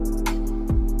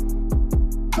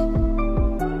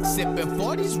Sipping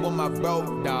 40s with my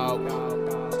bro,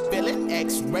 dog. Feeling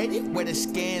X-rated with the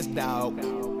scans, dog.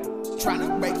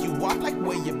 Tryna break you off like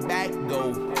where your back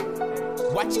go.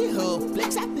 Watching hood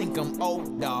flicks, I think I'm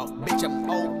old, dog. Bitch, I'm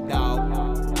old, dog.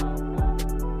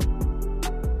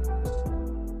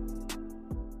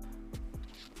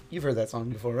 You've heard that song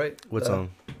before, right? What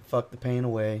song? Fuck the pain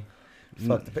away.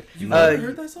 Fuck the pain. You've never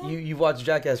heard that song? You watched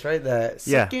Jackass, right? That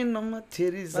Yeah. sucking on my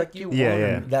titties like you Yeah, want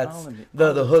yeah. them. That's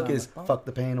the hook is fuck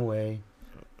the pain away.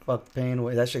 Fuck the pain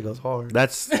away. That shit goes hard.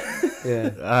 That's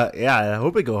Yeah. yeah. I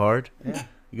hope it go hard. Yeah.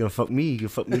 You gonna fuck me? You can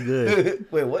fuck me good.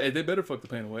 Wait, what? Hey, they better fuck the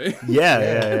pain away.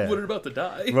 Yeah. We're about to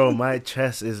die. Bro, my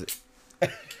chest is.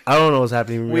 I don't know what's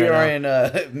happening. We right are now.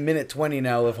 in minute 20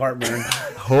 now of heartburn.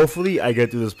 Hopefully, I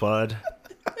get through this pod.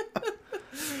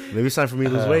 Maybe it's time for me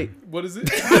to lose weight. What is it?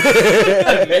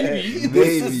 Maybe.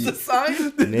 This is the sign?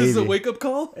 This is a Maybe. wake-up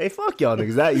call? Hey, fuck y'all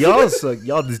niggas. That y'all suck.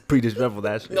 Y'all just pretty disrespectful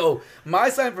that shit. No, my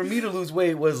sign for me to lose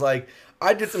weight was like,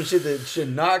 I did some shit that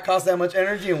should not cost that much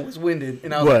energy and was winded.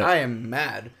 And I was What? like, I am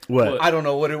mad. What? I don't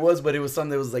know what it was, but it was something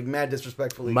that was like mad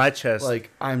disrespectfully. My chest Like,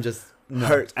 I'm just... No.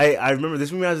 hurts. I remember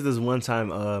this reminds me of this one time.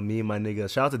 Me and my nigga.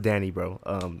 Shout out to Danny, bro.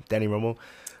 Danny Romo.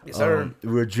 Yes, sir.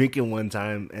 We were drinking one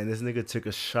time, and this nigga took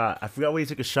a shot. I forgot what he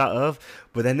took a shot of,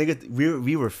 but that nigga,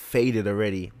 we were faded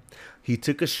already. He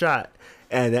took a shot,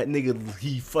 and that nigga,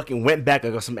 he fucking went back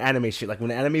like some anime shit. Like when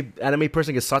an anime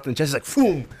person gets socked in the chest, he's like,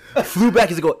 boom, flew back.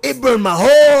 He's like, it burned my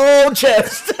whole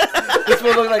chest. This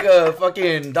one looked like a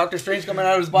fucking Doctor Strange coming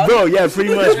out of his body. Bro, yeah,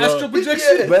 pretty much, bro. Astral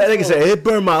projection? Yeah. But that nigga said, it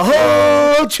burned my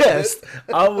whole chest.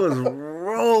 I was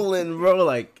rolling, bro,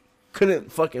 like,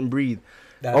 couldn't fucking breathe.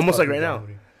 That's Almost like fucking right now.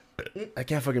 gravity. I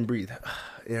can't fucking breathe.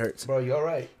 It hurts. Bro, you all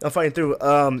right? I'm fighting through.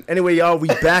 Anyway, y'all, we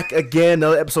back again.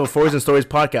 Another episode of Stories and Stories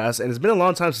podcast, and it's been a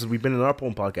long time since we've been in our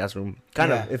own podcast room.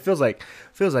 Kind of, Yeah. it feels like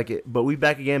it. But we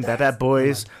back again. Bat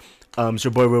Boys. It's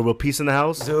your boy Real Peace in the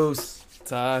house. Zeus.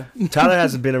 Ty. Tyler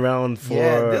hasn't been around for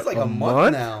Yeah, this is like a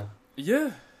month now.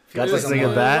 Yeah. Got Feels this like a nigga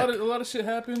month. back. A lot of shit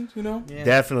happened, you know? Yeah.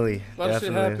 Definitely. A lot of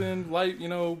shit Definitely. happened.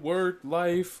 Life, work,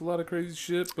 life, a lot of crazy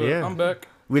shit. But Yeah. I'm back.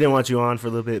 We didn't want you on for a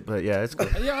little bit, but yeah, it's cool.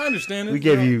 Yeah, I understand it. We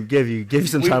gave you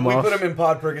some time we off. put him in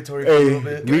pod purgatory for Hey, a little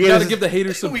bit. we You gotta gave give the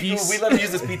haters some we peace. let him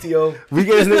use his PTO. we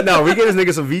gave this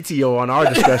nigga some VTO on our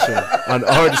discretion. On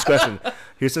our discretion.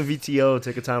 Here's some VTO.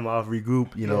 Take a time off, regroup.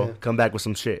 Yeah. Come back with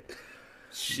some shit.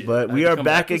 Shit, But I we had to are come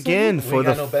back with again We for ain't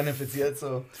got the no benefits yet,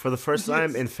 so for the first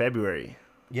time in February.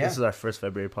 yeah. This is our first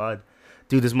February pod.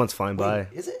 Dude, this month's flying by. Wait,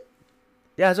 is it?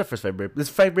 Yeah, it's our first February. This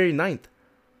is February 9th. something.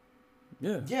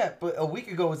 Yeah. Yeah, but a week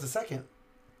ago was the second.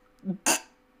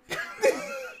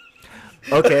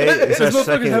 Okay, it's our This motherfucker's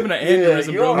second. having an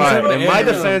aneurysm, you're bro. all He's right. having Alright,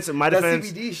 an aneurysm. in my That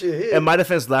defense, CBD shit hit. in my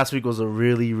defense, last week was a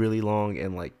really, really long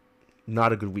and like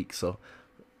not a good week. So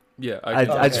Yeah, I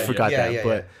just Okay, forgot yeah, that, yeah,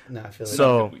 but- yeah. Nah, I feel it.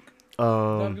 So- Not a good week. Not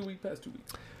a um, good week past 2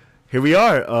 weeks. here we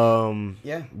are.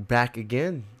 Yeah. Back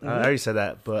again. I Mhm. already said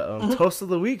that, but toast of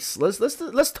the weeks.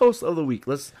 Let's toast of the week.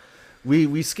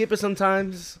 We skip it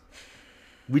sometimes.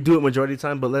 We do it majority of the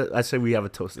time, but I say we have a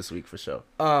toast this week for sure.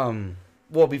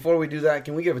 Well, before we do that,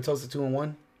 can we give a toast to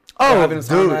 2-in-1? Oh, having us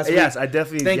on dude, last week. yes, I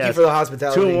definitely. Thank you yes. for the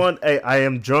hospitality. 2-in-1. Hey, I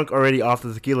am drunk already off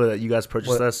the tequila that you guys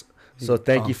purchased What? us. So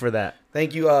thank Oh. you for that.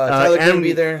 Thank you. Tyler couldn't and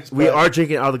be there. We but- are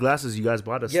drinking out of the glasses you guys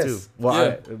bought us Yes. too. Well,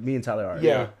 Yeah. me and Tyler are.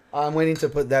 Yeah. I'm waiting to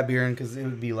put that beer in because it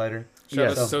would be lighter. Shout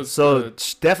Yes. out to So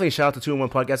Toast, definitely shout out to 2-in-1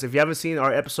 podcast. If you haven't seen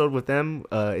our episode with them,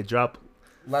 it dropped.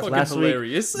 Last fucking last week.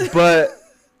 hilarious. But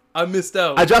I missed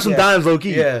out. I dropped some Yeah. dimes low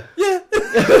key. Yeah. Yeah.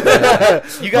 You really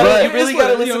It's gotta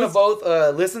what- listen you know, to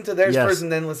both. Listen to theirs Yes. first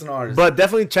and then listen to ours. But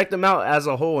definitely check them out as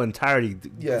a whole entirety.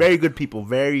 Yeah. Very good people.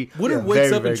 Very. Winter Yeah. wakes Very,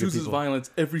 up very and good chooses people. violence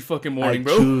every fucking I morning,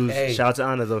 bro. choose. Hey. Shout out to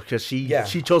Anna though, because she Yeah.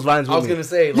 chose violence with I was me. gonna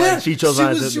say, like, Yeah, she chose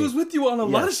violence with she me. was with you on a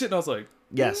lot of Yes. shit, and I was like,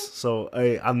 Yes. So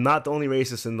I'm not the only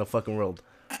racist in the fucking world.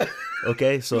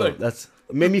 Okay, so Like- that's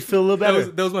made me feel a little better.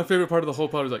 that was my favorite part of the whole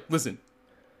part. I was like, listen,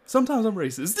 sometimes I'm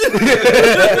racist,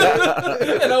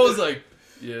 and I was like,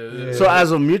 yeah. So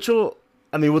as a mutual,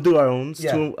 I mean, we'll do our own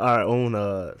Yeah.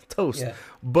 toast. Yeah.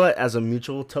 But as a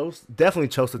mutual toast, definitely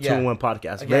toast the Yeah. 2-in-1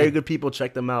 podcast. Again. Very good people.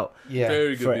 Check them out. Yeah.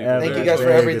 Very good. Forever. Thank you Very guys for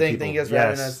good. Very good everything. people. Thank you guys for Yes.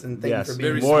 having us, and thank Yes. you for being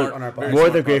Very More- smart on our very podcast. More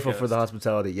smart than grateful podcast. for the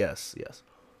hospitality. Yes.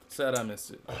 Sad I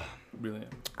missed it. Really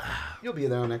am. You'll be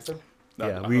there on next time. No,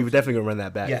 Yeah, I we hope so. definitely gonna run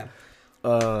that back. Yeah.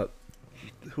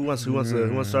 Who wants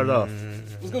to start it off?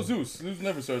 Let's go Zeus. Zeus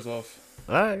never starts off.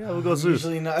 All right, yeah, we'll go Zeus.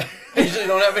 Usually not. Usually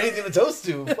don't have anything to toast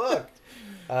to. Fuck.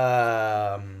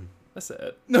 That's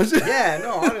sad. No shit. Yeah.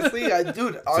 No. Honestly,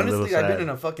 little I've sad. been in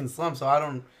a fucking slump, so I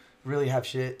don't really have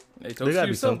shit. Hey, There toast to gotta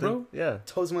be yourself, something. bro. Yeah.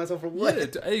 Toast myself for what?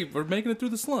 Yeah, hey, we're making it through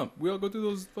the slump. We all go through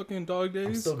those fucking dog I'm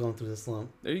days. still going through this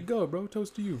slump. There you go, bro.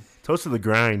 Toast to you. Toast to the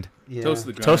grind. Yeah. Toast to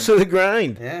the grind. Toast to the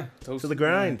grind. Yeah. Toast To the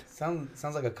grind.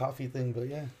 Sounds like a coffee thing, but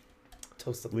yeah.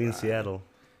 Toast to the We in grind. Seattle.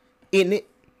 In it.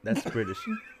 That's British.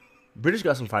 British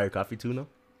got some fire coffee too, no?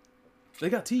 They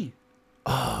got tea.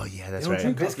 Oh yeah, that's They don't right.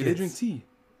 drink coffee. They Biscuits. drink tea.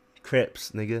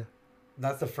 Crepes, nigga.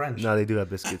 That's the French. No, they do have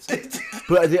biscuits.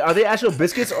 But are they actual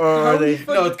biscuits or are they?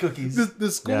 No, it's cookies.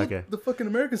 The school, Yeah, okay. the fucking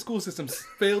American school system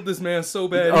failed this man so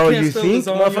bad. Oh, He can't you spell think,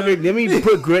 lasagna. motherfucker? Let me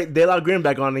put De La Green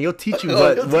back on, and he'll teach you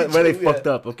Oh, he'll where teach they you, yeah. fucked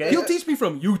up. Okay? He'll teach me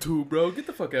from YouTube, bro. Get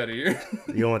the fuck out of here.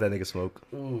 You don't want that nigga smoke.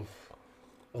 Oof.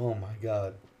 Oh my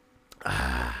god.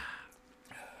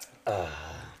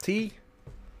 Tea?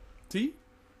 Tea?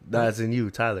 That's in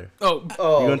you, Tyler. Oh,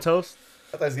 Oh, You gonna toast?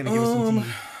 I thought he was gonna give us some tea.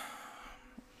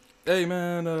 hey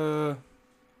man.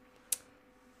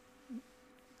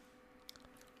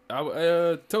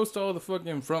 I toast all the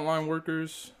fucking frontline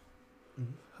workers.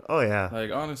 Oh yeah,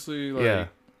 Like honestly, like yeah.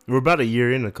 We're about a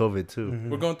year into COVID too. Mhm.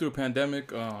 we're going through a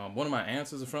pandemic. One of my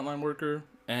aunts is a frontline worker,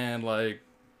 and like,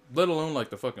 let alone like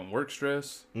the fucking work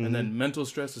stress, and Mm-hmm. then mental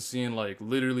stress of seeing like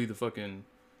literally the fucking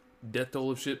death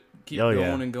toll of shit keep Oh, going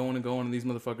yeah. and going and going, and these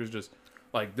motherfuckers just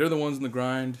like they're the ones in the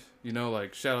grind. You know,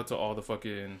 like shout out to all the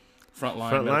fucking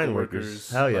frontline medical workers.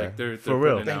 Hell yeah. Like, they're For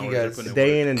real. putting in Thank you hours, they're guys. putting in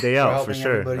Day work. in and day For out, for helping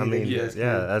sure. everybody I that mean, you yeah,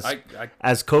 guys can. I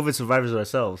as COVID survivors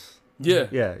ourselves. yeah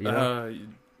Yeah, you know.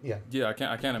 Yeah. Yeah, I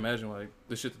can't imagine like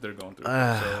the shit that they're going through.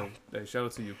 Ah. So hey, shout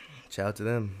out to you. Shout out to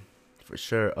them, for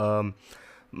sure.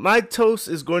 My toast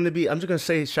is going to be. I'm just gonna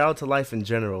say shout out to life in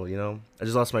general. You know, I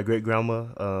just lost my great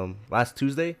grandma last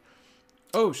Tuesday.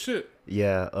 Oh shit.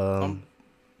 Yeah.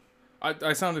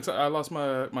 I sound excited. I lost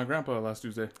my grandpa last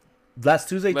Tuesday. Last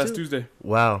Tuesday Last too. Tuesday.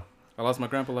 Wow. I lost my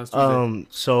grandpa last Tuesday.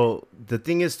 So the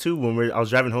thing is too, when I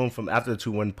was driving home from after the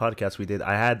 2-1 podcast we did,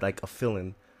 I had like a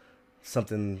feeling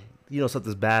something's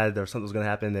bad or something's gonna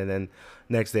happen, and then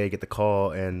next day I get the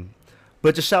call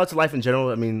but just shout out to life in general.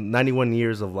 I mean, 91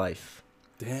 years of life.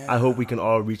 Damn. I hope we can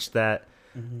all reach that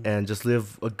Mhm. and just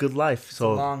live a good life. It's a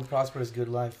So long, prosperous, good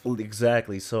life.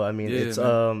 exactly. So I mean,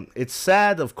 Yeah, it's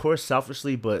sad, of course,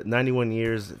 selfishly, but 91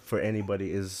 years for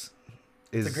anybody is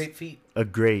It's a great feat. a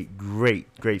great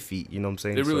feat. You know what I'm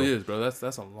saying? It really So- is, bro.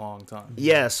 That's a long time.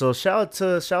 Yeah, so shout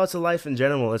out to life in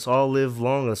general. Let's all live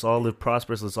long. Let's all live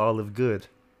prosperous. Let's all live good.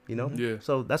 You know. Yeah.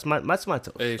 So that's my toast.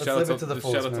 Hey, Let's shout live out it to the shout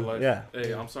fullest, out to man. life. Yeah.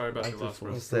 Hey, I'm sorry about your loss, bro.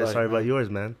 fullest. Life, Sorry about man. yours,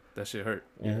 man. That shit hurt.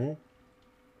 Mm-hmm.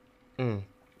 Mm.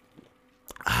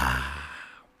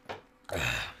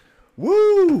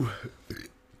 Woo!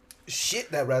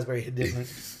 Shit, that raspberry hit different.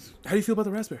 How do you feel about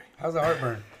the raspberry? How's the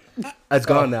heartburn? It's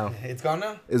gone now. It's gone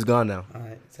now? It's gone now. All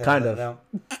right. so Kind let of. it out.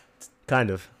 Kind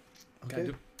of. Okay. Kind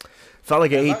of. Felt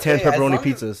like I As ate long- 10 hey, as pepperoni long as-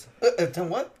 pizzas. 10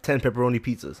 what? 10 pepperoni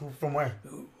pizzas. From where?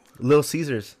 Little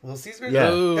Caesars. Little Caesars? Yeah.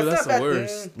 Oh, that's not the bad.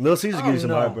 worst. Little Caesars Oh, gives you some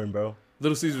no. heartburn, bro.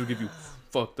 Little Caesars will give you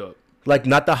fucked up. Like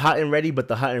not the hot and ready, but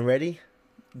the hot and ready.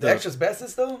 The extra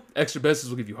asbestos though? Extra besties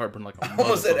will give you heartburn like a I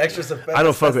almost said motherfucker. extra asbestos. I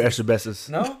don't fuck with extra besties.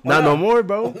 No? Why Not no more,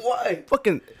 bro. Why?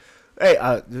 Fucking. Hey,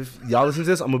 if y'all listen to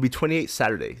this, I'm gonna be 28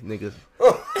 Saturday, niggas.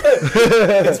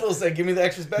 This fool said, give me the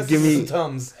extra asbestos Give me- and some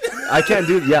Tums. I can't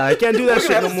do. Yeah, I can't do that We're shit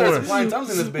gonna no have to start more. supplying Tums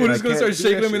in this We're bitch. just gonna can't start do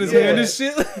shaking that him in his shit. hand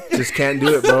Yeah. and shit. Just can't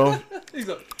do it, bro. He's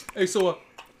like, hey, so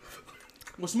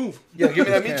what's move? Yeah, give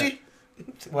me that Yeah.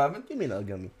 Michi. What happened? Give me another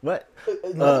gummy. What?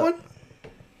 Another one?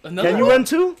 Another Can you one? run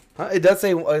too? Huh? It does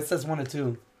say, it says 1 or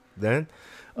 2. Then,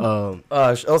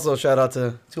 Also, shout out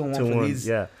to 2 and 1 for 2-1. these.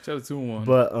 Yeah, Shout out to 2-1.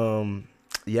 but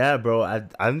yeah, bro.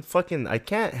 I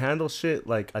can't handle shit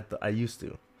like I used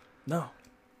to. no.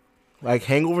 Like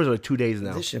hangovers are 2 days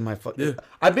now. This shit might fuck. Yeah.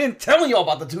 I've been telling y'all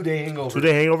about the 2-day hangover. 2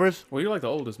 day hangovers. Well, you're like the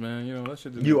oldest, man. You know, that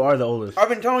shit didn't... You are the oldest. I've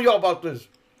been telling y'all about this.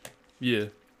 Yeah.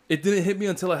 It didn't hit me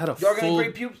until I had a Y'all getting full...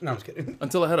 great pubes? No, I'm just kidding.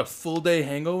 Until I had a full day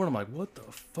hangover. And I'm like, what the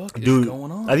fuck Dude, is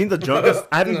going on? I think the drunkest.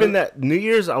 I haven't been that New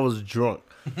Year's. I was drunk,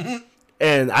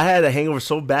 and I had a hangover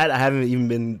so bad I haven't even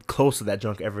been close to that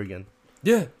drunk ever again.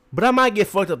 Yeah. But I might get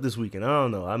fucked up this weekend. I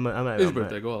don't know. I might. It's your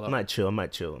birthday. Go all I out. might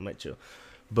chill.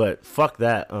 But fuck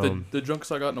that. The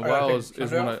drunkest I got in a All right, while okay, is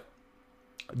Sunday when I... off?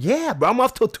 Yeah, bro. I'm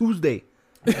off till Tuesday.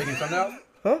 I'm taking Sunday off?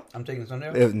 Huh? I'm taking Sunday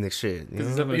off? Next shit. You Because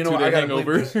he's know? having You a know what, I 2-day gotta bleep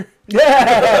hangover. this.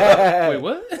 Yeah. Wait,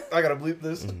 what? I gotta bleep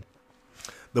this.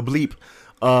 The bleep.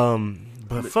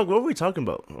 But fuck. What were we talking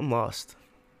about? I'm lost.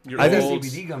 You're I think old.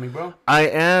 CBD gummy, bro. I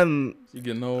am. You're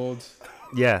getting old.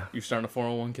 Yeah. You're starting a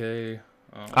 401k.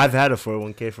 I've had a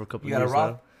 401k for a couple You got a years raw?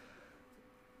 now.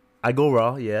 I go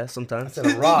raw. Yeah, I sometimes. said a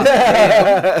rock.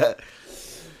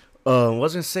 What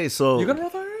was I gonna say? So You got a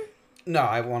Roth IRA? No,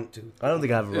 I want to. I don't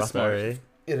think I have a It's Roth smart. IRA.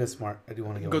 It is smart. I do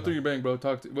want to Go through your bank, bro.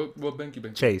 Talk to what bank you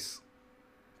bank? Chase.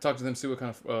 Talk to them. See what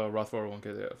kind of Roth 401k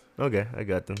they have. Okay, I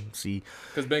got them. See.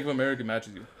 Because Bank of America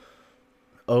matches you.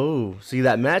 Oh, see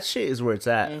that match shit is where it's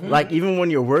at. Mhm. Like even when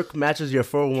your work matches your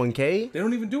 401k. They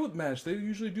don't even do it match. They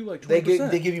usually do like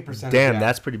 20%. They give you percentage. Damn, yeah.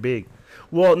 that's pretty big.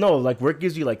 Well, no, like work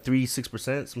gives you like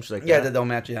 3-6%, some shit like Yeah, that. that don't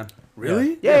match. Yeah.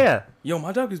 Really? Yeah. Yo,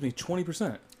 my job gives me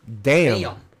 20%.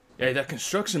 Damn. Yeah, that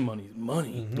construction money is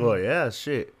money. Mhm. Well, yeah,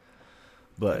 shit.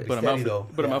 But But I'm Steady, out.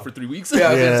 though. I'm Yeah. out for 3 weeks. Yeah,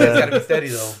 I was gonna say, Yeah. it's gotta be steady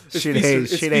though. It's shit feast ain't. or,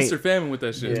 it's Shit feast or ain't. famine with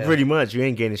that shit. Yeah. Pretty much, you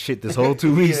ain't getting shit this whole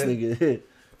 2 weeks, Yeah. nigga.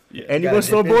 Yeah. And you Gotta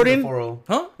going dip into the snowboarding? 40.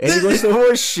 Huh? And you going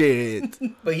snowboard? Shit.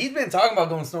 But he's been talking about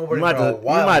going You snowboarding might for a have to,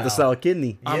 while. you might have to now. sell a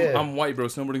kidney. Yeah. I'm white, bro.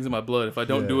 Snowboarding's in my blood. If I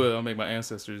don't Yeah. do it, I'll make my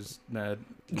ancestors mad.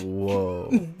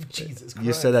 Whoa. Jesus Christ.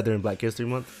 You said that during Black History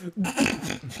Month?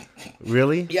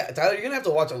 Really? Yeah, Tyler, you're gonna have to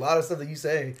watch a lot of stuff that you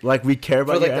say. Like we care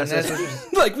For about like your the ancestors?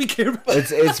 next. Like we care about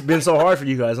It's been so hard for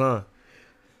you guys, huh?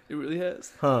 it. Really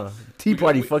has. Huh? Tea We got-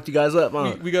 party we- fucked you guys up,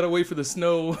 huh? We gotta wait for the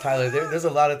snow. Tyler, there's a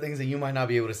lot of things that you might not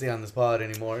be able to say on this pod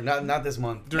anymore. Not this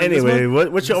month. During this Anyway,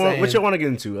 month. what Just you saying. want to get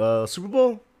into? Super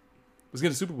Bowl? Let's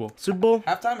get a Super Bowl. Super Bowl?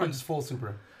 Halftime or just full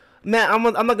super? Man, I'm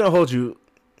not gonna hold you.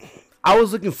 I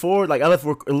was looking forward. Like I left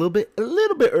work a little bit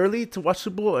early to watch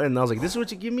Super Bowl, and I was like, "This is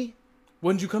what you give me."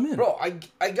 When did you come in? Bro, I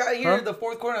got here Huh? the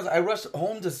fourth quarter. I rushed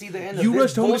home to see the end of You this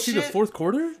rushed home to see the bullshit. fourth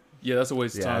quarter? Yeah, that's a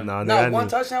waste of Yeah, time. no, Not I one knew.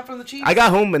 touchdown from the Chiefs. I got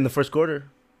home in the first quarter.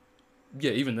 Yeah,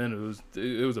 even then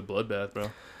it was a bloodbath, bro.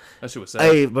 That shit was sad.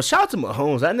 Hey, but shout out to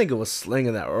Mahomes. That nigga was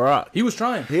slinging that rock. He was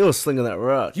trying. He was slinging that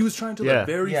rock. He was trying to Yeah. the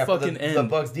very yeah, but fucking the end.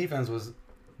 Bucks defense was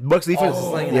Bucks defense.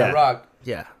 also slinging yeah, that rock.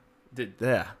 yeah, Did-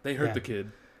 yeah, they hurt Yeah. the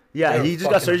kid. yeah. They He were just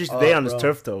got fucking surgery today up, on his bro.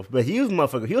 turf though. But he was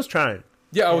motherfucker. He was trying.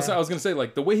 Yeah, I Yeah. was gonna say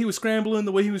like the way he was scrambling,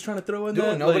 the way he was trying to throw in Dude,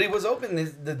 that. nobody like, was open.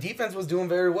 The defense was doing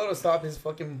very well to stop his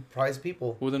fucking prize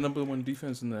people. We're the number one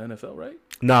defense in the NFL, right?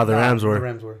 Nah, the Nah, Rams were. The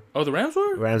Rams were. Oh, the Rams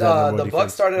were. Rams had more The defense.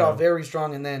 Bucks started Yeah. off very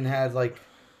strong and then had like,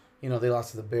 they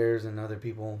lost to the Bears and other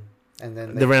people, and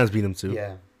then The Rams beat them too.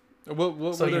 Yeah.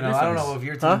 What So were their defense? I don't know if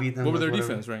your team Huh? beat them. What were their whatever.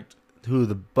 defense ranked? Who,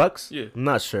 the Bucks? Yeah. I'm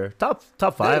not sure. Top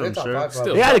Yeah, five. they're I'm top sure. five, Still.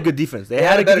 probably. They had a good defense. They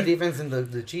had a good better de- defense than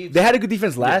the Chiefs. They had a good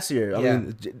defense last year. I Yeah.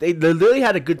 mean, they literally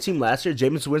had a good team last year.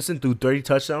 Jameis Winston threw 30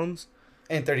 touchdowns.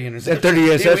 and 30 interceptions. And 30 Yeah,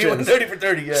 we interceptions. went 30 for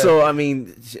 30. Yeah. So I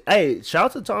mean, hey, shout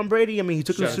out to Tom Brady. I mean, he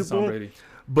took him Shout to out the to Tom Super Bowl, Brady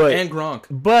but and Gronk.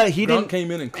 he Gronk didn't. came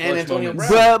in and clutch And Antonio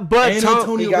moments. Brown. But And Tom,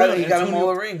 Antonio he got Brown. him all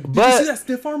a Antonio- ring. Did you But- see that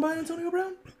stiff arm by Antonio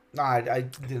Brown? Nah, I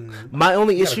didn't. my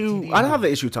only He got a issue, TD. I don't have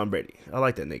an issue with Tom Brady. I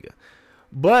like that nigga.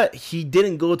 But he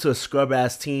didn't go to a scrub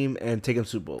ass team and take him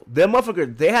Super Bowl. That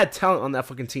motherfucker, they had talent on that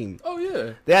fucking team. Oh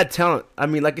yeah. They had talent. I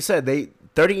mean, like I said, they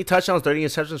 30 touchdowns, 30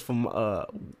 interceptions from.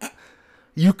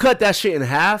 You cut that shit in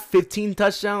half, 15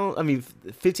 touchdowns. I mean,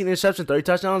 15 interceptions, 30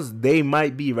 touchdowns. They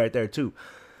might be right there too.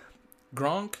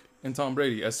 Gronk and Tom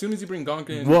Brady. As soon as you bring Gronk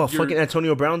in, Well, you're- fucking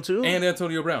Antonio Brown too. and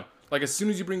Antonio Brown. Like as soon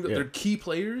as you bring Yeah. their key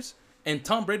players, and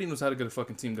Tom Brady knows how to get a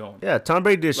fucking team going. Yeah, Tom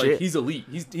Brady did Like shit. he's elite.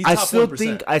 He's I top still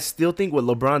 1%. think what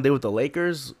LeBron did with the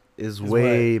Lakers is Is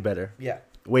way better. Yeah.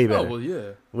 Way Oh better. well, yeah.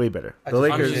 Way better. I The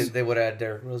just Lakers. wish they would have had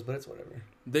Derrick Rose, but it's whatever.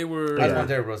 They were. I just Yeah. want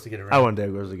Derrick Rose to get a ring. I want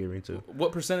Derrick Rose to get a ring too.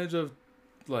 What percentage of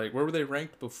like where were they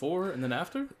ranked before and then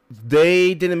after?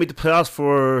 They didn't make the playoffs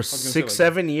for gonna say, 6, like-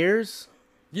 7 years,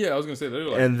 Yeah, I was gonna say they were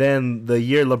like and then the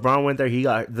year LeBron went there, he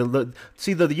got the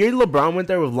year LeBron went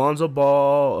there with Lonzo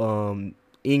Ball,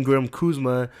 Ingram,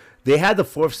 Kuzma. They had the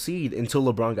 4th seed until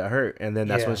LeBron got hurt, and then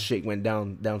that's when Yeah. shit went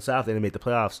down south. They didn't make the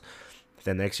playoffs.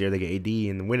 Then next year they get AD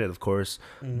and win it, of course.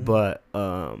 Mhm. But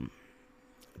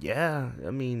yeah,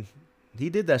 I mean, he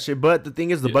did that shit. But the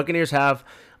thing is, the Yeah. Buccaneers have,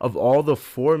 of all the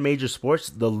 4 major sports,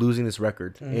 the losingest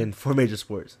record Mhm. in 4 major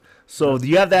sports. So do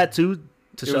you have that too?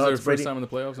 To it shout was out their to Brady? first time in the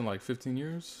playoffs in like 15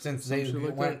 years. since some they shit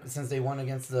like went that. since they won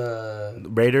against the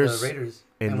Raiders, Raiders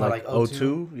in And like what,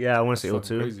 02. Yeah, I want to say That's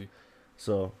fucking 02. crazy.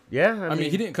 So yeah, I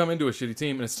mean, he didn't come into a shitty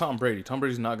team, and it's Tom Brady. Tom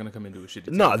Brady's not gonna come into a shitty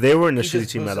team. No, they weren't a He shitty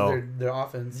just team at boosted all. Their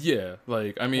offense. Yeah,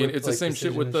 like I mean, With, it's the like, same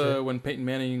shit precision with and shit. when Peyton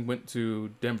Manning went to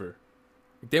Denver.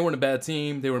 They weren't a bad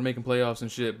team. They were making playoffs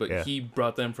and shit, but Yeah. he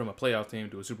brought them from a playoff team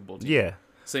to a Super Bowl team. Yeah,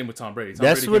 Same with Tom Brady. Tom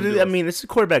that's Brady what came it to is. I a- mean, it's a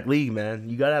quarterback league, man.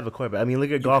 You gotta have a quarterback. I mean, look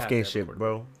at You golf have to game have a shit, quarterback.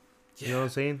 bro. Yeah. You know what I'm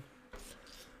saying?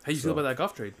 How you feel about that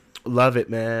golf trade? Love it,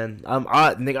 man.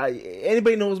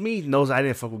 Anybody knows me knows I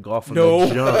didn't fuck with golf from No.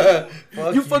 the jump.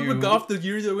 Fuck You fucked with golf the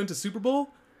year they went to Super Bowl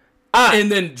Ah,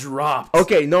 and then dropped.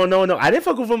 okay, no. I didn't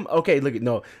fuck with him. Okay, look at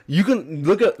no. You can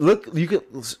look. You can.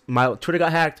 My Twitter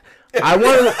got hacked. I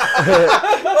wanted.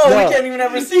 Oh, No. we can't even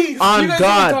have receipts. On you guys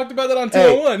God. already talked about that on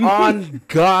Hey, 201.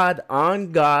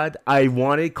 on God, I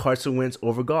wanted Carson Wentz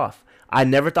over Goff. I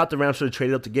never thought the Rams should have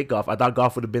traded up to get Goff. I thought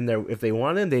Goff would have been there if they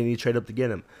wanted him. They need to trade up to get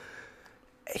him.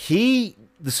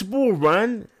 the Super Bowl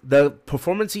run, the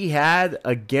performance he had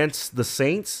against the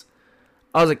Saints,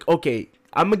 I was like, okay,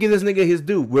 I'm going to give this nigga his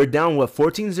due. We're down,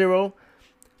 14-0.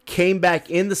 Came back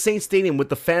in the Saints Stadium with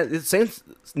the fans. Saints,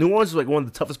 New Orleans is like one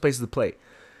of the toughest places to play.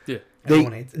 Yeah.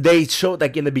 Everyone hates it. They showed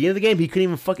like in the beginning of the game, he couldn't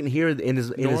even fucking hear it in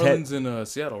his New head. Orleans in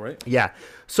Seattle, right? Yeah.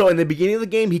 So in the beginning of the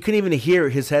game, he couldn't even hear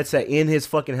his headset in his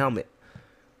fucking helmet.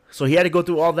 So he had to go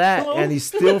through all that, Hello? and he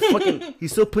still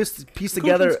pieced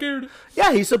together. Scared.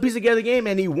 Yeah, he still pieced together the game,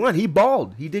 and he won. He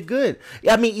balled. He did good.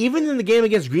 I mean, even in the game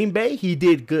against Green Bay, he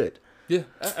did good. Yeah,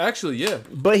 actually, yeah.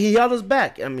 But he held us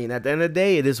back. I mean, at the end of the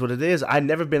day, it is what it is. I've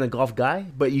never been a golf guy,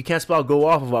 but you can't spell go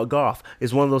off about golf.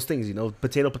 It's one of those things,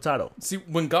 potato. See,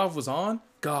 when Goff was on,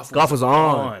 Goff Golf was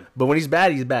on. But when he's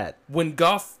bad, he's bad. When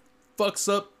Goff fucks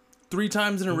up 3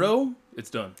 times in a row, it's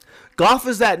done. Golf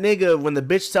is that nigga when the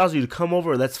bitch tells you to come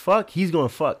over, let's fuck, he's gonna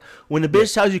fuck. When the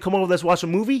bitch tells you to come over, let's watch a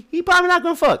movie, he probably not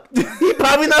gonna fuck. He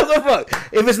probably not gonna fuck.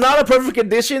 If it's not a perfect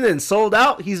condition and sold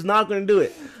out, he's not gonna do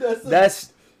it.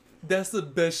 That's the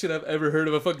best shit I've ever heard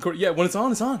of a fucking court. Yeah, when it's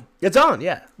on, it's on. It's on,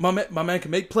 yeah. My man can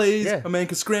make plays. Yeah. My man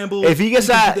can scramble. If he gets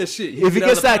can do that shit. if he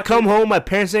gets that come home, my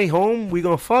parents ain't home, we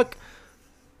gonna fuck,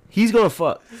 he's gonna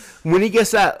fuck. When he gets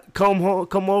that come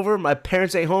over, my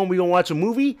parents ain't home, we gonna watch a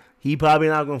movie, he probably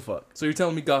not gonna fuck. So you're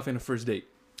telling me Goff ain't a first date?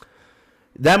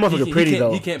 That motherfucker pretty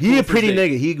though. He a pretty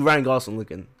nigga. He Ryan Gosling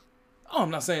looking. Oh,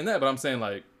 I'm not saying that, but I'm saying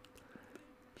like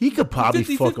He could probably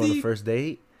 50-50. fuck on the first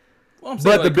date. well, I'm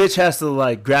saying But like, the bitch has to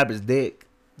like grab his dick.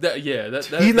 that He's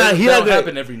not that'll gonna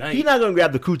happen every night. He's not gonna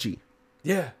grab the coochie.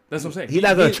 Yeah, that's what I'm saying. He's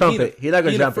not gonna trumpet. He's not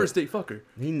gonna jump jump first it. date fucker.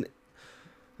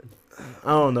 I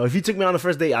don't know. If he took me on the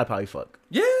first date, I'd probably fuck.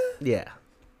 Yeah. Yeah.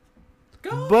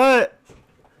 Go. But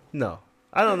no,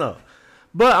 I don't know.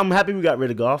 But I'm happy we got rid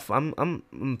of golf. I'm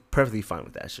perfectly fine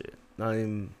with that shit.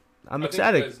 I'm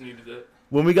ecstatic. You guys needed that.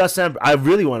 When we got Sam, I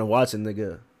really want to watch it,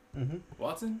 nigga.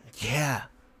 Watson? Yeah.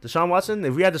 Deshaun Watson?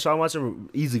 If we had Deshaun Watson, we're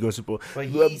easily going Super Bowl. But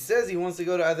he says he wants to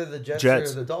go to either the Jets.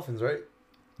 Or the Dolphins, right?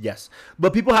 Yes.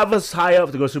 But people have us high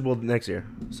up to go Super Bowl next year.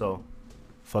 So,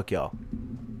 fuck y'all.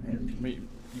 I mean,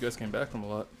 you guys came back from a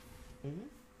lot. Mm-hmm.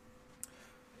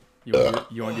 You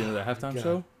want to get into the halftime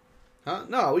show? Huh?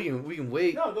 No, we can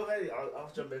wait. No, go ahead.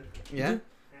 I'll jump in. Yeah?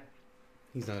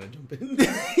 He's not gonna jump in.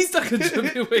 He's not gonna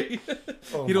jump in. Wait.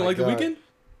 Oh You don't my like God. The Weeknd?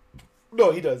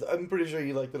 No, he does. I'm pretty sure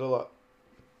he liked it a lot.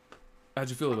 How'd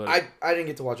you feel about it? I didn't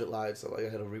get to watch it live, so like I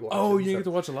had to rewatch. Oh, it you didn't get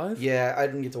to watch it live? Yeah, I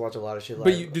didn't get to watch a lot of shit live.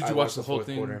 But did you I watch watched the whole fourth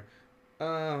thing? quarter.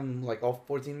 Like all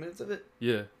 14 minutes of it.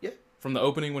 Yeah. Yeah. From the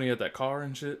opening when he had that car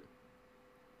and shit.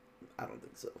 I don't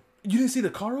think so. You didn't see the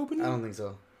car opening? I don't think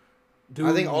so. Dude.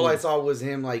 I think all I saw was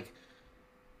him like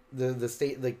the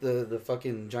state like the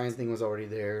fucking Giants thing was already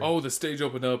there. Oh, the stage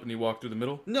opened up and he walked through the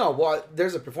middle. No, well,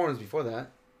 there's a performance before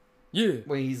that Yeah.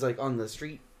 when he's like on the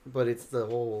street, but it's the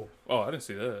whole. Oh, I didn't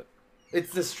see that.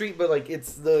 It's the street, but like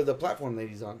it's the platform that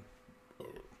he's on.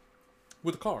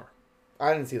 With the car.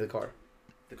 I didn't see the car.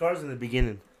 The car's in the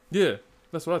beginning. Yeah,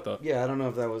 that's what I thought. Yeah, I don't know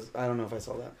if that was. I don't know if I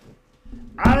saw that.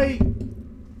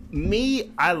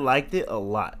 I liked it a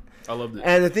lot. I loved it.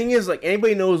 And the thing is, like,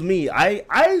 anybody knows me. I'm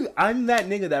that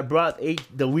nigga that brought the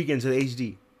Weeknd to the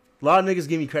HD. A lot of niggas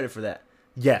give me credit for that.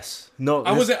 Yes. No.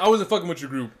 I wasn't fucking with your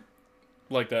group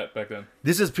like that back then.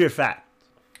 This is pure fact.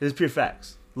 This is pure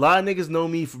facts. A lot of niggas know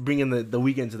me for bringing the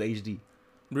Weeknd to the HD.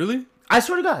 Really? I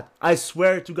swear to God. I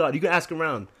swear to God. You can ask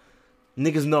around.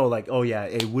 Niggas know, like, oh yeah,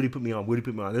 hey, Woody put me on. Woody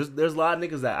put me on. There's a lot of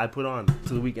niggas that I put on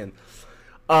to the Weeknd.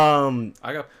 I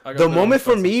got the moment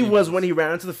for some me was females. when he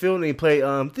ran into the field and he played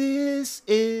 "This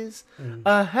Is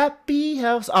a Happy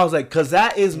House." I was like, cause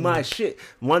that is my shit.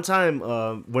 One time,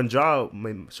 when shout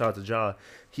out to Ja,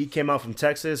 he came out from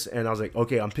Texas and I was like,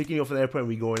 okay, I'm picking you up from the airport and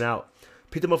we going out.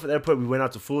 Picked him up from the airport. We went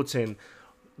out to Fulton,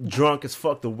 drunk as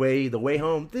fuck the way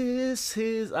home. This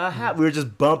is a happy. We were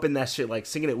just bumping that shit, like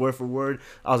singing it word for word.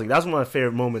 I was like, that's one of my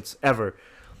favorite moments ever.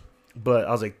 But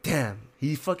I was like, damn,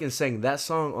 he fucking sang that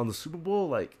song on the Super Bowl,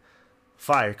 like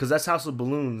fire. Cause that's House of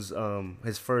Balloons,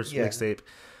 his first mixtape.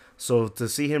 So to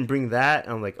see him bring that,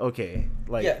 I'm like, okay,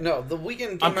 like Yeah, no, the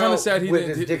Weeknd. I'm kind of sad he with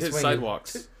didn't his dick hit swinging.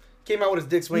 Sidewalks. Came out with his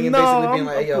dick swinging, No, basically being I'm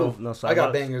like, "Hey, yo, cool. No, I Sidewalks.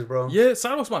 got bangers, bro." Yeah,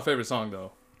 Sidewalks my favorite song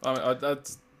though. I mean,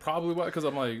 that's probably why, because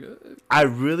I'm like, I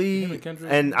Him really and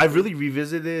Kendrick. and I really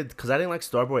revisited because I didn't like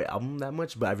Starboy album that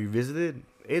much, but I revisited.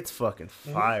 It's fucking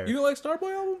fire. you didn't like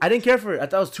Starboy album? I didn't care for it. I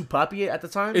thought it was too poppy at the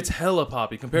time. It's hella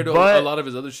poppy compared to But- a lot of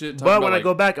his other shit. but talking when about, I like-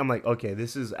 go back, I'm like, okay,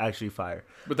 this is actually fire.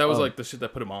 but that was like the shit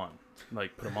that put him on.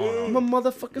 like put them I'm a on.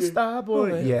 motherfucking star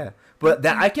boy. Oh, Yeah. But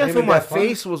that I Can't Maybe Feel My that fun.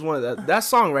 Face was one of that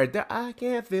song right there. I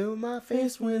can't feel my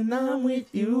face when I'm with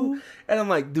you. And I'm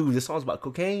like, dude, this song's about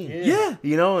cocaine. Yeah.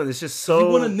 You know, and it's just He so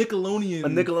won a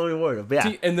Nickelodeon. award. But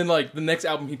yeah. And then like the next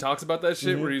album, he talks about that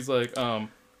shit where he's like, I'm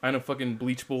a fucking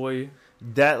bleach boy.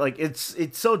 That like it's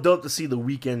so dope to see The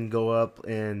Weeknd go up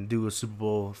and do a Super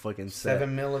Bowl fucking set. $7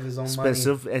 million of his own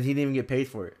Expensive, and he didn't even get paid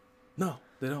for it. No,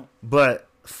 they don't. But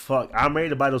fuck, I'm ready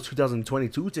to buy those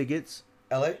 2022 tickets.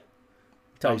 money. LA?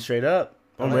 Tell you straight up,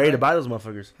 I'm LA, ready to right? buy those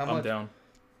motherfuckers. How I'm much? down.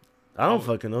 I don't I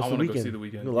fucking know. It's The wanna go Weeknd. see The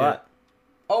Weeknd, A lot.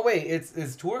 Oh wait,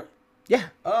 it's tour. Yeah,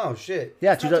 Oh shit.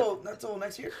 Yeah, It's not till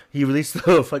next year. he released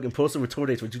the fucking poster with tour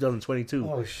dates for 2022.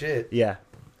 Oh shit. Yeah,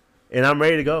 and I'm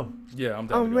ready to go. Yeah, I'm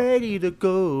down. I'm to go. ready to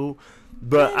go.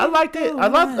 But I liked it.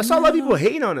 I saw a lot of people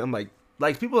hating on it. I'm like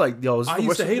people like, yo, this is I the used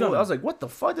worst to hate Super Bowl. on it. I was like, what the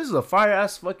fuck? This is a fire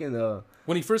ass fucking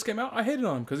When he first came out, I hated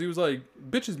on him because he was like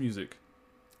bitches music.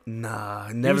 Nah,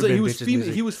 He never was like, been he was bitches female.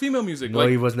 music. He was female music. No, like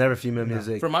he was never female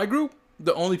music. for my group,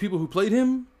 the only people who played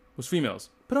him was females.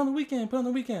 Put on The Weeknd. Put on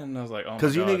The Weeknd. And I was like, oh my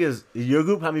Cause you God. niggas, your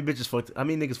group, how many niggas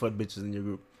fucked bitches in your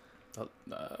group? You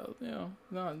know,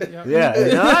 no, yeah. Yeah,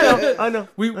 no, I know.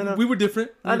 We I know. we were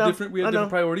different. We I were know. different. We I had know. different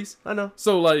priorities. I know.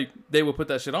 So like they would put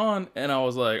that shit on, and I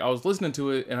was listening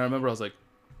to it, and I remember I was like,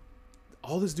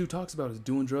 all this dude talks about is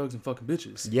doing drugs and fucking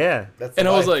bitches. Yeah, That's And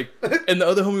I was life. like, and the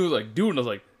other homie was like, dude, and I was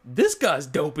like, this guy's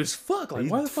dope as fuck. Like,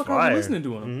 He's why the fuck fire. aren't you listening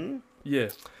to him? Mm-hmm. Yeah.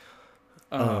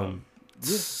 Yeah.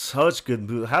 Such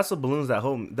good House of Balloons.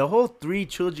 The whole 3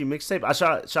 trilogy mixtape. I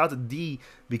shout out to D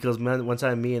because man, one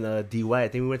time me and D White, I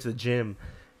think we went to the gym,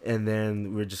 and then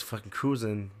we were just fucking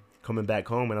cruising, coming back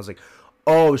home, and I was like,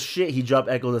 oh shit, he dropped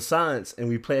Echo the Silence, and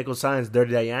we play Echo Silence,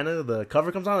 Dirty Diana. The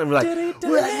cover comes on, and we're like,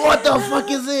 what the fuck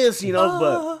is this? You know,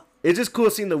 but it's just cool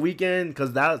seeing The Weeknd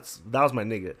because that was my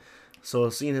nigga.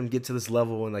 So seeing him get to this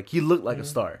level and like he looked like a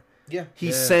star. yeah. He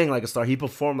Yeah. sang like a star. He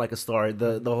performed like a star.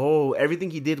 The whole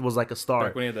everything he did was like a star.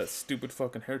 Back when he had that stupid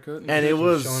fucking haircut. And it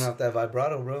was showing off that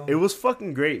vibrato, bro. it was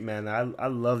fucking great, man. I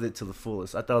loved it to the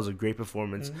fullest. I thought it was a great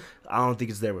performance. I don't think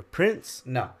it's there with Prince.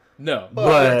 No, no,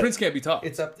 But- Prince can't be topped.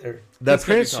 it's up there. The Prince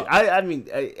Prince, can't be topped. I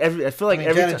mean, I feel like I mean,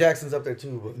 every Janet time, Jackson's up there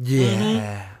too. But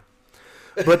yeah.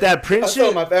 But that I Prince was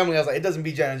telling shit, my family, I was like, it doesn't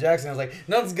beat Janet Jackson. I was like,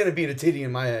 nothing's gonna beat a titty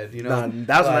in my head, you know. nah,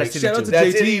 that was a nice titty shout out too. to that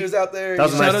JT. titty was out there. That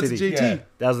was you a know? Shout nice out to titty. JT. Yeah.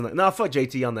 That was no fuck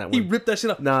JT on that He one. ripped that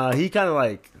shit up. Nah, he kind of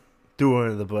like threw her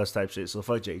under the bus type shit. So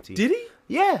fuck JT. Did he?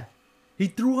 Yeah, He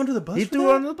threw her under the bus. he for threw that?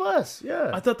 her under the bus.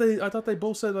 Yeah. I thought they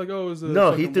both said like, oh, it was a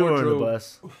No, he fucking threw her under the wardrobe.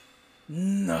 bus.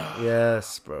 No.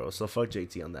 Yes, bro. So fuck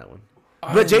JT on that one.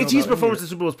 I But don't know JT's about performance in either.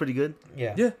 Super Bowl was pretty good.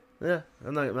 Yeah. Yeah. Yeah,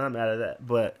 I'm not mad at that.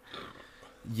 But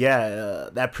yeah,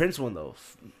 that Prince one though,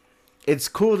 it's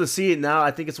cool to see it now.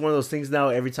 I think it's one of those things now.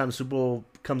 Every time Super Bowl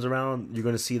comes around, you're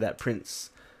gonna see that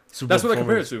Prince. Super That's Bowl what I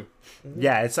compare it performance. to.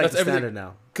 Yeah, it's like That's the everything. standard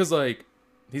now. Cause like,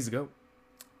 he's a goat.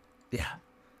 Yeah,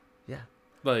 yeah.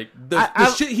 Like the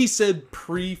I've- shit he said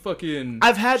pre fucking.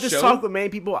 I've had this show? talk with many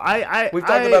people. We've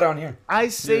talked about it on here. I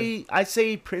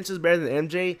say Prince is better than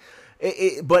MJ,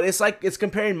 but it's like it's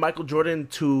comparing Michael Jordan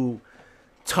to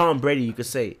Tom Brady. You could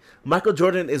say Michael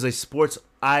Jordan is a sports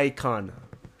icon.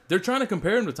 They're trying to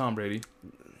compare him to Tom Brady.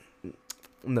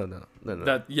 No.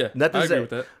 That yeah, That I does agree that. with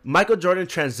that. Michael Jordan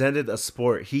transcended a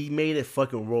sport. He made it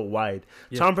fucking worldwide.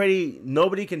 Yeah. Tom Brady,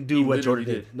 nobody can do He what Jordan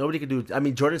literally did. Nobody can do. I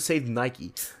mean, Jordan saved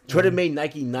Nike. Jordan made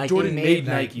Nike. Jordan made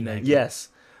made Nike. Yes.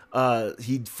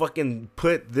 He fucking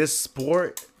put this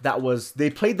sport that was. They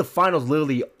played the finals,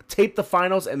 literally taped the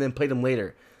finals and then played them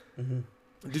later.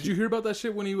 Did you hear about that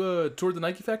shit when he toured the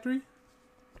Nike factory?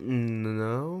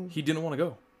 No. He didn't want to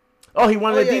go. Oh, he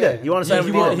wanted Oh, yeah, Adidas. yeah. He wanted to Yeah, sign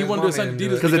he with wanted, Adidas. he His wanted mom to sign made him Adidas do it.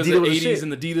 because 'Cause the Adidas was the 80s shit.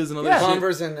 and Adidas and all Yeah. that shit.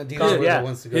 Converse and Adidas Yeah. were Yeah. the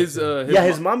ones to go His, to. Yeah,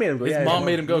 his mom made him go. His Yeah, mom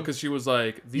made him go because she was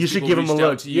like, these You should people give him a reached out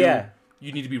look. to you. Yeah.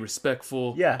 You need to be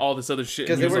respectful. Yeah. All this other shit.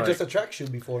 Because And they he were was just like, a track shoe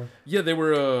before. yeah, they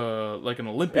were like an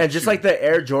Olympic. And just shoe. like the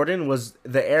Air Jordan was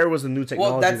the Air was a new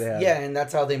technology. Well, that's they had. yeah, and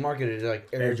that's how they marketed it, like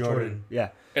Air Jordan. Yeah.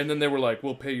 And then they were like,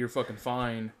 we'll pay your fucking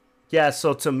fine. Yeah,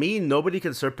 so to me, nobody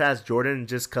can surpass Jordan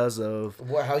just because of.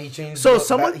 What, how he changed? So the,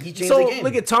 someone, he changed so the game.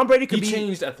 look at Tom Brady He could be.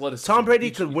 changed athleticism. Tom Brady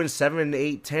He- could win 7,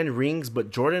 8, 10 rings,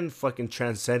 but Jordan fucking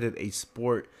transcended a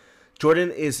sport.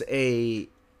 Jordan is a.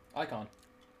 Icon.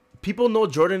 People know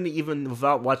Jordan even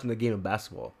without watching the game of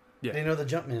basketball. Yeah. They know the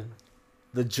Jumpman.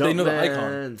 The They know the Jumpman,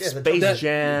 icon. Yeah, the Space Jumpman.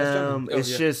 Jam. Oh,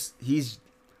 It's yeah. just he's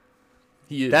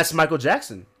He is. that's Michael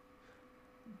Jackson.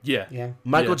 yeah. Yeah.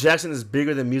 Michael Yeah. Jackson is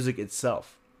bigger than music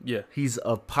itself. Yeah. He's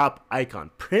a pop icon.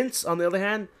 Prince, on the other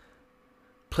hand,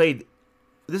 played.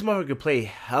 This motherfucker could play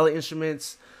hella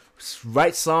instruments,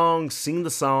 write songs, sing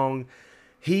the song.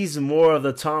 He's more of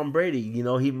the Tom Brady. You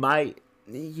know, he might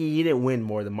he didn't win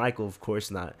more than Michael, of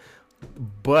course not.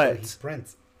 But he's But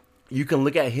Prince. you can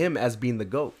look at him as being the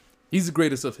GOAT. He's the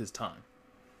greatest of his time.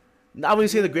 Not when you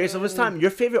say the greatest of his time. Your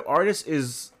favorite artist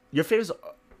is your favorite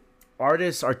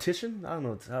artician. I don't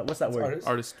know what's that word.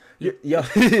 Artist. Yeah,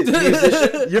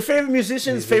 Musician? your favorite musician's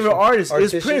Musician. favorite artist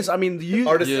is Artician? Prince. I mean, you.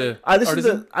 Artisan? Yeah. I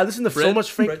listen Artisan? to so Fred?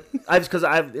 much Frank. Because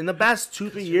I've in the past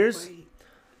 2-3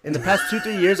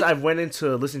 years, I've went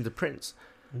into listening to Prince.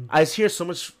 I hear so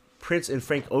much Prince and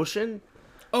Frank Ocean.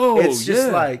 Oh, It's just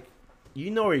yeah. like, you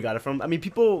know where you got it from. I mean,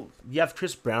 people, you have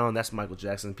Chris Brown, that's Michael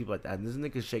Jackson, people like that. And this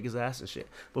nigga shake his ass and shit.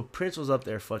 But Prince was up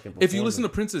there fucking. If you listen to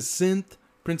Prince's synth,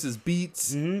 Prince's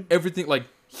beats, Mhm. everything, like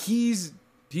he's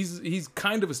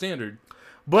kind of a standard.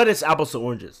 But it's apples to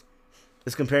oranges.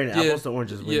 It's comparing apples to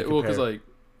oranges. when Yeah, you well, because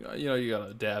compare. like you gotta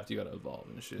adapt, you gotta evolve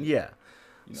and shit. Yeah.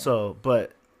 you know. So,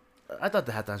 but I thought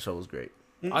the halftime show was great.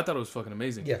 I thought it was fucking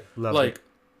amazing. Yeah. Love like it.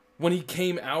 when he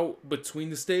came out between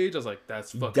the stage, I was like,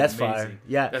 "That's fucking That's amazing." fire.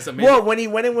 Yeah. That's amazing. Well, when he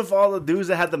went in with all the dudes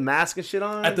that had the mask and shit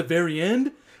on. At the very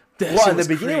end, that well, shit in the was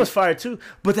beginning crazy. it was fire too.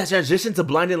 But that transition to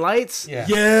blinding lights. Yeah.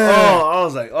 Yeah. Oh, I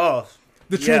was like, oh.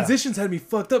 The yeah. transitions had me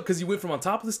fucked up because he went from on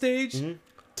top of the stage Mhm.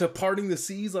 to parting the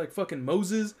seas like fucking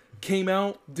Moses. Came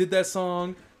out, did that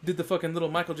song, did the fucking little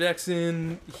Michael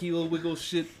Jackson heel wiggle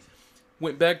shit.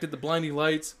 Went back, did the blinding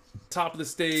lights, top of the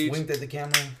stage. Winked at the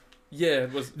camera. Yeah,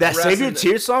 it was That Save Your harassing-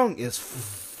 Tears song is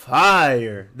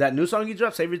fire. That new song he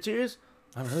dropped, Save Your Tears,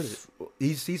 I haven't heard it.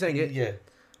 he sang it. Yeah.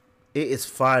 It is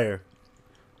fire.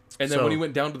 And then So- when he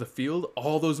went down to the field,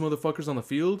 all those motherfuckers on the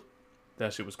field,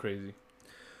 that shit was crazy.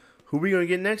 Who we gonna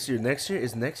get next year? Next year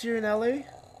is next year in LA?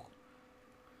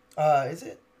 Is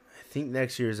it? I think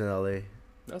next year is in LA.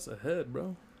 That's a head,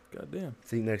 bro. Goddamn. I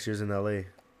think next year's in LA.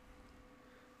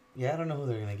 Yeah, I don't know who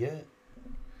they're gonna get.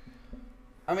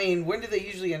 I mean, when do they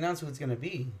usually announce who it's gonna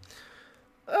be?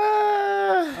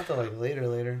 I thought like later.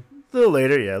 A little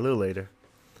later, yeah, a little later.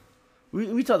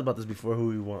 We talked about this before. Who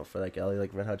we want for like LA,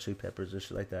 like Red Hot Chili Peppers or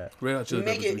shit like that. Red Hot Chili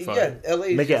Make Peppers would it, be fire. yeah, LA.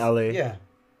 Make it LA. Yeah.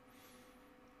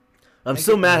 I'm Make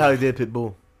still it mad LA. how they did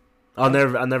Pitbull. I'll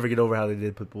never get over how they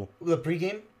did Pitbull. The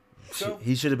pregame show.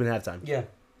 He should have been halftime. Yeah.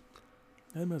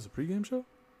 Had him as a pregame show?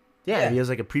 Yeah, Yeah. he has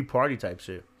like a pre-party type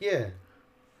shit. Yeah.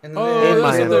 And then Oh, they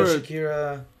that's had what they were-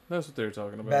 Shakira, That's what they were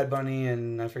talking about. Bad Bunny,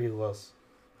 and I forget who else.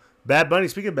 Bad Bunny.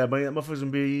 Speaking of Bad Bunny, that motherfucker's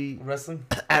gonna be Wrestling.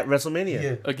 at WrestleMania.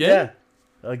 Yeah. Again?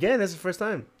 Yeah. Again, that's the first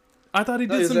time. I thought he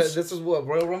No, did some. this is what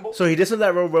Royal Rumble. So he did some of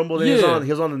that Royal Rumble. Then Yeah. he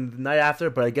was on the night after,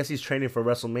 but I guess he's training for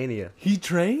WrestleMania. He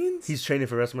trains? He's training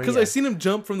for WrestleMania. Because I seen him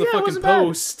jump from the Yeah, it fucking wasn't bad.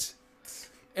 post.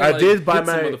 and, I like, did buy hit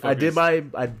some I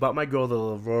motherfuckers. bought my girl the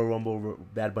Royal Rumble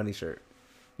Bad Bunny shirt.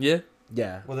 Yeah.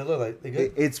 Yeah. What they look like? They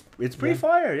good? It's pretty Yeah.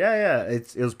 fire. Yeah.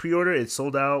 It was pre-order. It's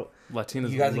sold out. Latinos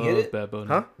You got to love get it? Bad Bunny.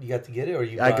 Huh? You got to get it, or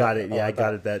you? I bought got it. Yeah, Oh, I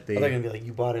got it that They're day. gonna be like,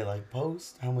 you bought it like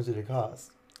post. How much did it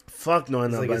cost? Fuck no, I'm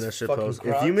It's not like buying his that shit fucking post. If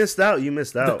Crocs. you missed out, you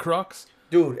missed The out. Crocs?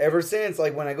 Dude, ever since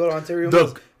like when I go to Ontario, The-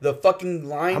 Mills, the fucking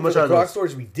line How for much the are Croc those? store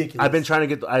is ridiculous. I've been trying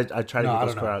to get. I try to No, get I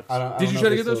those don't know. Crocs. I Did don't you know try if to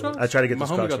they get those still- Crocs? I try to get My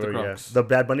those homie Crocs got the for you, yeah. Crocs. The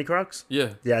Bad Bunny Crocs. Yeah.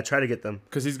 Yeah, I try to get them.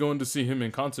 Because he's going to see him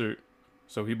in concert.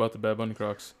 So he bought the Bad Bunny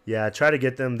Crocs. Yeah, I try to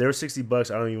get them. They were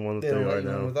 $60. I don't even want They them don't right let you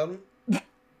in now. without them.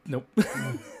 Nope.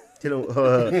 You know,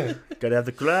 gotta have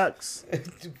the Crocs.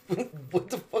 What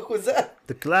the fuck was that?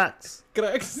 The Crocs.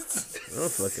 Crocs. I don't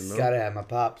fucking know. Gotta have my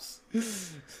pops.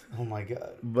 Oh my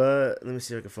god. But let me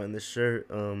see if I can find this shirt.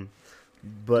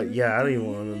 But yeah, I don't even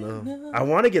want to know. I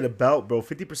want to get a belt, bro.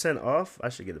 50% off. I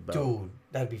should get a belt. Dude,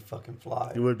 that'd be fucking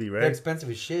fly. It would be They're right. expensive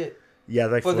as shit. Yeah,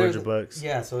 like But they're- $400.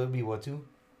 Yeah, so it'd be what, $2?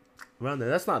 Around there.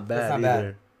 That's not bad That's not bad.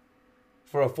 either.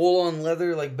 For a full-on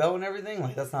leather like belt and everything,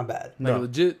 like that's not bad. Like a No,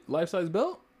 legit life-size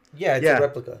belt? Yeah, it's Yeah. a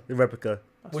replica. the replica.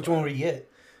 That's Which fire. one would you get?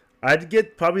 I'd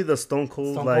get probably the Stone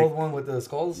Cold, Stone like Cold one with the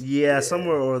skulls? yeah,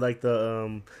 somewhere, or like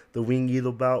the Wing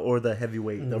Eagle belt or the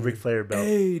heavyweight, the Mhm. Ric Flair belt.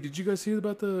 Hey, did you guys hear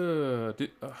about the...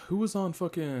 who was on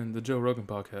fucking the Joe Rogan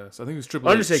podcast? I think it was Triple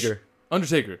Undertaker. H.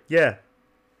 Undertaker. Yeah.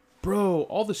 Bro,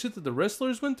 all the shit that the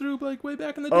wrestlers went through like way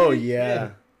back in the day. Oh yeah.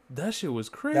 That shit was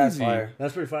crazy. That's fire.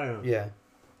 That's pretty fire. Huh? Yeah.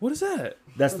 What is that? That's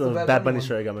That's the the Bad Bad Bunny Bunny one.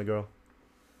 shirt I got my girl.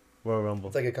 Royal Rumble.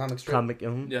 It's like a comic strip. Comic. Yeah,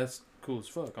 that's cool as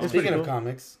fuck. It's honestly. Speaking pretty of cool.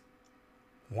 comics,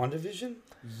 WandaVision?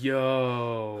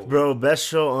 Yo. Bro, best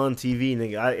show on TV,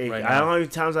 nigga. I Right don't now. know how many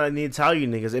times I need to tell you,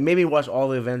 niggas. It made me watch all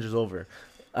the Avengers over.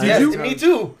 Yes, I- me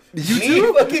too. You Me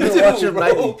too? fucking I've too, been watching them bro.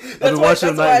 nightly. I've That's been why, watching that's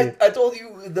them why nightly. I told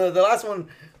you the last one.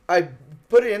 I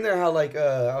put it in there how like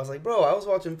I was like, bro, I was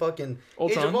watching fucking Age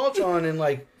Ultron? of Ultron and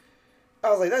like I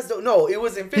was like, that's dope. No, it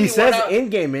was Infinity He says War. in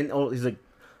game in. Oh, he's like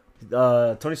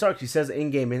Tony Stark. He says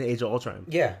in game in Age of Ultron.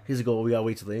 Yeah, He's like, oh, we gotta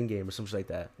wait till the in game or something like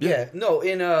that. yeah. No,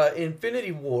 in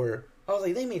Infinity War, I was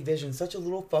like, they made Vision such a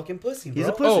little fucking pussy, bro. He's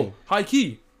a pussy. Oh, high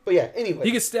key. But yeah, anyway.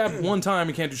 He gets stabbed one time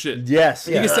and can't do shit. Yes.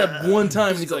 He gets stabbed one time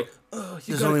and he's like, oh,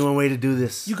 There's only one way to do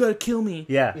this. You gotta kill me.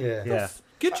 Yeah. Yeah. Yeah.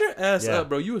 Get your ass Yeah. up,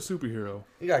 bro. You a superhero.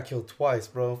 He got killed twice,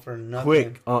 bro, for nothing.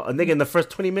 Quick. A nigga in the first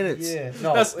 20 minutes. Yeah.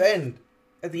 No, That's- and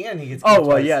at the end he gets Oh, killed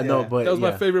well, twice, yeah, no, but That was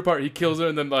yeah. my favorite part. He kills her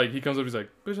and then like he comes up. He's like,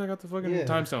 bitch, I got the fucking Yeah.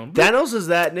 time stone. Thanos is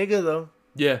that nigga, though.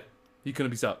 Yeah, he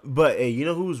couldn't be stopped. But, hey, you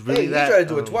know who's Hey, really he that? tried to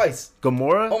do it twice.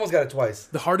 Gamora? Almost got it twice.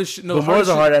 The hardest shit. No, the Gamora's hardest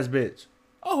a shit- hard-ass bitch.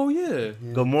 Oh yeah.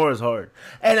 Gamora's hard.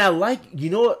 And I like, you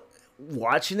know what?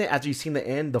 Watching it after you've seen the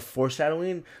end, the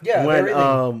foreshadowing. Yeah, when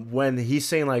everything. when he's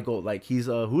saying like, oh, like he's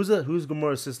who's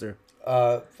Gamora's sister?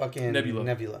 Fucking Nebula.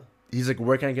 Nebula. He's like,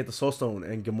 where can I get the soul stone?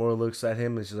 And Gamora looks at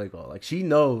him and she's like, oh, like she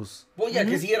knows. Well, yeah,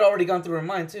 because he had already gone through her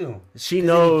mind too. She 'Cause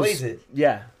knows. He plays it.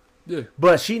 Yeah, Yeah.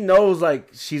 but she knows like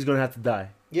she's gonna have to die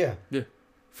Yeah.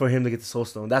 for him to get the soul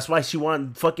stone. That's why she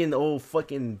wanted fucking old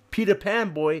fucking Peter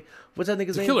Pan boy. What's that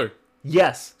nigga's The name? killer.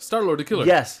 Yes. Star-Lord to kill her.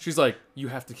 Yes. She's like, you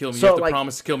have to kill me. So, You have to like-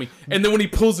 promise to kill me. And then when he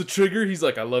pulls the trigger, he's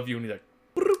like, I love you. And he's like,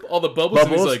 "Broop," all the bubbles. And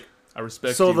he's Bubbles? like, I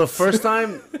respect So you. the first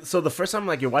time,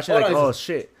 like you're watching, Hold like, on, oh it's-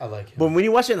 shit. I like him. But when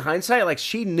you watch it in hindsight, like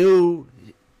she knew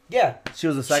Yeah. she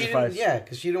was a She didn't- sacrifice. Yeah,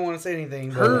 because she didn't want to say anything.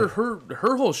 but-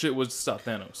 her whole shit was to stop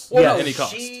Thanos. Well, Yeah. no, At any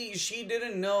cost. she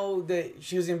didn't know that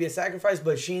she was gonna be a sacrifice,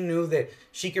 but she knew that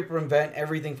she could prevent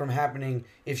everything from happening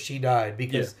if she died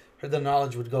because the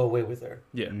knowledge would go away with her.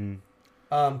 Yeah.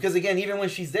 Because again, even when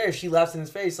she's there, she laughs in his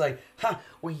face like, "Ha,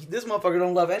 well, this motherfucker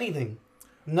don't love anything,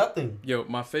 nothing." Yo,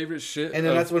 my favorite shit. And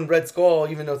then that's when Red Skull,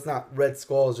 even though it's not Red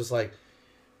Skull, is just like,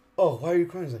 "Oh, why are you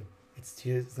crying?" He's like, "It's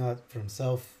tears. It's not for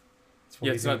himself. It's for Yeah,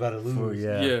 what it's he's not about to lose." For,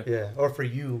 yeah. yeah. Yeah, or for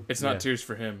you. It's not Yeah. tears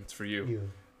for him. It's for you. You.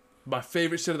 My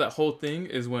favorite shit of that whole thing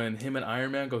is when him and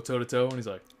Iron Man go toe to toe, and he's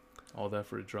like, "All that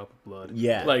for a drop of blood."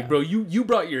 Yeah. Like, bro, you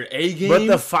brought your A game. But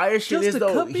the fire shit just is to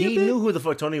though, cut me a he bit? knew who the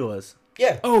fuck Tony was.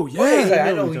 Yeah. Oh He's like, yeah.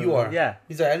 I know knew who Tony you was. are. Yeah.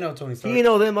 He's like, I know Tony Stark. He didn't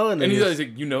know them other And niggas. he's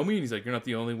like, you know me? And he's like, you're not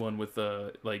the only one with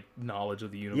like knowledge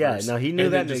of the universe. Yeah, no, he knew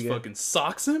and that then just nigga. fucking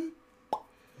socks him.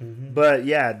 But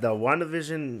yeah, the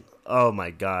WandaVision, oh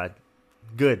my god.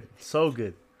 Good. So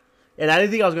good. And I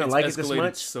didn't think I was gonna It's like it this escalated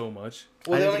much. so much.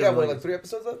 Well, I they didn't only think I got what, liked like 3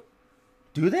 episodes left?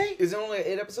 Do they? Is it only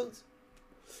 8 episodes?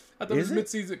 I thought it Is was it?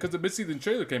 mid-season because the mid-season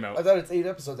trailer came out. I thought it's 8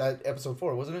 episodes. At episode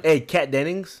 4, wasn't it? Hey, Kat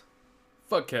Dennings,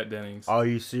 Fuck Kat Dennings. are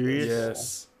you serious?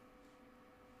 Yes.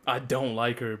 I don't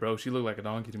like her, bro. She looked like a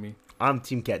donkey to me. I'm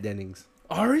Team Kat Dennings.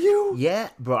 Are you? Yeah,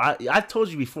 bro. I've told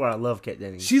you before I love Kat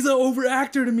Dennings. She's an over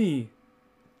actor to me.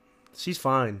 She's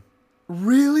fine.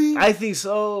 Really? I think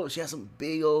so. She has some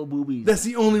big old boobies. That's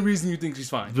the only reason you think she's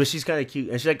fine. But she's kind of cute.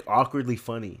 And she's like awkwardly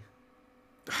funny.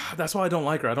 That's why I don't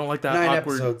like her. I don't like that 9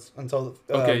 awkward. episodes until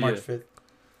Okay, March yeah. 5th.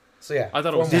 So yeah. I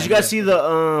thought it 4 was- Did more. you guys see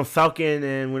the Falcon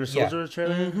and Winter Yeah. Soldier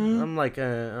trailer? Mhm. I'm like,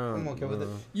 I'm okay with it.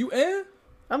 You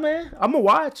I'm gonna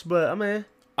watch, but I'm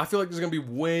I feel like there's gonna be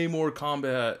way more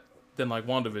combat than like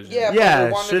WandaVision. Yeah, Yeah, but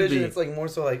it with should WandaVision, be. it's like more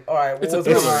so like, all right, It's a what's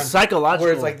thriller. going on? It's psychological.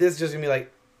 Where it's like this, just gonna be like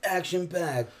action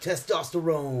packed,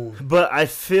 testosterone. But I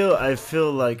feel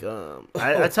like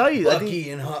I tell you, I think Bucky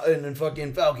and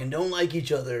fucking Falcon don't like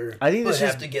each other. I think but this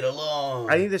have is- to get along.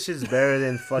 this shit's better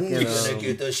than fucking. Who's gonna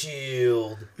get the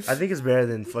shield? I think it's better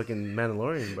than fucking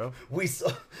Mandalorian, bro. We saw.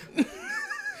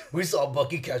 We saw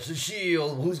Bucky catch the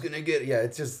shield. Who's gonna get it? Yeah,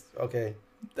 it's just okay.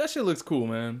 That shit looks cool,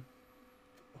 man.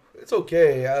 It's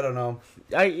okay. I don't know.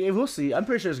 We'll see. I'm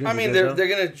pretty sure it's gonna. I be mean, good, they're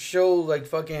gonna show like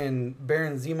fucking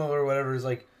Baron Zemo or whatever is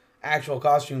like actual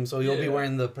costume, so you'll be Yeah.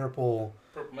 wearing the purple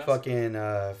fucking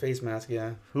face mask.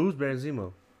 Yeah. Who's Baron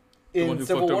Zemo? The one In who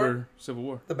Civil fucked War, over Civil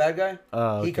War, the bad guy,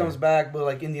 Oh, he comes back, but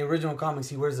like in the original comics,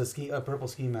 he wears a purple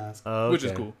ski mask. which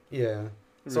is cool. Yeah.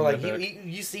 So Bring like that back.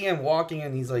 you see him walking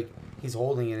and he's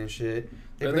holding it and shit.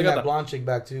 They Yeah, bring they got that the- blonde chick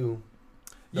back too.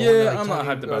 The Yeah, one that, I'm not Tony-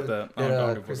 hyped about that. I don't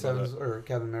give a Chris fuck about Evans or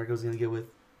Captain America was gonna get with.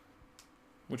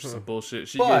 Which is some bullshit.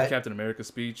 She But- gave Captain America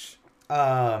speech.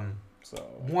 So So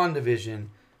WandaVision.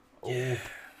 Oh,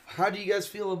 how do you guys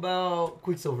feel about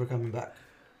Quicksilver coming back?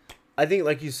 I think,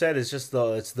 like you said, it's just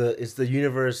the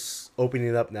universe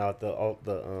opening up now. All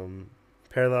the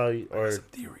parallel I or got some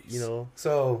theories.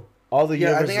 So all the yeah,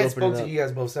 I universes think I spoke opening to up. you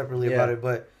guys both separately Yeah. about it,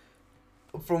 but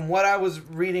from what I was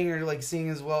reading or like seeing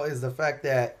as well is the fact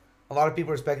that a lot of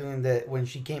people are speculating that when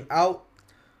she came out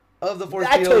of the force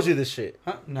I field, told you this shit.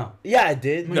 huh? No, Yeah, I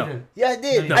did. you No. didn't. Yeah, I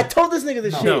did. No. I told this nigga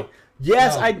this No. shit. No.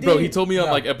 Yes, No. I did. Bro, he told me on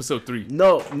No. like episode 3.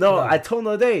 No, No. I told him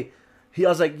the other day. I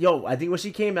was like, yo, I think when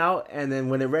she came out and then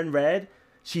when it ran red,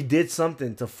 she did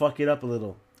something to fuck it up a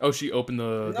little. Oh, she opened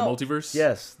the No. multiverse?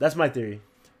 Yes, that's my theory.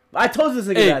 I told this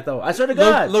nigga Hey, that though. I swear to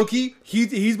God. Low key,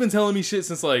 he's been telling me shit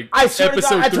since like I swear to episode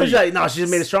God. I 3. told you that. No, she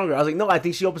just made it stronger. I was like, no, I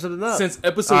think she opened something up. Since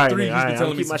episode All right, 3, nigga, he's all right, been I'm telling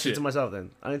gonna me keep my some shit shit. to myself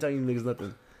then. I didn't tell you niggas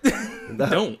nothing.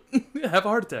 Don't have a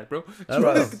heart attack, bro.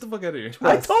 Bro. Get the fuck out of here.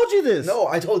 I told you this. No,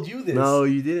 I told you this. No,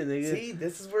 you didn't, nigga. See,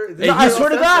 this is where. Hey, No, I here's swear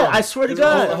to God. I swear to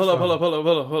God.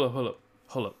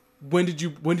 Hold up. When did you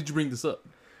bring this up?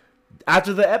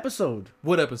 After the episode,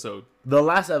 What episode? the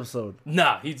last episode,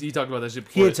 Nah, he talked about that shit he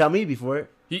before. didn't tell me before.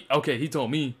 He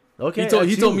told me. Okay, He that's told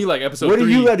you. me like episode What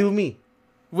 3. do you gotta do with me?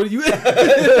 What do you?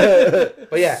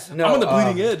 But yeah, no. I'm on the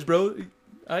bleeding edge, bro.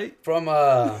 From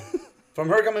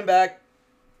her coming back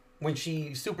when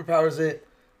she superpowers it,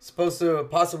 supposed to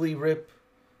possibly rip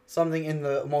something in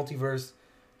the multiverse,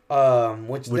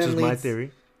 which Which then is leads, my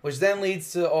theory. Which then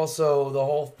leads to also the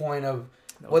whole point of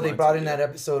That what was they my brought in theory. that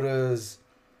episode is,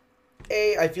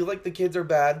 I feel like the kids are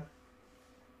bad.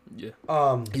 Yeah.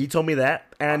 You told me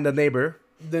that, and the neighbor.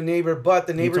 The neighbor, but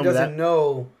the neighbor told me doesn't that?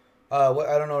 know. What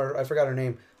I don't know. I forgot her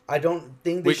name. I don't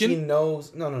think that she Wiccan?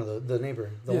 knows. No, the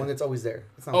neighbor, the Yeah. one that's always there.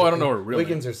 It's not Oh, I don't Wiccan. know her real name.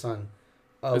 Wiccan's her son.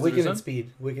 Is it her Wiccan son? and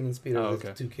Speed. Wiccan and Speed are Oh, the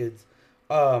okay. two kids.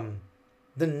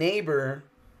 The neighbor,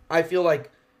 I feel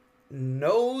like,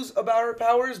 knows about her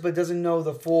powers, but doesn't know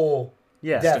the full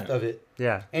Yeah, depth of it.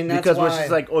 yeah. And that's because when why-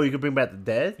 she's like, "Oh, you can bring back the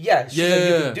dead." Yeah, she's like, you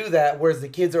Yeah. can do that, whereas the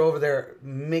kids are over there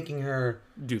making her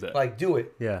Do that. like do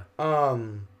it. Yeah.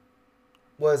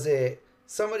 Was it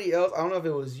somebody else? I don't know if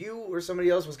it was you or somebody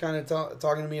else was kind of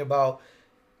talking to me about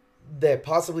that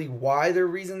possibly why the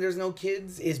reason there's no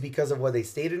kids is because of what they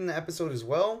stated in the episode as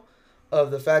well, of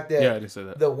the fact that Yeah, I did say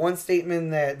that. the one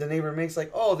statement that the neighbor makes,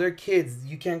 like, oh, they're kids,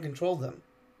 you can't control them.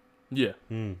 Yeah.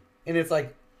 And it's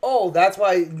like, oh, that's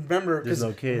why, remember, There's because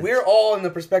no kids. we're all in the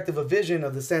perspective of Vision,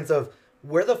 of the sense of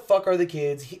where the fuck are the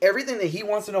kids? Everything that he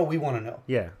wants to know, we want to know.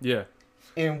 Yeah. Yeah.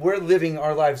 And we're living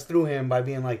our lives through him by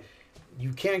being like,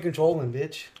 you can't control him,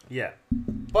 bitch. Yeah.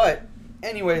 But,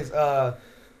 anyways,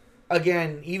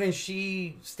 again, even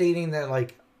she stating that,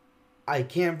 like, I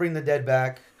can't bring the dead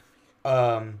back,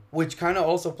 which kind of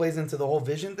also plays into the whole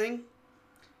Vision thing,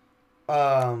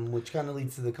 which kind of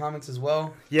leads to the comics as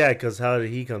well. Yeah, because how did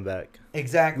he come back?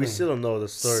 Exactly. We still don't know the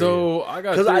story. So I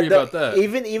got a theory about that.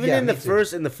 Even Yeah, in the me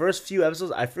too. first few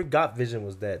episodes, I forgot Vision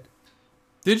was dead.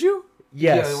 Did you?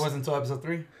 Yes. Yeah, it wasn't until episode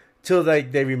 3. Till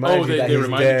like they reminded you that they he's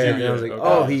reminded dead. you, And I was like, yeah,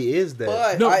 oh, okay. he is dead.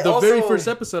 But No, I the also, very first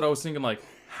episode, I was thinking like,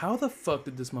 how the fuck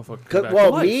did this motherfucker come back to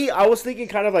Well, life? me, I was thinking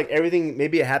kind of like everything.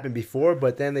 Maybe it happened before,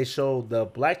 but then they showed the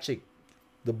black chick,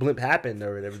 the blimp happened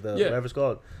or whatever, Yeah. whatever it's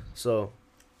called. So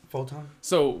Photon.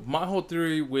 So my whole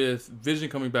theory with Vision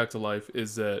coming back to life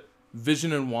is that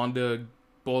Vision and Wanda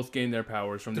both gain their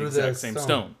powers from the exact same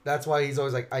stone. That's why he's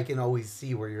always like, I can always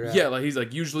see where you're at. Yeah, like he's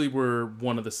like, usually we're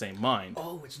one of the same mind.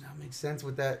 Oh, which now makes sense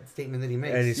with that statement that he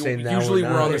makes. and he's saying now Usually we're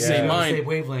not. on the same Yeah. mind. Same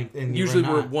wavelength. And Usually we're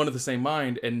we're not. one of the same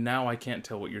mind, and now I can't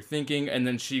tell what you're thinking. And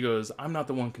then she goes, I'm not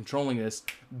the one controlling this.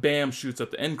 Bam, shoots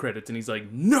up the end credits, and he's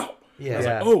like, no. Yeah. I was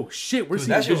Yeah. like, oh shit, we're Dude, seeing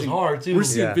that shit was Vision. hard, too. We're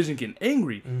seeing Yeah. Vision getting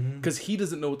angry Mhm. because he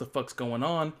doesn't know what the fuck's going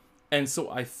on, and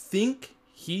so I think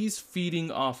he's feeding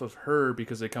off of her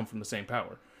because they come from the same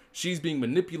power. She's being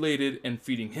manipulated and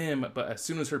feeding him, but as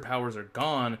soon as her powers are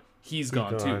gone, he's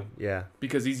gone too Yeah.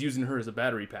 because he's using her as a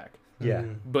battery pack. Yeah.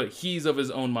 Mhm. But he's of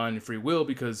his own mind and free will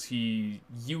because he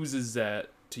uses that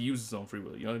to use his own free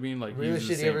will. You know what I mean? Like he Really uses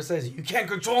the shit he same- ever says, you can't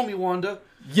control me, Wanda.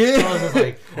 I Yeah. was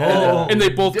like, oh. And they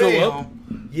both go damn. up?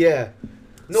 Yeah.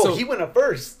 No, So- he went up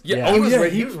first. Yeah. Yeah. He Oh was yeah.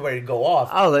 ready, he was ready to go off.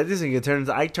 I was like, this nigga turns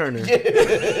to Ike Turner. Yeah.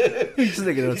 This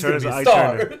nigga He's turns gonna to be a Ike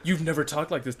star. Turner. You've never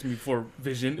talked like this to me before,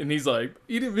 Vision. And he's like,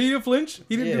 he didn't flinch.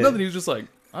 He didn't do Yeah. nothing. He was just like,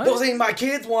 all Those right. ain't my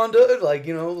kids, Wanda. Like,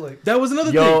 you know, like. That was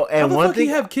another Yo, thing. How and the one fuck thing-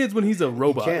 he have kids when he's a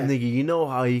robot? can't. Nigga, you know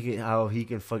how he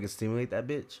can fucking stimulate that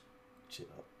bitch? Chill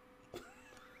out.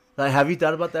 Like, have you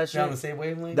thought about that You're on the shit? same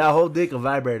wavelength? That whole dick a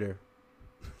vibrator.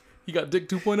 He got Dick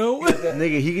 2.0.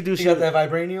 Nigga, he could do You shit. got that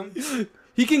vibranium?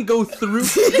 He can go through.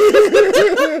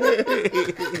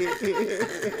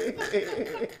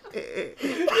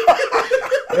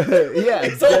 Yeah,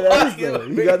 It's so that hot, is, though.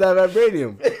 You got that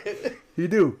vibranium. You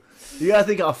do. You gotta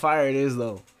think how fire it is,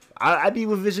 though. I'd be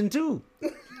with Vision too.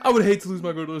 I would hate to lose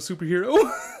my girl to a superhero.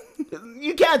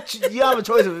 You can't. You have a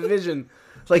choice of Vision.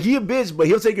 It's like he a bitch, but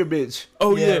he'll take your bitch.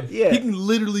 Oh Yeah. yeah. Yeah. He can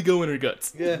literally go in her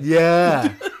guts. Yeah.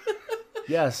 Yeah.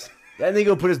 Yes. That nigga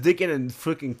will put his dick in and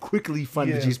fucking quickly find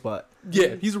Yeah. the G spot.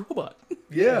 Yeah, he's a robot.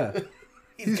 Yeah.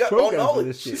 He's got all programmed for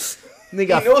knowledge. this shit. He Nigga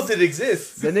got, knows it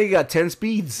exists. that nigga got 10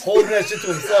 speeds. Holding that shit to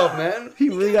himself, man. He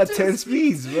really got 10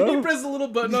 speeds, He bro. pressed a little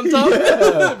button on top.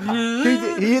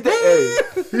 He hit that.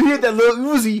 Hey, he hit that little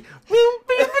Uzi.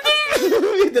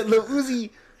 He hit that little Uzi.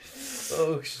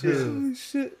 Oh, shit. Oh,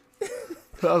 shit.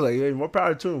 I was like, hey, more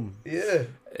power to him. Yeah.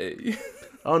 Hey.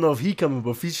 I don't know if he coming,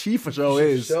 but she for sure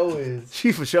is. Show is.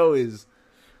 She for sure is.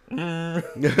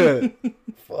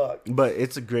 Fuck. But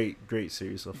it's a great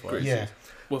series so far. Yeah.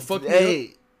 What fucked me up?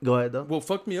 Hey, go ahead though. What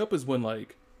fucked me up is when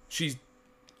like she's,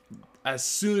 as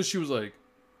soon as she was like,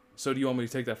 so do you want me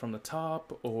to take that from the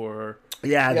top or?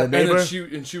 Yeah, Yeah, the and neighbor.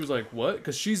 And she was like, what?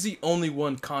 Because she's the only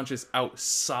one conscious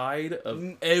outside of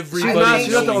She's everybody. not-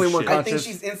 she's not the knowing only one shit. I think conscious.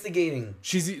 she's instigating.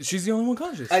 She's the only one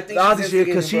conscious. I think Honestly, she's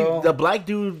because instigating, bro. the black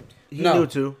dude, he No. knew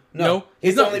too. no, he's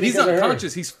it's not. only He's because not of her.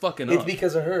 conscious. He's fucking It's up.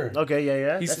 because of her. Okay,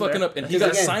 yeah. He's that's fucking fair. up, and he Because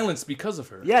got again- silenced because of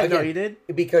her. Yeah, no, Again, he did.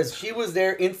 Because she was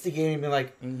there instigating, being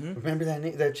like, remember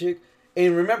that chick?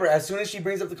 And remember, as soon as she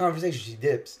brings up the conversation, she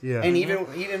dips. Yeah. And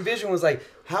even Vision was like,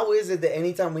 how is it that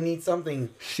anytime we need something,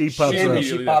 She pops and up. then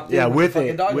she popped in Yeah, with the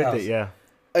fucking it, doghouse. yeah.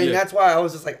 And Yeah. that's why I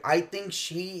was just like, I think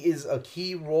she is a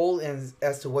key role in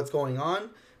as to what's going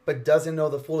on, but doesn't know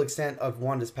the full extent of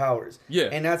Wanda's powers. Yeah.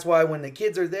 And that's why when the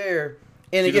kids are there,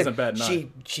 and She again, doesn't bat an eye.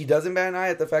 she doesn't bat an eye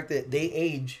at the fact that they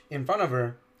age in front of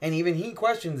her, and even he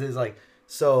questions is like,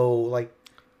 so like,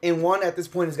 and Wanda at this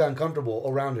point has gotten comfortable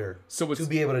around her, So it's- to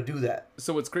be able to do that.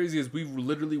 So what's crazy is we've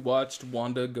literally watched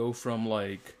Wanda go from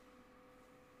like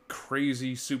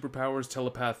crazy superpowers,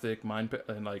 telepathic,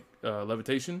 and like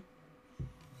levitation,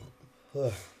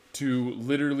 to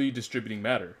literally distributing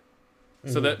matter.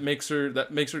 So that makes her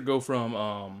go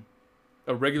from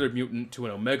a regular mutant to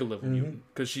an Omega level mutant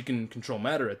because she can control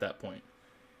matter at that point.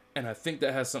 And I think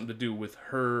that has something to do with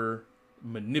her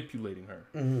manipulating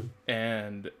her.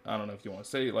 And I don't know if you want to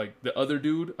say like the other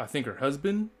dude. I think her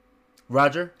husband,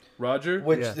 Roger? Roger.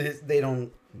 Which Yeah. they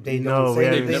don't No, say we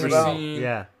anything never about. seen-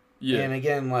 Yeah. Yeah. And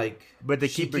again, like, But they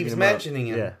she keep bringing keeps him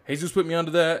mentioning up. him. Yeah. Jesus put me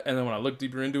onto that, and then when I look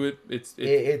deeper into it, it's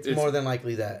It's more than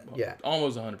likely that. Yeah.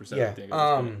 almost 100%. I Yeah. think.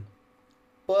 At this point.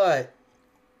 But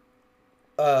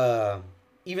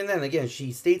even then, again,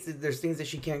 she states that there's things that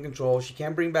she can't control. She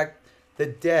can't bring back the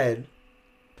dead,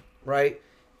 right?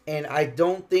 And I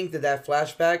don't think that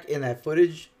flashback and that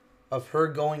footage of her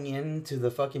going into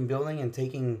the fucking building and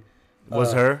taking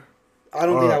Was her? I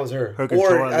don't Or think that was her. her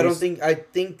control, Or at I don't least. I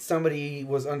think somebody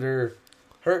was under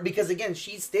her because again,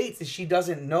 she states that she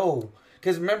doesn't know.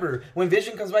 Because remember, when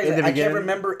Vision comes back, In he's the like, I can't beginning?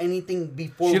 remember anything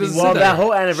before She we doesn't met." say Well, that. that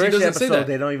whole She anniversary doesn't say episode, that.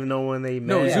 they don't even know when they met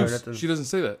No, or Zeus. nothing. She doesn't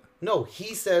say that. No,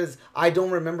 he says, I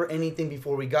don't remember anything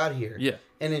before we got here. Yeah.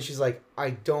 And then she's like, I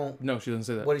don't. No, she doesn't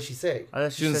say that. What did she say? I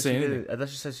thought She didn't said say didn't- anything. I thought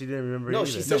she said she didn't remember No, either.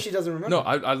 she says No. she doesn't remember. No,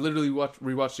 I literally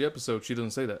rewatched the episode. She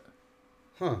doesn't say that.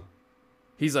 Huh.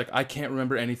 He's like, I can't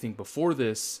remember anything before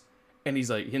this, and he's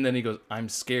like, and then he goes, I'm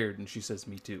scared, and she says,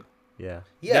 me too. Yeah.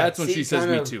 Yeah, that's when she says,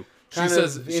 me too. She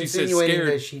says insinuating scared.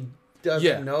 that she doesn't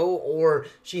Yeah. know, or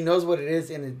she knows what it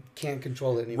is and it can't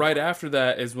control it anymore. Right after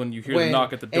that is when you hear the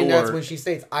knock at the door. And that's when she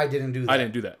states, I didn't do that. I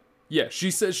didn't do that. Yeah,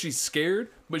 she says she's scared,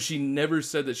 but she never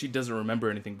said that she doesn't remember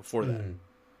anything before that.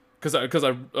 Because I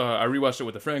rewatched it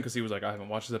with a friend because he was like, I haven't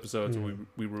watched this episode, so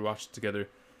we rewatched it together.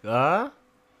 Huh?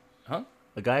 Huh?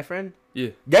 A guy friend? Yeah.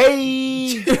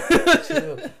 Gay!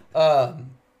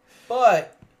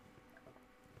 But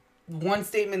one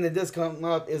statement that does come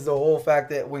up is the whole fact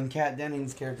that when Kat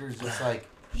Dennings' character is just like,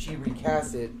 she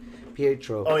recasted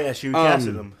Pietro. Oh, yeah, she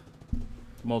recasted him.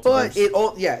 Multiverse. But it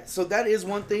all so that is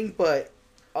one thing, but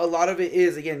a lot of it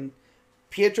is again,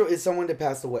 Pietro is someone that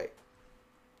passed away.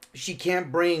 She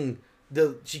can't bring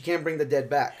the dead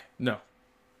back. No.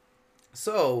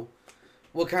 So,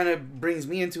 what kind of brings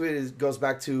me into it is goes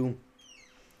back to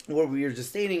what we were just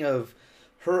stating of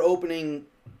her opening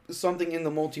something in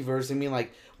the multiverse and being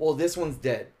like, well, this one's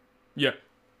dead. Yeah.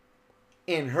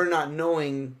 And her not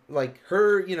knowing, like,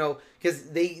 her, because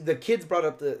the kids brought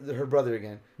up her brother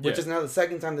again, which Yeah. is now the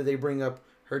second time that they bring up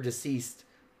her deceased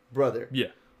brother. Yeah.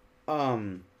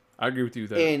 I agree with you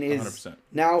that And 100%. is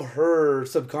now her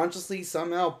subconsciously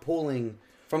somehow pulling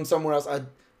from somewhere else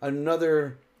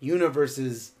another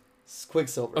universe's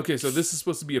Quicksilver. Okay, so this is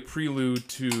supposed to be a prelude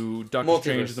to Doctor Multiverse,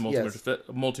 Strange: The yes.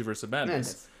 Multiverse of Madness.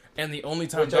 Madness. And the only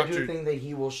time Which I do Doctor, think that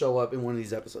he will show up in one of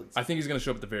these episodes. I think he's gonna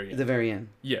show up at the very At end. the very end.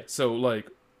 Yeah, so like,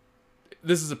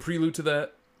 this is a prelude to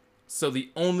that. So the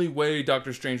only way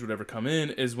Doctor Strange would ever come in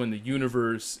is when the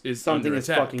universe is Something under is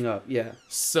attack. fucking up. Yeah.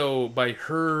 So by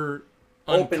her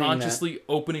Opening unconsciously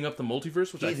opening up the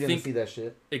multiverse, which He's I gonna think see that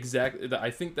shit. exactly,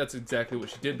 I think that's exactly what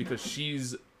she did because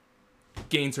she's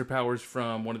gains her powers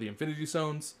from one of the Infinity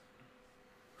Stones.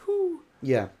 Whew.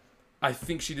 Yeah. I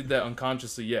think she did that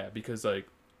unconsciously, yeah, because like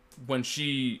when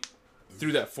she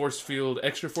threw that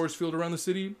extra force field around the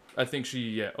city, I think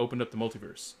she opened up the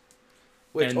multiverse.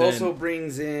 Which And then- also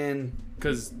brings in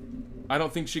Because I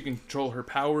don't think she can control her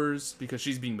powers because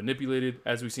she's being manipulated,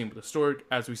 as we've seen with the Stork,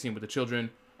 as we've seen with the children,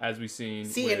 as we've seen.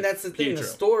 See, with and that's the thing. Pietro. The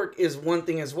stork is one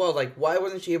thing as well. Like, why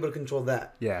wasn't she able to control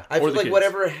that? Yeah. I Or feel the like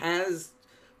kids.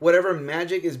 whatever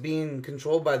magic is being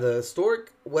controlled by the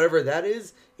stork, whatever that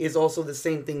is also the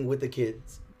same thing with the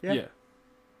kids. Yeah.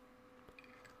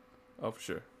 Oh, for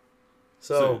sure.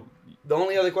 So the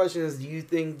only other question is, do you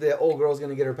think the old girl's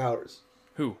gonna get her powers?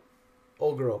 Who?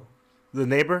 Old girl. The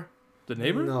neighbor? The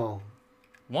neighbor? No.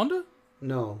 Wanda?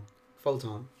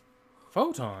 Photon.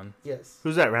 Photon? Yes.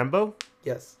 Who's that, Rambo?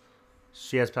 Yes.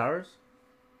 She has powers?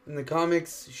 In the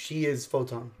comics, she is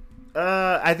Photon.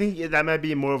 I think that might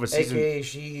be more of a season. AKA,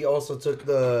 she also took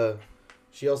the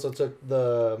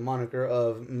moniker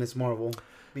of Miss Marvel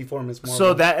before Miss Marvel.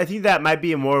 So that I think that might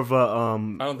be more of a I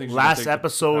don't think she's gonna last take the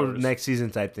episode powers. next season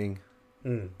type thing.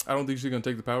 Mm. I don't think she's gonna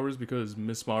take the powers because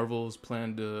Miss Marvel's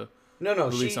planned to. No,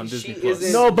 Released she on Disney she Plus.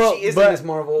 isn't. No, but- she isn't but- Miss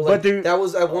Marvel. but Like, there- that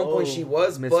was at one point she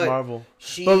was, Miss but Marvel.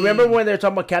 she. But remember when they're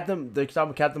talking about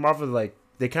Captain Marvel, like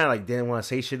they kind of like didn't want to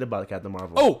say shit about Captain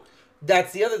Marvel. Oh,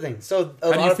 That's the other thing. So How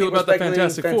a do lot you of feel people about the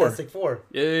speculating Fantastic Four?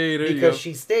 yay! There you because go.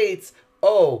 she states,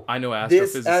 "Oh, I know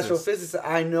this astrophysicist. astrophysicist,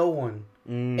 I know one."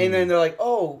 Mm. And then they're like,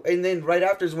 "Oh," and then right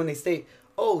after is when they state,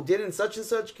 "Oh, didn't such and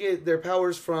such get their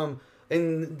powers from?"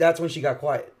 And that's when she got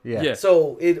quiet. yeah. Yeah.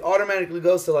 So it automatically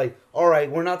goes to like, all right,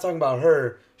 we're not talking about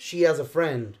her. She has a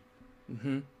friend.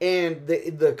 Mm-hmm. And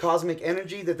the cosmic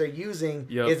energy that they're using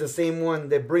Yep. is the same one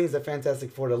that brings the Fantastic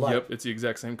Four to life. Yep, it's the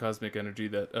exact same cosmic energy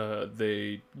that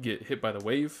they get hit by the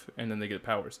wave and then they get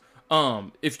powers.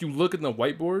 If you look at the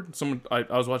whiteboard,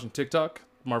 I was watching TikTok,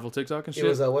 Marvel TikTok and shit. It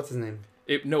was what's his name?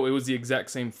 It was the exact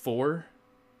same four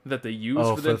that they use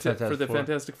Oh, for for the the Fantastic Four.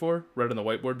 Fantastic Four, right on the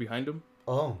whiteboard behind them.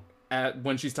 Oh,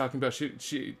 When she's talking about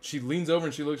she leans over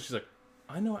and she looks, she's like,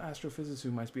 I know an astrophysicist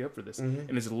who might be up for this, Mhm.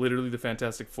 and it's literally the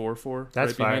Fantastic Four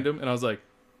That's right behind fire. him, and I was like,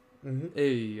 hmm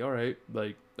hey, all right,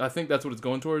 like I think that's what it's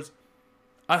going towards.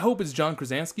 I hope it's John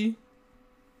Krasinski,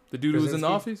 the dude who was in the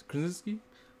Krasinski? office. Krasinski,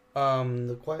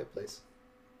 The Quiet Place.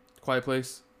 Quiet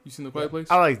Place. You seen the Quiet Yeah. Place?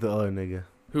 I like the other nigga.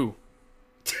 Who?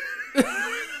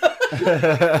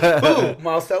 Who?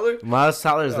 Miles Teller? Miles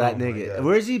Tyler's Oh that my nigga. God.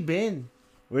 Where's he been?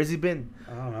 I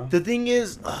don't know. The thing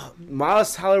is,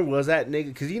 Miles Tyler was that nigga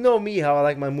because you know me how I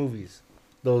like my movies.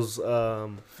 Those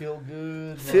Feel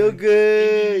good. feel like,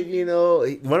 good. You know,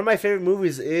 one of my favorite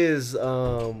movies is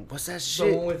what's that The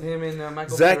one shit? with him and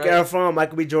Michael. Zac B. Right? Efron,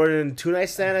 Michael B. Jordan, Two Night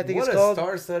Stand. I think what it's called.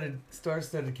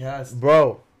 star-studded cast.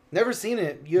 Bro, Never seen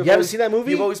it. you haven't seen that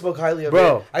movie? You've always spoke highly of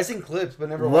Bro. it. I've seen clips, but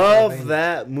never watched the whole Love thing.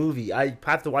 that movie. I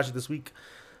have to watch it this week,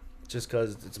 just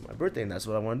because it's my birthday and that's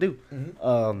what I want to do.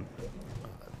 Mhm.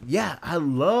 Yeah, I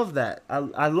love that.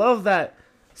 I love that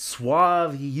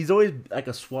suave. He's always like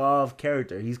a suave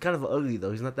character. He's kind of ugly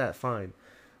though. He's not that fine,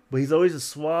 but he's always a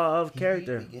suave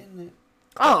character. He be getting it.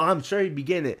 Oh, I'm sure he'd be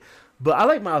getting it. But I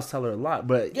like Miles Teller a lot.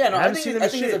 But Yeah, no, I haven't think, seen him I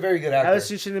in think shit. he's a very good I actor. haven't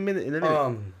seen shit in a minute.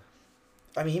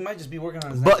 I mean, he might just be working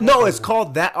on his. But next no, one. it's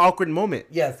called That Awkward Moment.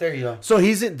 Yes, there you go. So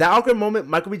he's in That Awkward Moment.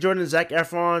 Michael B. Jordan, Zac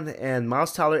Efron, and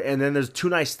Miles Teller, and then there's Two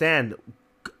Night Stand,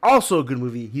 also a good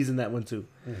movie. He's in that one too.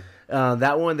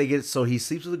 That one he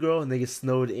sleeps with a girl and they get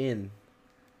snowed in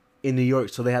New York,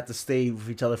 so they have to stay with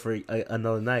each other for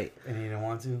another night. And he didn't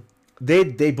want to. They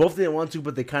both didn't want to,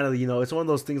 but they kind of it's one of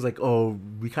those things like, oh,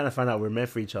 we kind of found out we're meant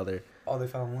for each other. Oh, they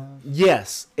fell in love.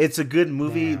 Yes, it's a good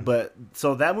movie, Damn. but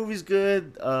so that movie's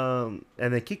good. And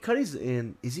then Kid Cudi's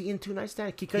in. Is he in Two Night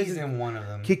Stand? Kid Cudi's He's in one of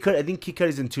them. I think Kid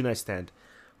Cudi's in Two Night Stand.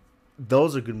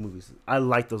 Those are good movies. I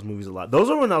like those movies a lot. Those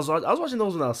are when I was watching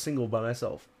those when I was single by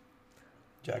myself.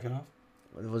 Jacking off.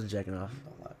 It wasn't jacking off.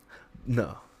 Don't lie.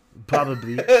 No,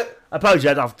 probably. I probably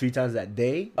jacked off 3 times that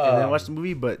day and then watched the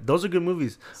movie. But those are good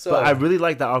movies. So but I really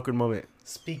like That Awkward Moment.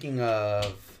 speaking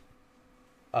of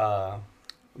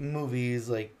movies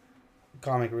like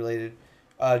comic related,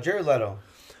 Jared Leto.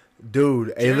 Dude,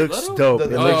 it Jared looks Leto? dope.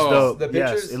 The- It looks oh, dope. the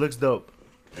Yes, pictures? it looks dope.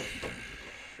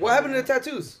 What happened to the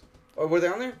tattoos? Or were they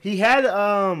on there? He had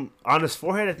on his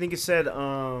forehead, I think it said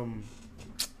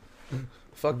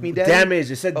Fuck me, daddy. damage.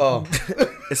 It said Oh,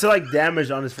 it said like damage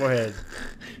on his forehead.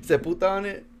 said puta on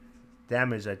it.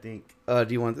 Damage, I think. Do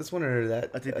you want this one or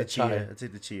that? I take the chia. I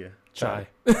take the chia. Chai.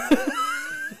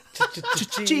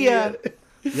 Chia.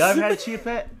 Y'all ever had a chia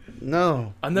pet?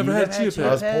 No, I never You had never a had chia chia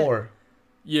I was pet. pet? poor.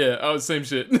 Yeah, I was same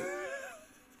shit. You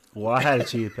Well, I had a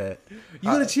chia pet.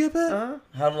 got a chia pet? Huh?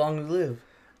 How long did you live?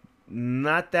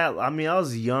 Not that. I mean, I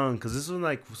was young because this was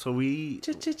like so we.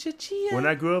 When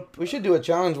I grew up, We should do a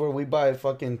challenge where we buy a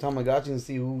fucking Tamagotchi and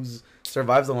see who's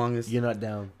survives the longest. you're not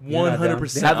down. You're not down.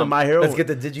 100%. They have the My Hero. Let's get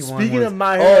the Digimon Speaking ones. of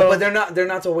My Hero, Oh, but they're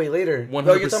not till way later. 100%.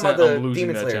 No, you're talking about the I'm losing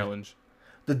Demon that Slayer. challenge.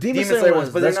 The Demon Demon Slayer Slayer ones,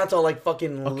 ones, but they're let's- not till like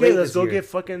fucking. Okay, late let's this go year.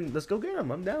 let's go get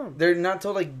them. I'm down. They're not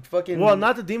till like fucking. Well,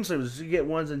 not the Demon Slayer. Let's just get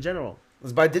ones in general.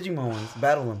 Let's buy Digimon ones.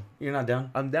 Battle them. You're not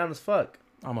down. I'm down as fuck.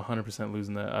 I'm 100%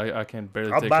 losing that. I can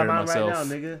barely I'll take buy care of mine myself. right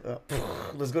now,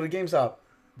 nigga. Let's go to GameStop.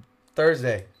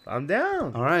 Thursday. I'm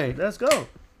down. All right. Let's go.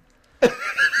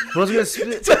 Who's gonna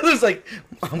split? Tyler's like,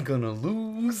 I'm gonna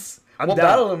lose. I'm We'll down.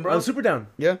 battle them, bro. I'm super down.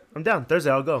 Yeah. I'm down. Thursday,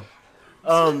 I'll go.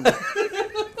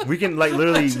 We can like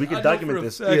literally we can document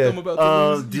this. Yeah. I'm about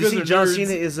to lose. Do You you guys see are John nerds.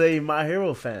 Cena is a My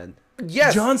Hero fan?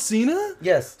 Yes. John Cena?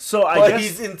 Yes. So I But guess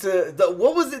he's into the.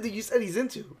 What was it that you said he's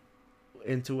into?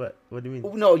 into what? What do you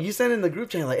mean? No, you sent in the group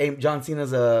channel like, "Hey, John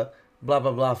Cena's a blah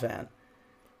blah blah fan."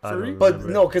 I don't Furry? But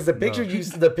remember. no, because the picture No.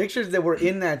 the pictures that were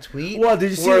in that tweet. Well,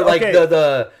 did you see? Were like okay.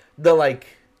 the like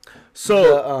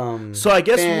so the, so I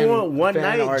guess fan- one fan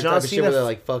night art John type of shit Cena where they're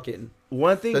like fucking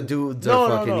one thing the dudes No, are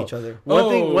no, fucking no. each other. One Oh,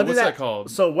 thing what's that that called?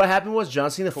 So what happened was John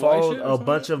Cena Kawaii followed shit or a something?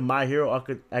 bunch of My Hero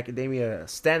Academia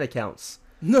stan accounts.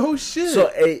 No shit. So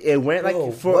it went like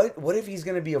Bro, for what if he's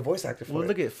gonna be a voice actor for well, it?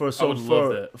 look at for I so would love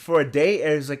for that. for a day,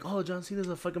 and it's like, oh, John Cena's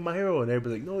a fucking My Hero, and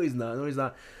everybody's like, no, he's not, no, he's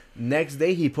not. Next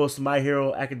day, he posted My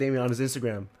Hero Academia on his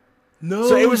Instagram, no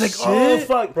so it was like, shit. oh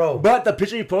fuck, Bro. But the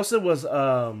picture he posted was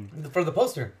For the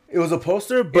poster. it was a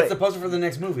poster, It's but the poster for the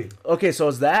next movie. okay, so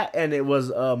it's that, and it was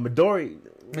Midoriya,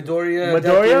 Midoriya.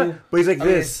 Midoriya, but he's like I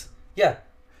mean, this. Yeah.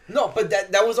 No, but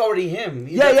that was already him.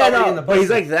 Yeah, That's yeah, already no, in the but he's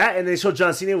poster. like that, and they showed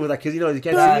John Cena with like, cause you know you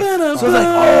can't That's see. fine. So it's like,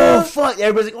 oh fuck,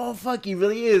 everybody's like, oh fuck, he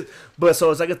really is. But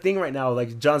so it's like a thing right now,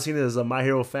 like John Cena is a My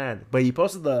Hero fan, but he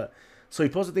posted he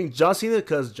posted the thing John Cena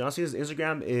because John Cena's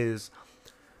Instagram is,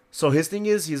 so his thing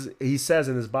is he says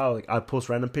in his bio like I post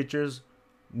random pictures,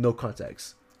 no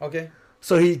context. Okay.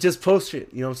 So he just posts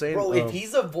shit, you know what I'm saying? Bro, if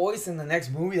he's a voice in the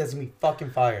next movie, that's gonna be fucking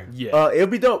fire. Yeah. it'll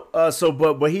be dope. So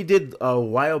but what he did a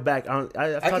while back, I've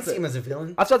I can talked see him to, as a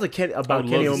villain. I've talked to Ken I about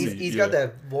would Kenny love to Omega. see He's yeah. got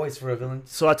that voice for a villain.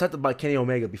 So I talked about Kenny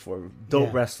Omega before, dope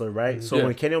Yeah. wrestler, right? So Yeah.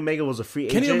 when Kenny Omega was a free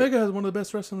Kenny agent, Omega has one of the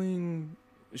best wrestling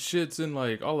shits in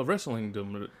like all of wrestling,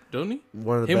 don't he?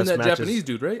 one of the Him and best that matches, Japanese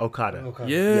dude, right? Okada. Okay.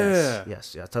 Yeah.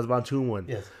 Yes. I talked about 2-1.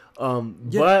 Yes. Yeah.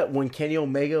 But when Kenny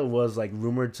Omega was like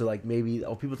rumored to like maybe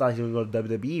people thought he was going to go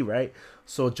to WWE, right?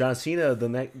 So John Cena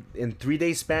in 3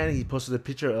 days span he posted a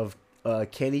picture of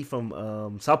Kenny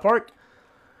from South Park,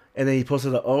 and then he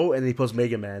posted the O, and then he posted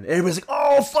Mega Man. Everybody's like,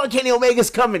 oh fuck, Kenny Omega's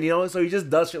coming, you know? So he just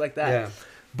does shit like that. Yeah.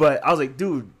 But I was like,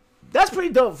 dude, that's pretty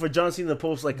dope for John Cena to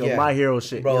post like a Yeah. My Hero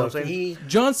shit. Bro, you know if what I'm saying? he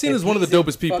John Cena is if one of the he's in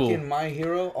dopest people. Fucking My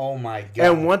Hero. Oh my god.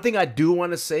 And one thing I do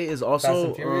want to say is also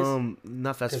and Furious?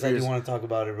 not Fast and because I do Furious. want to talk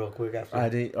about it real quick after. I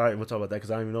didn't. All right, we'll talk about that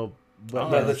because I don't even know. I But,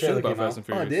 don't Yeah, know the shit trailer about came Fast out.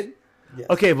 and oh, I Furious. did. Yes.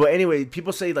 Okay, but anyway,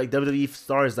 people say like WWE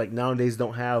stars like nowadays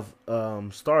don't have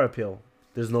star appeal.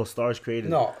 There's no stars created.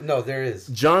 No, there is.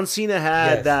 John Cena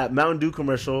had Yes. that Mountain Dew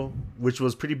commercial, which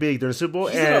was pretty big during the Super Bowl,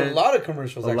 He's and in a lot of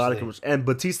commercials. a lot of commercials. And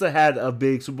Batista had a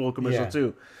big Super Bowl commercial Yeah.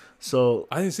 too. So,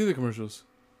 I didn't see the commercials.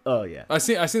 oh yeah, I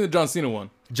seen the John Cena one.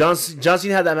 John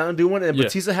Cena had that Mountain Dew one, and Yeah.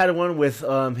 Batista had one with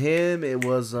him. It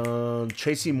was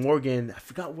Tracy Morgan. I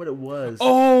forgot what it was.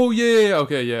 Oh yeah,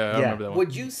 okay, yeah, I Yeah. remember that one.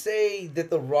 Would you say that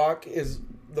The Rock is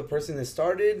the person that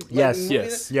started? like, Yes,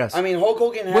 movies? yes. I mean, Hulk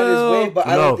Hogan had Well, his way, but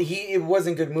I no. don't think it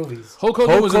wasn't good movies. Hulk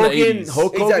Hogan was in the 80s.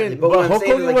 Hulk Hogan, Exactly, but but what I'm Hulk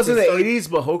saying, Hogan like, was in to the start- 80s,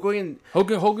 but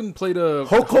Hogan played a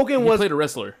Hulk Hogan he was- played a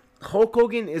wrestler. Hulk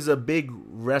Hogan is a big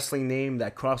wrestling name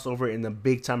that crossed over in the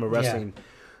big time of wrestling.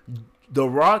 The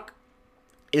Rock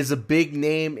is a big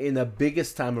name in the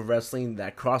biggest time of wrestling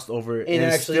that crossed over And and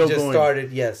is actually still just going.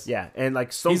 started, yes. Yeah, and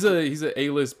like so. He's a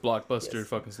A-list blockbuster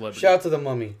fucking celebrity. Shout out to the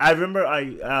Mummy. I remember I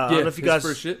don't know if you his guys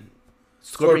first shit.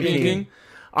 Scorpion Scorpion King.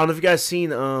 I don't know if you guys seen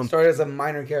Started as a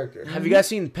minor character. Have you guys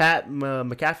seen Pat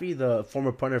McAfee, the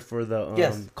former punter for the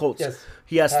Yes, Colts? yes.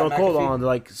 He has Pat Stone Cold McAfee? on.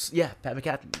 Like, yeah, Pat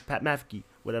McAfee,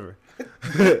 whatever.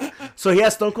 So he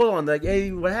has Stone Cold on. Like,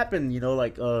 hey, what happened? You know,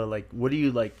 like what do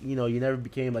you like? You know, you never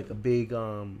became like a big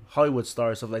Hollywood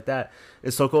star or stuff like that.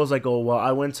 And Stone Cold's like, oh, well,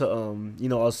 I went to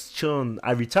I was chilling.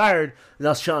 I retired and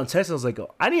I was chilling in Texas. I was like,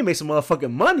 oh, I need to make some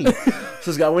motherfucking money. So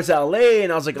this guy went to LA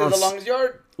and I was like, The longest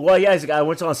yard? well, yeah, he's like, I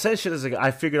went to on set shit. He's like, I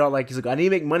figured out, like, he's like, I need to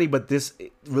make money, but this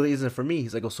really isn't for me.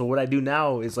 He's like, oh, so what I do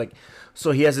now is like,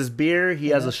 so he has his beer, he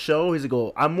has a show. He's like,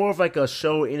 oh, I'm more of like a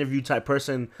show interview type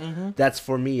person. That's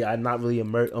for me. I'm not really a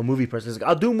movie person. He's like,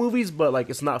 I'll do movies, but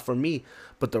like, it's not for me.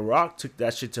 But The Rock took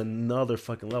that shit to another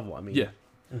fucking level. I mean, Yeah,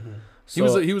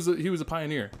 so, he was a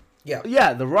pioneer. Yeah.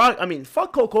 yeah, The Rock. I mean,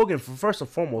 fuck Hulk Hogan first and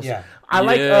foremost. Yeah. I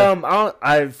like Yeah.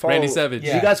 I follow Randy Savage. Do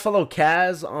Yeah. you guys follow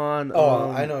Kaz on?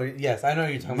 Oh, I know. Yes, I know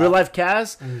what you're talking Real about. life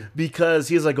Kaz because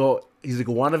he's like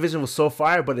WandaVision was so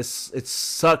fire, but it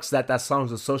sucks that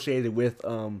song's associated with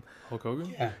Hulk Hogan?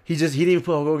 Yeah. He didn't even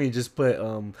put Hulk Hogan. He just put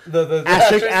The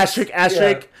asterisk,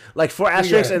 Yeah. like 4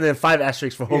 asterisks Yeah. and then 5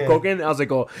 asterisks for Hulk Yeah. Hogan. I was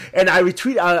like, oh, and I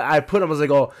retweet. I put him. I was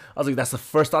like, that's the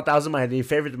first thought that was in my head. He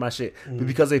favored my shit, but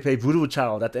because they played Voodoo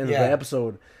Child at the end of Yeah. the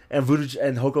episode, and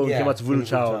Hulk Hogan Yeah, came out to Voodoo Voodoo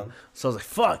Child. Child. So I was like,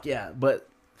 fuck yeah, but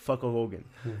fuck Hulk Hogan.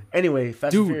 Anyway,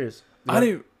 Fast and Dude, Furious. I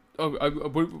didn't. Oh,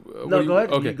 No, go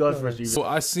ahead. Okay. You go first. You So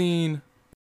I seen.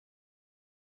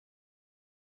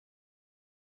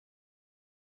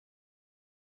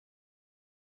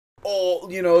 Oh,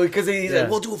 you know, because he's Yeah.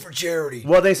 like, we'll do it for charity.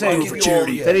 Well, they say We'll give you all-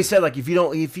 yeah. Then he said like if you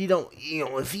don't, if you don't He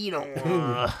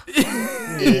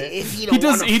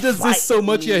does fight this so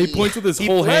much. Yeah, he points with his He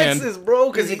whole hand. flexes,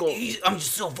 bro, because He's I'm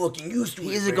just so fucking used to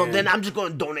it. He's man. like, then I'm just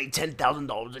going to donate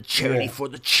 $10,000 to charity Yeah. for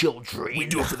the children. We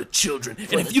do it for the children.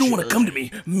 And if you don't want to come to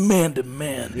me, man to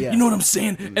man. Yeah. You know what I'm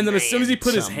saying? And then as soon as he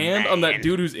put his to hand on that man.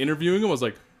 dude who's interviewing him, I was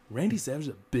like, Randy Savage is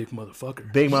a big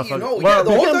motherfucker. Big You motherfucker. know, Well, yeah,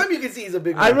 the whole because- time you can see he's a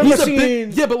big I man. remember He's a seeing.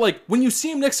 big, yeah, but like when you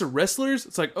see him next to wrestlers,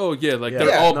 it's like, oh yeah, like Yeah. they're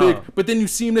Yeah, all no. big. But then you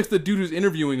see him next to the dude who's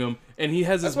interviewing him, and he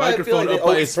has his That's why I feel microphone like they up by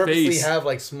always his purposely face. have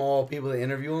like small people to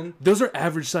interview him. Those are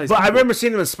average size. But I people. remember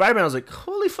seeing him in Spider-Man. I was like,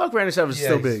 holy fuck, Randy Savage is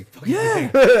still he's big. fucking Yeah.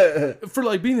 big. for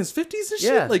like being in his 50s and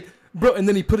shit. Yeah. Like, bro, and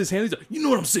then he put his hand. He's like, you know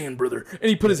what I'm saying, brother? And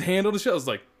he put his hand on his chest. I was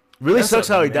like, Really That's sucks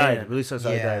a how he man. died. Really sucks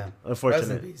how he Yeah. died. Rest in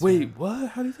Unfortunate. peace, wait, man. what?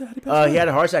 How did he pass He away? had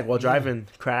a heart attack while driving,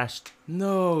 crashed.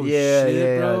 No, Yeah, shit,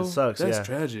 yeah, bro. it sucks. That's yeah.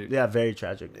 tragic. Yeah, very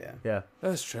tragic. Yeah. Yeah.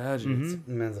 That's tragic. Mhm.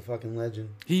 The man's a fucking legend.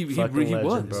 He Fucking legend,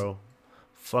 was, bro.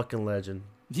 Fucking legend.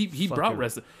 He brought Fucking-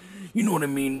 wrestling. You know what I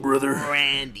mean, brother?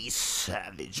 Randy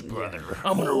Savage, brother.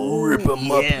 I'm gonna rip him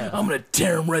yeah. up. I'm gonna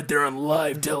tear him right there on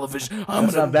live television. I'm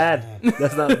That's gonna not bad.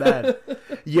 That's not bad.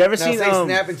 You ever Now seen say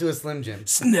snap into a Slim Jim.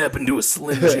 snap into a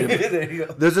Slim Jim. There you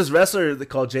go. There's this wrestler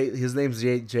called Jay. His name's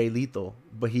Jay Lethal,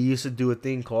 but he used to do a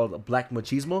thing called Black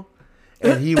Machismo,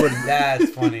 and he would. That's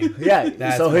funny. Yeah,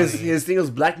 That's so his funny. thing was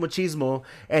Black Machismo,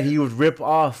 and he would rip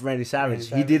off Randy Savage.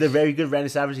 He did a very good Randy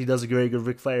Savage. He does a very good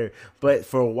Ric Flair. But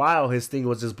for a while, his thing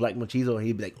was just Black Machismo, and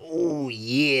he'd be like, "Oh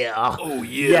yeah, Oh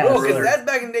Yeah, yeah, Bro, brother. because that's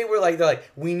back in the day where like they're like,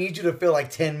 we need you to fill like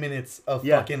 10 minutes of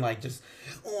Yeah. fucking like just,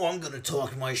 oh, I'm gonna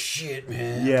talk my shit,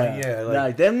 man. yeah, yeah.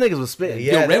 Like them niggas was spitting.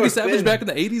 Yeah, Yo, they Randy were Savage spinning. back in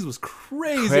the 80s was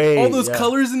crazy. Crazy, All those yeah.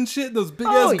 colors and shit, those big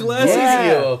Oh, ass glasses.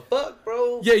 yeah. Give a fuck,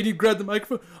 bro. Yeah, you'd grab the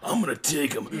microphone. I'm gonna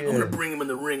take him. I'm gonna bring him in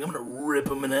the ring. I'm gonna rip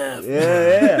him in half.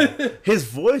 Yeah. His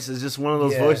voice is just one of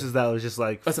those Yeah. voice that was just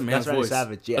like That's a man's Randy voice.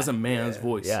 Savage. Yeah, That's a man's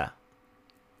voice. yeah.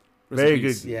 Rest in Very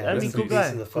peace. good. Yeah, I rest mean, in cool peace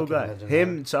guy. to the Cool fucking guy. legend,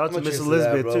 Him. man. Shout out How to much Miss is that,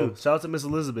 Elizabeth bro? too. Shout out to Miss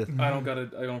Elizabeth. I don't gotta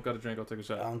drink. I'll take a I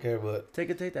shot. don't care, but Take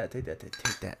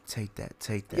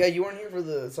that. yeah, you weren't here for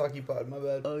the sake pod. My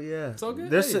bad. Oh yeah. It's all good.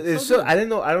 There's, Hey, there's it's still. all good. I didn't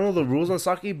know. I don't know the rules on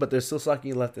sake, but there's still sake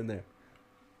left in there.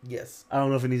 Yes, I don't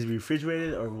know if it needs to be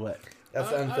refrigerated or what. that's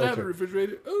I have it unfiltered.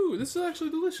 refrigerated. Ooh, this is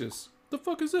actually delicious. The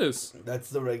fuck is this? That's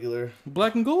the regular.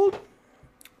 Black and gold?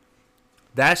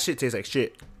 That shit tastes like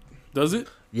shit. Does it?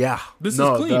 Yeah. This is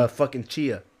no, clean. the fucking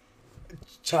chia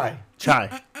Chai.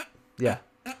 chai. Yeah.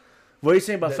 What are you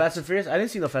saying about That- Fast and Furious? I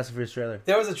didn't see no Fast and Furious trailer.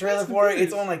 There was a trailer for it.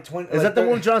 It's on like 20. Is like that the 30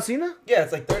 one with John Cena? Yeah,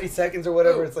 it's like 30 seconds or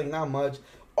whatever. Oh. It's like not much.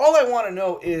 All I want to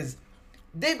know is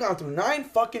they've gone through 9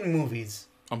 fucking movies.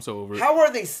 I'm so over it. How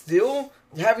are they still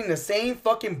having the same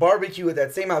fucking barbecue at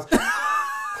that same house?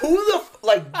 Who the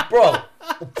bro,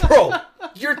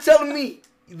 you're telling me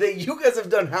that you guys have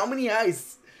done how many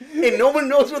heists and no one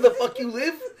knows where the fuck you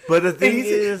live? But the And thing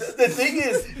he's- is, the thing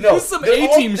is, no, This is some they're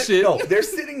A-Team all- shit. No, they're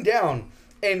sitting down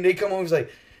and they come over and he's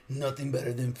like, nothing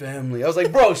better than family. I was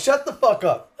like, bro, shut the fuck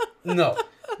up. No,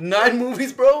 9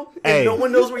 movies, bro, and Hey. no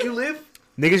one knows where you live.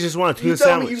 niggas just want a You tuna tell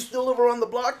me sandwich. you still live around the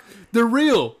block? They're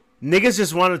real. Niggas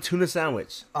just want a tuna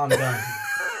sandwich. I'm done.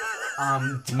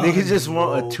 I'm done. Niggas just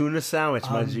want bro. a tuna sandwich,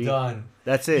 my I'm G. done.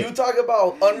 That's it. You talk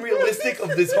about unrealistic of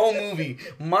this whole movie.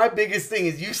 My biggest thing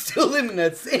is you still live in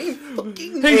that same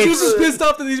fucking. Hey, Jesus is neighborhood. pissed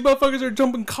off that these motherfuckers are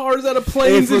jumping cars out of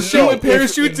planes If and shit no, with if-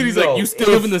 parachutes, and he's no, like, "You still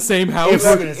if- live in the same You house?"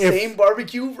 having the if- same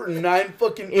barbecue for 9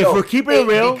 fucking. if we're keeping it 8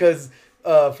 real- because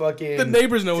fucking The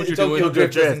neighbors know what you're Tokyo doing.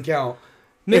 Drift Drift. doesn't count.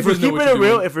 if we're Neighbors know keeping what it you're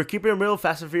real, doing. if we're keeping it real,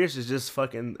 Fast and Furious is just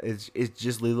fucking. It's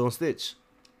just Lilo and Stitch.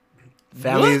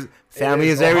 Family It is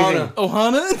is everything. Ohana.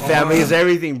 Ohana, Family is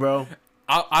everything, bro.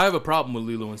 I have a problem with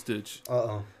Lilo and Stitch.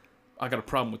 Uh-oh. I got a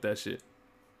problem with that shit.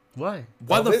 Why?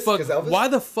 Why the Elvis? fuck? 'Cause Elvis? Why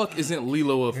the fuck isn't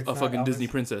Lilo It's a not fucking Elvis. Disney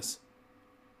princess?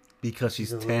 Because she's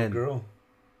She's a little 10. girl.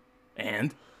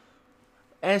 And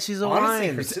And she's a Honestly,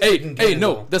 lion. her sister hey, can get hey, it,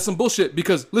 no, though. that's some bullshit.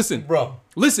 Because listen, Bro,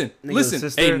 listen. Nigga's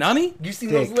sister. Hey, Nani, you seen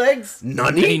Dick. those legs? Hey,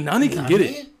 Nani? Nani can get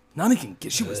Nani? it. Nani can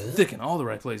get. She was thick in all the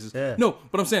right places. Yeah. No,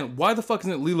 but I'm saying, why the fuck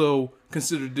isn't Lilo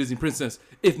considered a Disney princess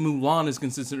if Mulan is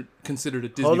considered a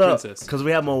Disney Hold up. princess? Because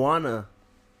we have Moana.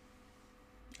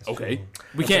 Okay.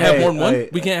 We can't have more than one? Hey.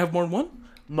 We can't have more than one?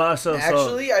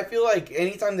 Actually, I feel like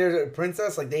anytime there's a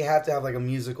princess, like they have to have like a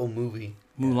musical movie.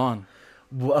 Mulan.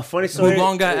 a funny story.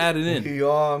 Mulan got added in.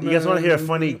 Yeah, You guys want to hear a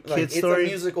funny kid like, story?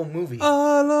 It's a musical movie.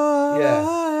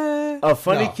 Yeah. A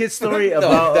funny No. kid story No,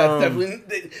 about. that's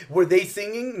definitely. Were they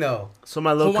singing? No. So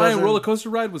my little Hawaiian cousin, roller coaster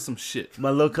ride was some shit.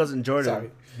 my little cousin Jordan,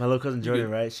 Sorry. my little cousin Jordan,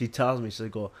 good. right? She tells me, she'll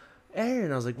go,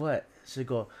 Aaron. I was like, what? She'll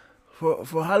go, for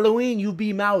Halloween you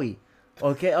be Maui,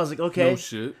 okay? I was like, okay. No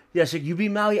shit. Yeah, she you be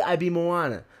Maui, I be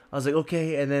Moana. I was like,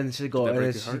 okay, and then she'll go, Did that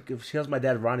and break then your she tells my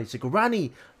dad Ronnie. She go,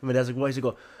 Ronnie. And my dad's like, what? She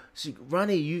go,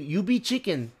 Ronnie, you be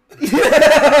chicken. you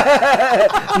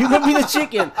gonna be the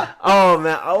chicken. Oh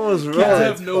man, I was Kids wrong.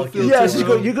 have no fucking- filter. Yeah, she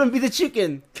bro. go, you're gonna be the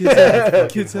chicken.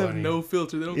 Kids have funny. no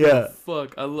filter. They don't Yeah. give a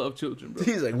fuck. I love children, bro.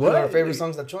 He's like, One what? of our favorite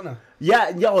songs, La Chona.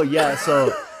 Yeah, yeah.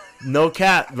 So, no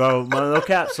cap, bro. No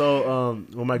cap. So,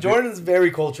 when my Jordan's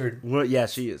very cultured. yeah,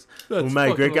 she is. That's When my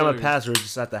fucking great grandma hilarious. passed, we were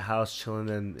just at the house chilling,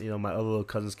 and my other little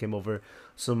cousins came over.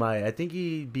 So I think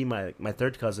he'd be my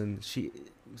third cousin. She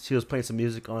was playing some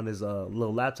music on his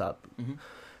little laptop, Mhm.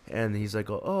 and he's like,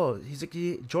 he's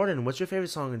like, Jordan, what's your favorite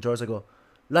song? And Jordan's like,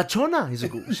 La Chona. He's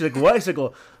like, she's like, what? He's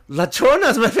like, La Chona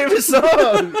is my favorite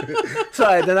song. So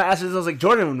then I asked her, I was like,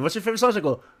 Jordan, what's your favorite song? She's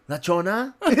like, La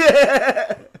Chona.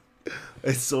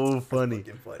 It's so funny.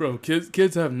 Bro,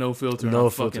 kids have no filter. No I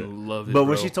filter. fucking love it. But bro.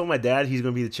 when she told my dad he's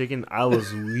gonna be the chicken, I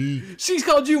was weak. She's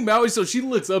called you Maui, so she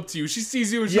looks up to you. She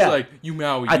sees you and she's Yeah. like, "You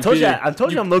Maui." I told you, big. I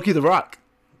told you I'm Loki the Rock.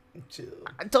 Chill.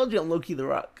 I told you I'm Loki the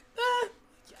Rock.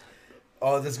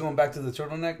 Oh, this is going back to the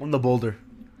turtleneck. I'm the boulder.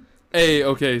 Hey,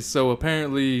 okay, so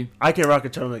apparently, I can rock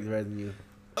a turtleneck better than you.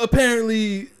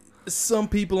 some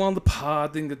people on the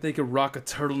pod think that they could rock a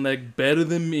turtleneck better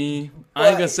than me. I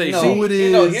ain't gonna say no, who it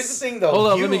is. No, here's the thing, though. Hold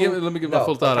on, You- let me get my no.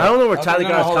 full thought I out. don't know where Okay, Tyler no,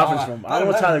 got his hold on, confidence hold on. from. I don't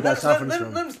know where Tyler got his Let- confidence let-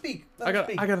 from. Let him speak. Let I him got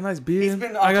speak. a nice He's beard.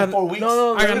 been I out got for 4 weeks.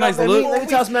 No, I got a nice let look. Me, let me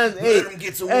tell this man. Hey, Let him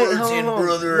get some hey, words hold in, on.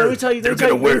 brother. Let me tell you. They're let me tell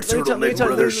gonna wear you, let me tell- let me turtleneck, tell-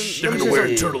 brother. let me- They're let me gonna just wear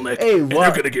a say- turtleneck, Hey, and what?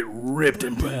 they're gonna get ripped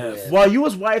in half. While you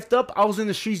was wifed up, I was in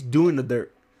the streets doing the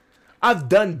dirt. I've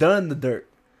done the dirt.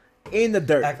 In the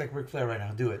dirt. Act like Ric Flair right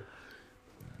now. Do it.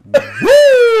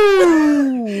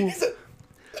 Woo!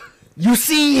 You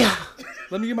see,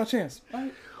 Let me get my chance. All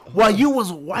right. while you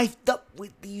was wifed up with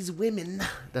these women,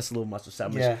 that's a little muscle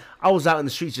sandwich. Yeah. I was out in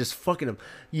the streets just fucking them.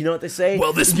 You know what they say?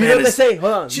 Well, this you know man what they is- say?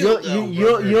 Hold on. Chill down,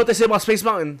 brother. You know what they say about Space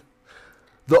Mountain?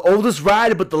 The oldest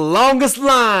ride, but the longest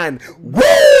line. Woo!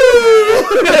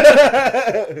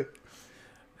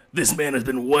 This man has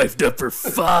been wifed up for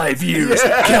 5 years.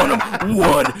 Count them.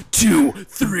 1, 2,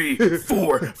 3,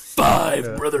 4,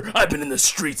 5, brother. I've been in the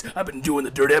streets. I've been doing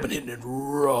the dirty. I've been hitting it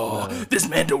raw. This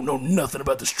man don't know nothing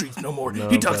about the streets no more. He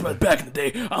talks brother. about back in the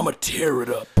day. I'ma tear it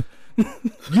up.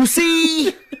 You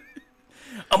see?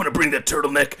 I'm gonna bring that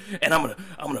turtleneck and I'm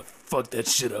gonna fuck that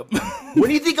shit up.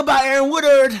 When you think about Aaron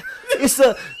Woodard, it's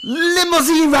a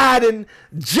limousine riding,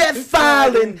 jet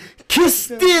filing, kiss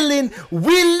stealing,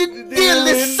 wheeling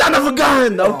dealing son of a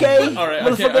gun, okay? All right, I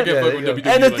Motherfucker. can't fuck there with you go. WWE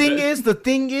And the like that.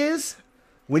 thing is,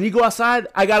 when you go outside,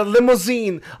 I got a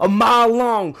limousine a mile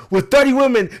long with 30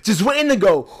 women just waiting to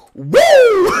go. Woo!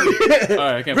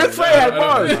 I can't Ric believe Flair that. had I don't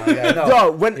bars. know. Yeah, no.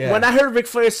 Dog, when Yeah. I heard Ric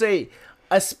Flair say,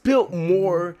 I spilt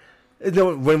more.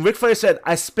 No, when Ric Flair said,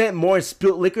 I spent more in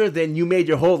spilt liquor than you made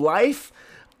your whole life,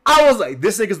 I was like,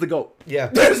 this nigga's the GOAT. Yeah.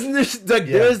 There's this, like,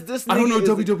 Yeah. there's this I don't know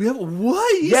nigga is the WWF.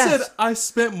 What? He Yes. said I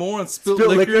spent more on spilled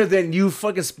spilt liquor. liquor than you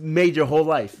fucking made your whole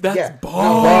life. That's Yeah.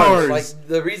 bars. Like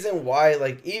the reason why,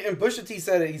 like, even Pusha T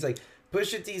said it. He's like,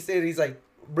 he's like,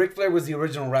 Ric Flair was the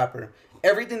original rapper.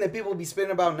 Everything that people be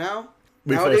spitting about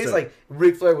Ric Flair nowadays, said. like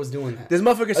Ric Flair was doing that. This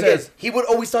motherfucker Again, says, he would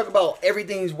always talk about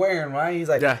everything he's wearing, right? He's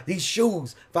like, Yeah. these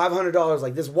shoes, $500,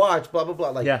 like this watch, blah blah blah.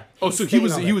 Like, Yeah. Oh, he's so he staying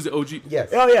was on he that. was the OG. Yes.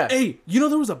 oh yeah. Hey, you know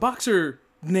there was a boxer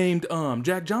named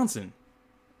Jack Johnson,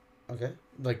 Okay.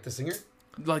 Like the singer.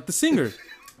 like the singer.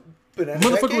 Banana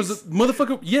Motherfucker was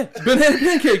motherfucker. Yeah, banana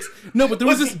pancakes. No, but there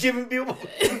was Was this he giving people?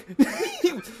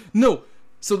 no.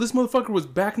 So this motherfucker was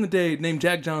back in the day named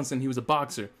Jack Johnson. He was a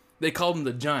boxer. They called him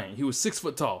the Giant. He was 6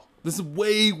 foot tall. This is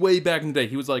way back in the day.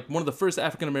 He was like one of the first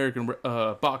African American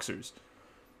boxers.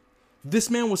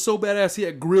 This man was so badass. He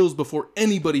had grills before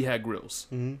anybody had grills.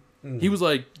 Mm-hmm. He was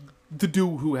like the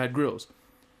dude who had grills.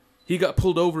 He got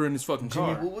pulled over in his fucking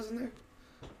Jimmy car. Woo was in there.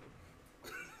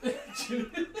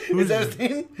 Is that his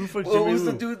name? Who the fuck Well, Jimmy who's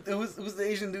the Woo? dude? Who's the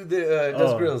Asian dude that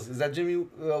does Oh. grills? Is that Jimmy?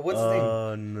 What's his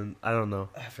name? I don't know.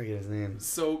 I forget his name.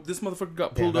 So this motherfucker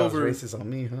got Damn, pulled that was over. racist on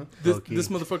me, huh? This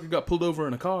motherfucker got pulled over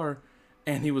in a car,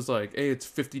 and he was like, "Hey, it's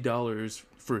 $50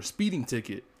 for a speeding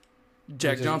ticket."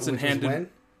 Jack Johnson handed when?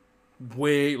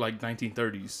 way like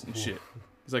 1930s and shit.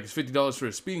 He's like, it's $50 for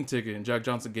a speeding ticket, and Jack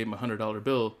Johnson gave him $100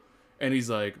 bill, and he's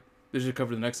like, this should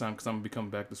cover the next time because I'm gonna be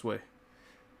coming back this way.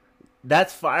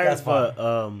 That's fire, That's but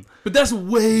But that's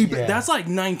way, Yeah. that's like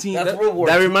 19. That's World War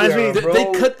that II reminds me- era, They, bro.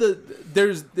 they cut the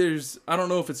there's I don't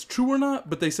know if it's true or not,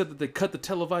 but they said that they cut the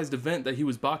televised event that he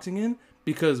was boxing in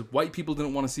because white people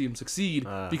didn't want to see him succeed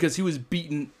because he was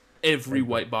beating every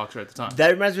white boxer at the time.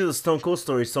 that reminds me of the Stone Cold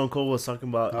story. Stone Cold was talking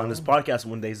about on his podcast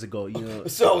one days ago. You know,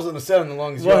 So I was on the set in the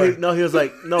longest well, yard. he was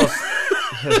like, no,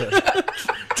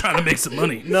 Trying to make some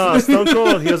money. no, Stone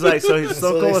Cold. He was like, Stone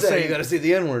So Cold they was say saying, you gotta say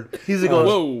the N word. he's like, oh,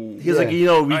 Whoa. he was like, you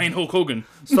know, I ain't Hulk Hogan.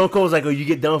 Stone Cold was like, oh, you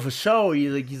get done for show.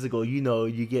 He's like, oh, you know,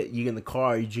 you get in the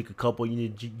car, you drink a couple, you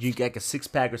drink like a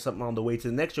 6-pack or something on the way to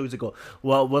the next show. He's like, oh,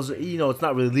 well, it's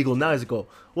not really legal now. He's like, oh,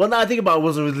 well, now I think about it,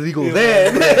 wasn't really legal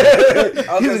then.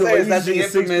 I was He's gonna like, say, you it's not the drink a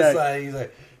infamous. 6-pack. He's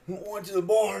like, went to the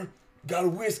bar, got a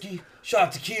whiskey,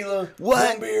 shot tequila,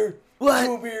 What? 1 beer, What?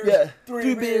 2 beers, Yeah. 3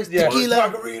 3 beers, beers, tequila.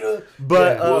 margarita.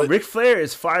 But Yeah. Ric Flair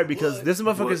is fired because What? this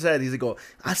motherfucker said, he's like, oh,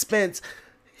 I spent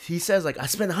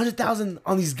 $100,000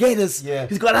 on these Gators. Yeah.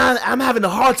 He's going, I'm having a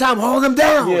hard time holding them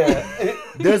down. Yeah.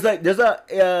 There's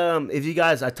if you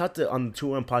guys, I talked on the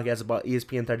 2-1 podcast about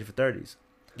ESPN 30 for 30s.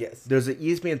 Yes. There's an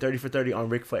ESPN 30 for 30 on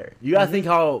Ric Flair. You gotta think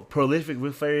how prolific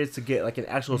Ric Flair is to get like an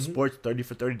actual sports 30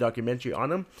 for 30 documentary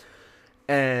on him.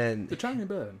 And They're trying to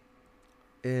be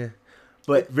bad.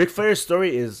 but Ric Flair's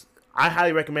story is, I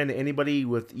highly recommend to anybody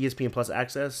with ESPN Plus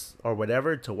access or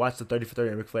whatever to watch the 30 for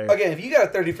 30 on Ric Flair. Again, if you got a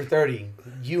 30 for 30,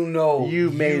 you know You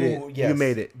made it. Yes. You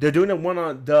made it. They're doing it one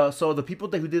on so the people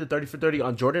who did the 30 for 30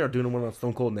 on Jordan are doing the one on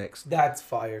Stone Cold next. That's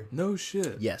fire. No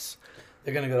shit. Yes.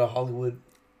 They're gonna go to Hollywood.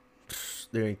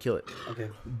 They're gonna kill it. Okay.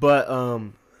 But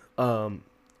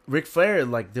Ric Flair,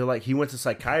 like, they're like, he went to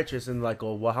psychiatrist and like,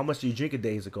 oh, well, how much do you drink a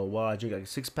day? He's like, oh, well, I drink like a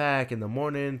 6-pack in the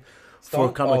morning for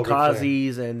Ric Flair.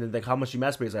 kamikazes, and then like, how much you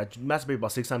masturbate? He's like, I masturbate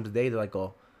about 6 times a day. They're like,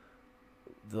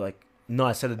 no,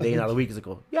 I said a day, not a week. He's like,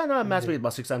 oh, yeah, no, I masturbate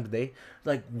about 6 times a day.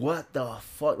 Like, what the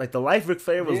fuck? Like, the life Ric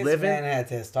Flair was This living. man had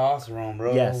testosterone,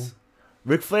 bro. Yes,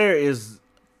 Ric Flair is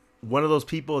one of those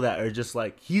people that are just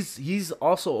like, he's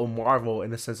also a Marvel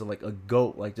in the sense of like a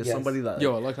goat, like just Yes. somebody that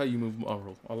Yo, I like how you move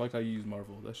Marvel. I like how you use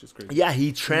Marvel. That's just crazy. yeah,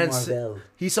 Marvel.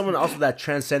 he's someone also that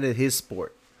transcended his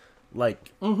sport.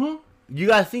 Like, you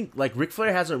gotta think, like, Ric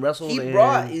Flair hasn't wrestled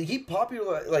He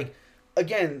popular, like,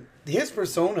 again, his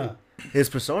persona. his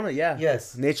persona, yeah.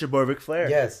 Yes. Nature Boy Ric Flair.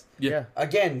 Yes. Yeah.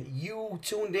 Again, you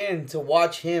tuned in to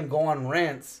watch him go on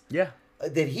rants. Yeah.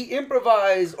 Did he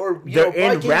improvise or They're probably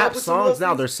in came up rap with some of songs those now.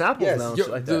 things? They're samples Yes. now. and Yo,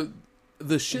 shit like that.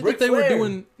 the shit Ric that they were Flair.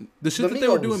 doing, the shit The that they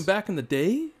were Migos. doing back in the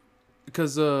day,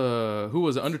 because who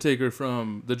was it? Undertaker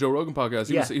from the Joe Rogan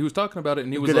podcast? He was talking about it,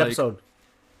 and he was Good like, episode.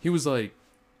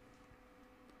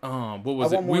 what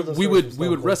was I it? want more of those We stories would from we Stone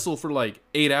would Cold. wrestle for like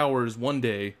 8 hours one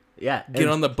day, Yeah. get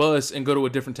on the bus and go to a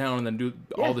different town, and then do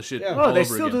all the shit. Yeah. all Oh, they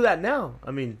over still again. do that now.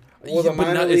 I mean, Well, the Yeah, but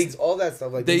minor not- it's- leagues, all that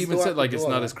stuff. Like They still even have said to like do it's all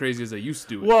not that. as crazy as they used to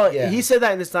do it. well, Yeah. he said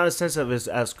that, and it's not a sense of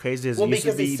as crazy as Well, it used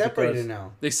because to be. it's separated because,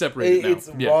 now. They separated it now.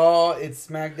 It's yeah. Raw. It's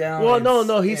SmackDown. Well, no,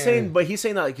 it's- he's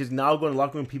saying that because now going to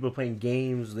locker room, people playing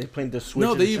games, they playing their Switch.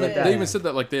 No, they and shit even like that. they even said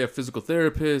that like they have physical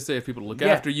therapists, they have people to look Yeah.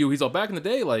 after you. He's all back in the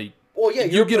day, like Well, yeah,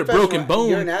 you you're get a professional- broken bone,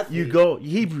 You're an athlete. You go.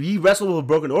 He wrestled with a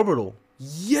broken orbital.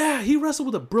 yeah, he wrestled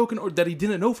with a broken or that he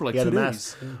didn't know for like Yeah, 2 the days.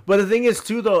 mask. But the thing is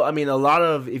too, though. I mean,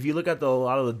 if you look at a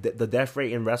lot of the death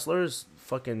rate in wrestlers,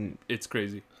 fucking It's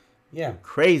crazy. Yeah.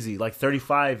 crazy. Like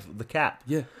 35, the cap.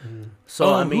 Yeah.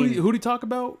 So I mean, who'd he talk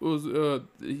about? It was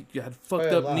he had fucked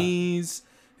Quite a up lot. knees.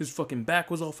 His fucking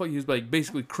back was all fucked. He was like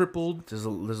basically crippled. there's a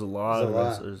lot There's of a lot.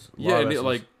 wrestlers. Yeah, and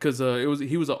like because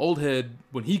he was an old head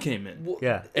when he came in. Well,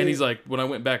 Yeah. And he's like, when I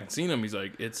went back and seen him, he's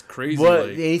like, it's crazy, But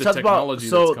like he the talks about technology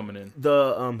that's coming in.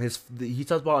 he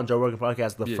talks about on Joe Rogan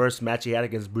podcast the Yeah. first match he had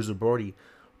against Bruiser Brody.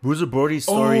 Bruiser Brody's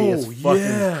story is Oh, fucking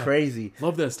yeah. crazy.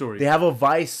 Love that story. They have a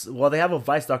Vice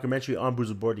documentary on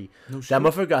Bruiser Brody. No That shit.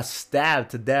 motherfucker got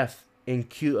stabbed to death in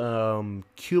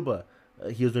Cuba.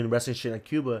 He was doing wrestling shit in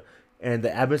Cuba, and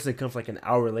the ambulance didn't come for like an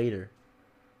hour later.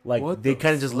 Like What they the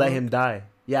kind of just let fuck? him die.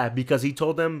 Yeah, because he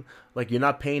told them like, you're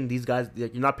not paying these guys,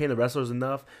 like, you're not paying the wrestlers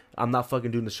enough. I'm not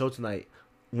fucking doing the show tonight.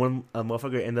 One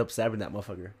motherfucker ended up stabbing that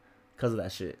motherfucker because of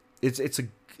that shit. It's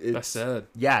That's sad.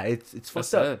 Yeah, it's That's fucked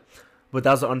sad. up. But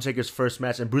that was the Undertaker's first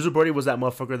match, and Bruiser Brody was that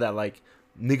motherfucker that like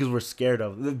niggas were scared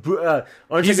of. Undertaker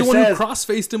He's the one who says,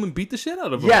 cross-faced him and beat the shit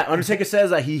out of him. yeah, Undertaker says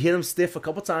that he hit him stiff a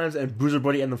couple times, and Bruiser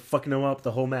Brody ended up fucking him up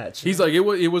the whole match. He's like, it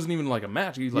wasn't even like a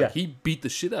match. He's like, Yeah. he beat the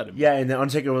shit out of him. Yeah, and then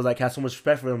Undertaker was like, had so much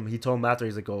respect for him. He told him after,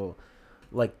 he's like, oh,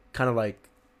 like kind of like,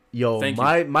 yo, Thank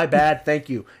my bad, thank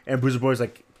you. And Bruiser Brody's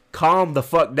like, calm the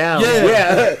fuck down.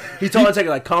 Yeah. He told Undertaker,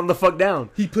 like, calm the fuck down.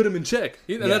 He put him in check.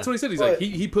 And that's what he said. He's like, But-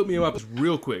 he put me up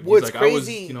real quick. He's What's like,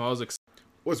 crazy- I was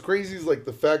What's crazy is like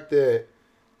the fact that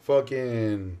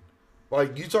fucking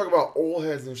like you talk about old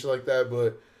heads and shit like that,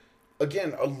 but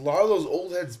again, a lot of those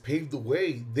old heads paved the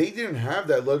way. They didn't have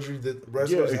that luxury that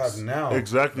wrestlers have now.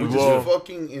 Exactly. Which Well, is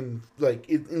fucking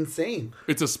insane.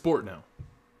 It's a sport now.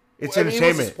 it's I mean, it was a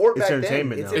entertainment. sport It's back then.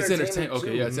 entertainment It's now. It's entertainment entertainment.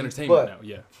 Okay, too. yeah, it's entertainment But- now.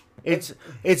 Yeah.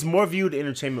 It's more viewed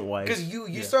entertainment wise. Because you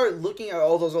Yeah. start looking at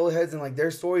all those old heads and like their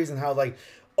stories and how like,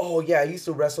 oh yeah, I used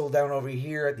to wrestle down over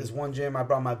here at this one gym. I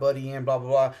brought my buddy in, blah blah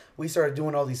blah. We started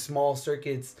doing all these small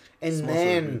circuits, and Small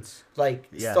then circuits. like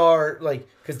Yeah. start like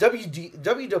because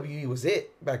WWE was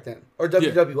it back then, or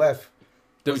WWF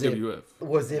Was it- WWF.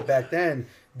 was it back then.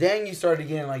 Then you started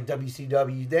getting like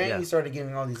WCW. Then Yeah. you started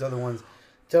getting all these other ones.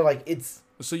 To like it's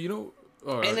So you know,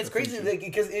 all and right, it's I think crazy you-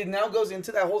 because it now goes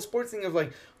into that whole sports thing of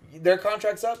like their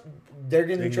contracts up, they're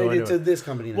getting They can go traded to anywhere. this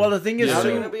company now. Well, the thing is, now Yeah.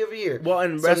 they're too, gonna be over here. well,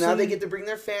 and So wrestling, now they get to bring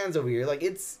their fans over here. Like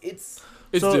it's It's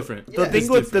so different. The Yeah. thing It's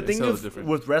with different. It's hella different.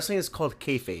 with wrestling is called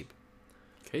kayfabe.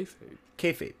 Kayfabe.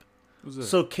 Kayfabe. What's that?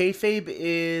 So kayfabe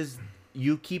is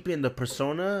you keeping the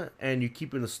persona and you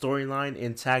keeping the storyline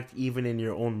intact even in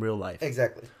your own real life.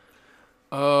 exactly.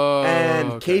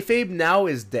 And okay. kayfabe now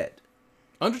is dead.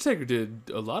 Undertaker did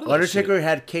a lot of that Undertaker shit.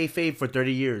 had kayfabe for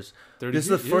 30 years. 30 This is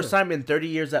the years, first yeah. time in 30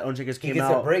 years that Undertaker's He came gets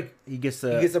out. a break. He gets He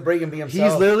a. gets a break and be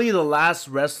himself. He's literally the last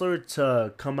wrestler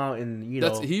to come out and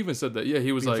That's he even said that. Yeah,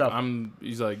 he was like, himself.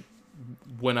 he's like,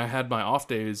 when I had my off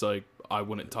days, like I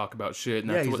wouldn't talk about shit, and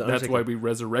Yeah, that's he's what, the that's why Undertaker. we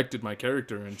resurrected my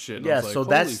character and shit. And I Yeah, was like, so holy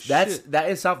that's shit. that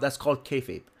itself. That's called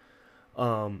kayfabe.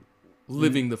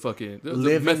 living the fucking the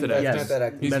Living- method acting. yes. Method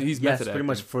acting. He's yes, method pretty acting.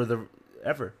 much for the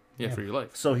ever. Yeah, Yeah. for your life.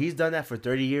 So he's done that for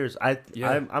 30 years. I'm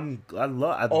Ultimate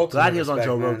glad he was on respect,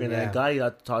 Joe man, Rogan yeah. and glad he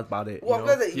got to talk about it. Well, I'm you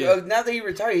know? glad that Yeah. now that he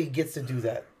retired, he gets to do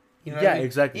that. You know what Yeah, I mean?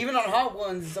 exactly. Even on Hot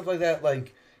Ones and stuff like that,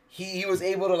 like he was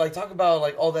able to like talk about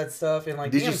like all that stuff and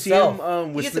like Did be you see himself. him,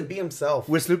 He with gets to Snoop- be himself.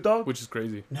 with Snoop Dogg? Which is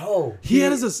crazy. No, He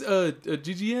had his a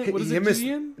GGN. What is it? him and-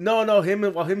 GGN? No, him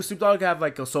and Snoop Dogg have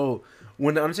like so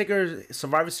when the Undertaker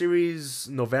Survivor Series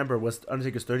November was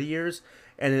Undertaker's 30 years,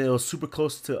 and it was super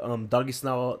close to Doggy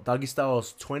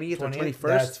Style's 20th or 21st.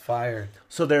 That's fire.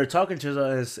 So they were talking to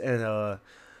us, and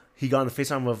he got on the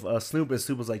FaceTime with Snoop, and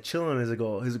Snoop was like chilling. He's like,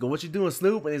 what you doing,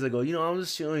 Snoop? And he's like, you know, I'm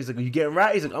just chilling. He's like, you getting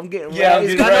right? He's like, I'm getting Yeah, right. I'm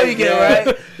He's like, getting I know right, you getting yeah.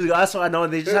 right. He's like, that's what I know.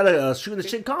 And they just had a shooting the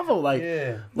shit convo, like,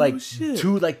 Yeah. like Oh, shit.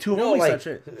 two No, homies like, type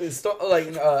shit.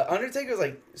 Undertaker's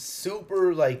like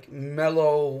super like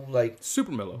mellow, like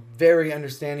Super mellow. very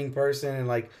understanding person, and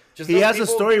like just He those has a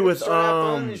story people with, just try to have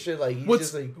fun and shit. Like he's What's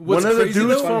just like what's One of the crazy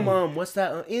dudes though- from what's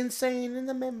that? Insane in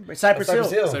the Membrane, Cypress Cypress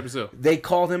Hill. Hill. Cypress Hill. They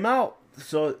called him out.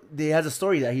 So he has a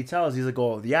story that he tells. He's like,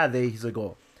 he's like,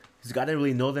 I didn't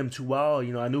really know them too well.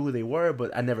 You know, I knew who they were,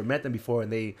 but I never met them before.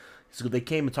 And they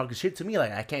came and talked shit to me,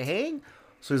 like, I can't hang.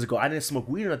 So he's like, I didn't smoke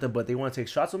weed or nothing, but they want to take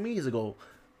shots with me. He's like,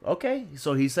 okay.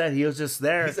 So he said he was just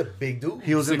there. he's a big dude.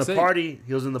 He was in the 6'8". party.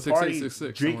 He was in the 6'8", party,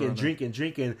 6'6",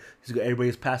 drinking. He's like,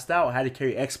 everybody's passed out. I had to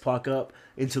carry X-Pac up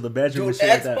into the bedroom. Dude, and shit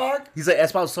like that. X-Pac? He's like,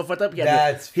 X-Pac was so fucked up. He had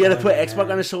That's to put funny, X-Pac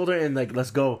man. on his shoulder and like, let's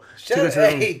go. Shout Took out, us to the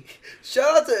room. hey,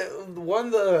 shout out to one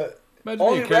of the Imagine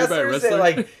only being carried by a wrestlers that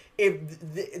wrestler. like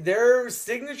if their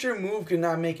signature move could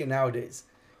not make it nowadays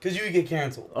because you would get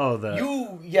canceled.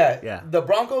 Oh, Yeah. The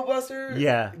Bronco Buster.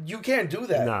 Yeah. you can't do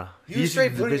that. Nah. You You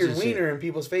straight should- putting the your bitches shit. wiener in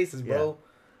people's faces, bro.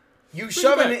 You it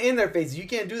shoving back. it in their faces. You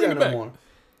can't do Bring that it no back. more.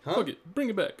 Huh? Fuck it. Bring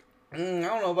it back. I don't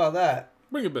know about that.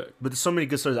 Bring it back. But there's so many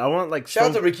good stories. I want like Shout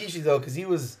out to Rikishi though, because he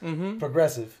was Mm-hmm.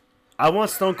 progressive. I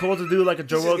want Stone Cold to do like a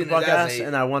Joe He's just Rogan getting his ass podcast, ate.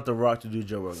 and I want The Rock to do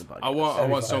Joe Rogan podcast. I want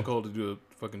That'd be Stone fine. Cold to do a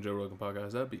fucking Joe Rogan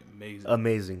podcast. That'd be amazing.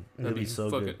 Amazing. Mm-hmm. That'd be so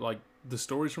fucking good. like the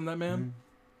stories from that man.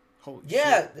 Holy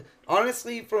Yeah, shit.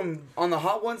 honestly, from on the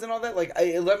hot ones and all that, like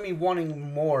it left me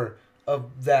wanting more of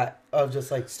that, of just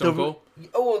like Stone Cold.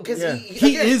 Oh, because Yeah.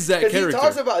 He is that 'cause character. He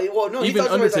talks about he Even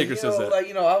talks Undertaker about, says that.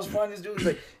 Like, I was finding this dude,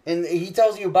 like, and he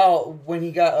tells you about when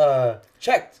he got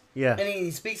checked. Yeah. And he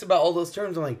speaks about all those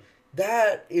terms. I'm like,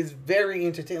 that is very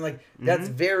entertaining. Like, that's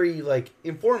very like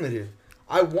informative.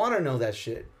 I want to know that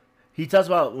shit. He talks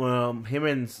about him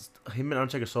and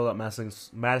Undertaker sold out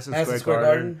Madison Square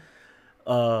Garden.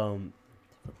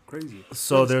 Crazy.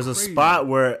 So That's there's a crazy. spot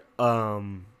where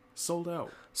Sold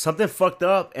out. something fucked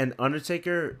up, and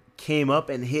Undertaker came up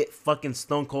and hit fucking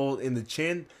Stone Cold in the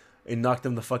chin and knocked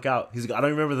him the fuck out. He's like, I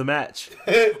don't remember the match.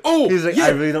 Oh, He's like, yeah. I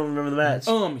really don't remember the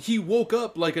match. He woke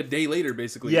up like a day later,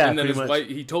 basically. Yeah, and then pretty his much. wife,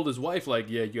 he told his wife, like,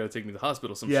 yeah, you gotta take me to the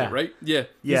hospital, some Yeah. shit, right? Yeah.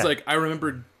 Yeah. He's like, I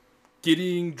remember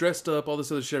getting dressed up, all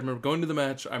this other shit. I remember going to the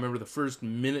match. I remember the first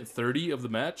minute 30 of the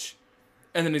match.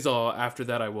 And then he's all, after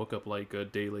that, I woke up like a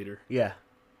day later. Yeah.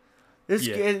 It's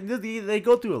Yeah. they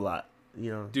go through a lot,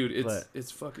 you know. Dude, but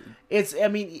it's fucking... I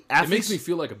mean, It athletes, makes me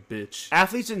feel like a bitch.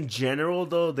 athletes in general,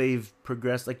 though, they've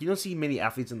progressed. Like, you don't see many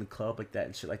athletes in the club like that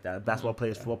and shit like that. Basketball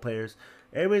players, football players.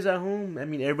 Everybody's at home. I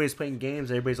mean, everybody's playing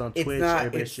games. Everybody's on Twitch.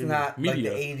 Everybody's It's streaming. not like the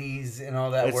Media. 80s and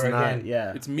all that. It's where not, again,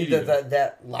 yeah. It's media.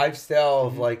 that lifestyle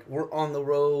of like we're on the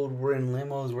road, we're in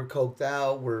limos, we're coked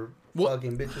out, we're Well,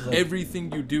 fucking bitches. Like,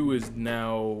 Everything you do is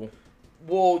now...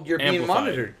 well, you're being amplified.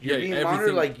 monitored. You're Yeah, being everything-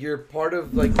 monitored. Like you're part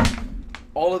of like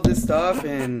all of this stuff,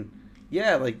 and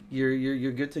yeah, like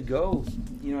you're good to go.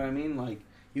 You know what I mean? Like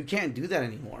you can't do that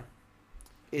anymore.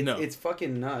 No. It's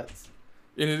fucking nuts.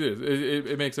 And it is.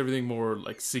 It makes everything more,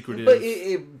 like, secretive. But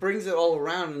it brings it all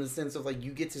around in the sense of like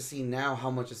you get to see now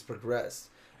how much it's progressed.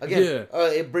 Again,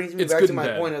 it brings me It's back good to and my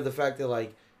bad. point of the fact that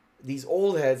like these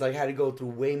old heads like had to go through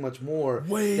way much more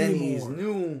than these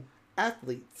new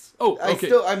athletes. Oh,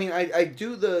 okay. I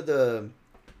do the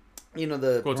you know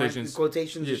the Quotations.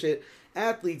 quotations Yeah. and shit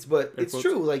athletes, but Air it's quotes.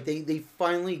 true. Like they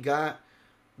finally got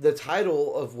the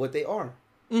title of what they are.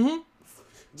 Mm-hmm.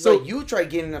 So So- you try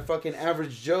getting a fucking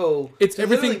average Joe It's to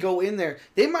everything- literally go in there.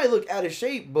 They might look out of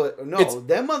shape, but no, It's-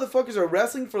 them motherfuckers are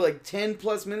wrestling for like 10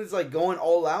 plus minutes, like going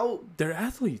all out. They're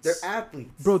athletes. They're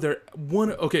athletes. Bro, they're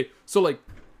one... Okay, so, like,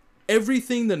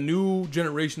 everything the new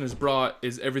generation has brought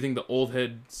is everything the old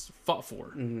heads fought for.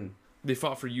 Mm-hmm. They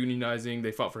fought for unionizing.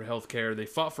 They fought for healthcare. They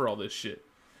fought for all this shit.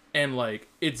 And, like,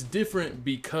 it's different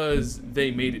because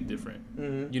they made it different.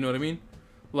 Mm-hmm. You know what I mean?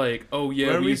 Like, oh,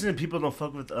 yeah, One reason people don't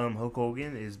fuck with Hulk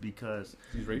Hogan is because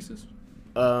He's racist?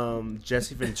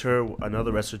 Jesse Ventura,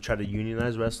 another wrestler, tried to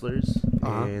unionize wrestlers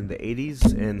Uh-huh. in the 80s,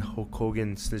 and Hulk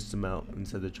Hogan snitched them out and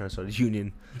said they're trying to start a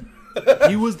union.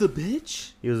 He was the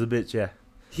bitch? He was a bitch, yeah.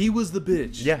 He was the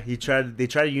bitch. Yeah, they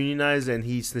tried to unionize, and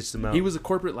he snitched them out. He was a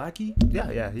corporate lackey?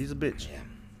 yeah, he's a bitch.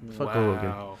 Fuck Hogan.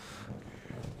 Wow.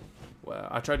 Wow.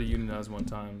 I tried to unionize one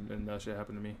time, and that shit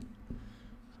happened to me.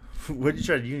 What did you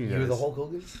try to unionize? You were the Hulk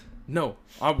Hogan? No,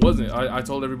 I wasn't. I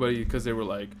told everybody because they were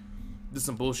like, "This is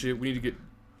some bullshit. We need to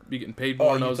be getting paid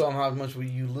more." Oh, and you I was, told them how much will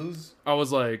you lose? I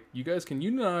was like, "You guys can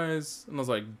unionize," and I was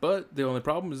like, "But the only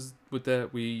problem is with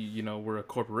that we're a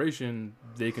corporation.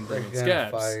 They can bring in They're gonna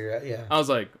scabs." fire you, yeah. I was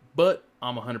like, "But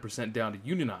I'm 100% down to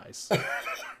unionize."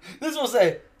 This will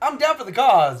say, I'm down for the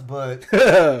cause, but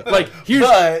Like here's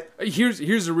but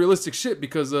here's the realistic shit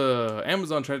because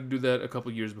Amazon tried to do that a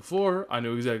couple years before. I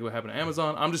knew exactly what happened to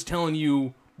Amazon. I'm just telling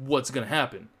you what's gonna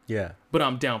happen. Yeah. But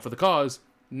I'm down for the cause.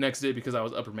 Next day, because I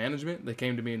was upper management, they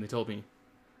came to me and they told me,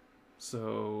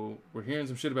 so we're hearing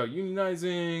some shit about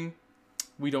unionizing.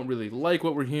 We don't really like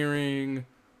what we're hearing.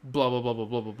 Blah blah blah blah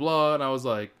blah blah blah. And I was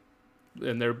like,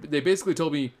 and they basically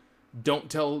told me, don't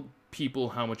tell people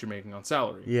how much you're making on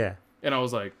salary. Yeah. And I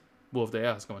was like, well, if they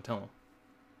ask, I'm gonna tell them.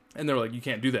 And they were like, you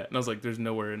can't do that. And I was like, there's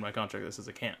nowhere in my contract that says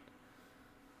I can't.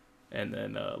 And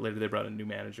then later they brought a new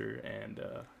manager and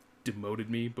demoted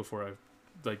me before I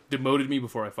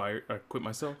quit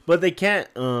myself. But they can't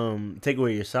take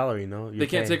away your salary, no? They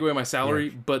can't take away my salary,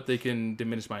 but they can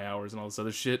diminish my hours and all this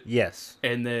other shit. Yes.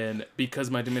 And then because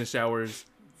of my diminished hours,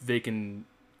 they can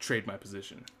trade my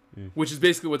position, Mm. which is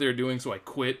basically what they were doing. So I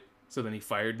quit. So then he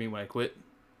fired me when I quit.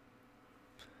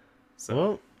 So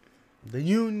Well, the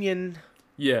union.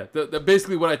 yeah, the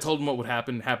basically what I told him what would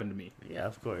happen happened to me. Yeah,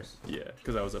 of course. Yeah,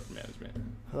 because I was up for management.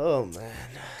 Oh, man.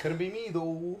 couldn't be me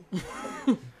though.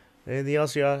 Anything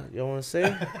else y'all want to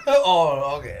say?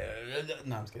 Oh, okay.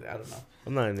 No, I'm just kidding. I don't know.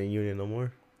 I'm not in the union no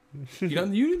more. You not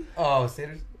in the union? Oh,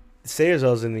 Staters? Sayers I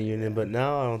was in the union, but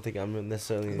now I don't think I'm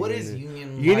necessarily in the What union. is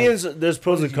union? Unions, there's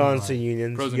pros What and is cons to union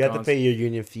unions. Pros and You have to cons. pay your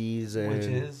union fees, and Which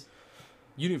is?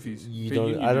 Union fees. you Pay don't.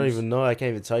 union I don't dues. even know. I can't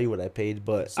even tell you what I paid,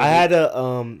 but So I they- had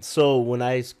to. So when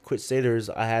I quit Staters,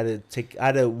 I had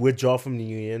to withdraw from the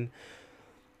union.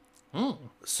 Oh.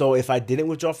 So if I didn't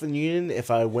withdraw from the union, if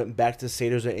I went back to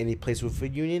Staters or any place with a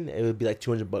union, it would be like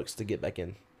 $200 to get back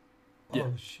in. Yeah.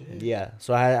 Oh, shit. Yeah.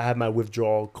 So I had my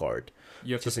withdrawal card.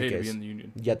 You have to Just in pay to be case. in the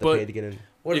union. You have to But pay to get in.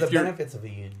 What are If the you're- benefits of a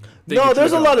union? they No, get you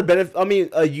there's a job. lot of benefit. I mean,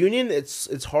 a union,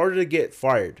 it's harder to get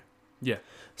fired. Yeah.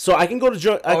 So I can go to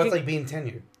drunk. Oh, it's like being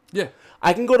tenured. Yeah.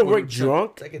 I can go to work 100%.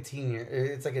 drunk. It's like a tenure.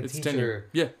 It's like a It's teacher. tenure.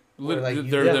 Yeah. Where, like, you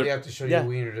They're- literally they're- have to show yeah. your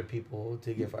wiener to people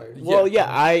to get fired. Well, Yeah.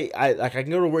 yeah, I can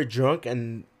go to work drunk,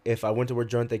 and if I went to work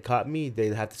drunk, they caught me,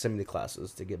 they'd have to send me to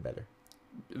classes to get better.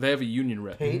 They have a union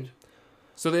rep. Paid?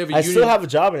 So they have a I union. still have a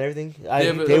job and everything.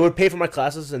 have a- They would pay for my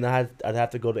classes, and I'd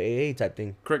have to go to AA type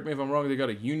thing. Correct me if I'm wrong. They got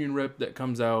a union rep that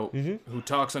comes out Mhm. who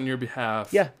talks on your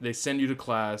behalf. Yeah. They send you to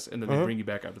class and then they Uh-huh. bring you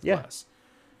back out of Yeah. class.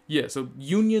 Yeah. So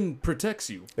union protects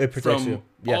you. It protects from you.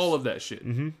 Yes. all of that shit.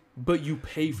 Mm-hmm. but you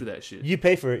pay for that shit. You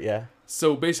pay for it, yeah.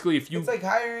 So basically, if you It's like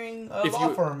hiring a if law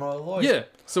you- firm or a lawyer. yeah,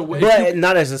 so But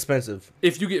not as expensive.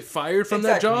 if you get fired from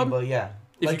Exactly, that job, but yeah,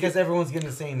 if you because get- everyone's getting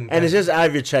the same. And it's just out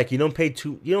of your check. You don't pay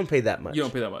that much. you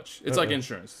don't pay that much. It's like Uh-uh.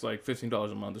 insurance. It's like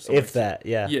 $15 a month or something. If that,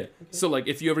 yeah. Yeah. So like,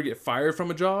 if you ever get fired from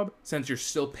a job, since you're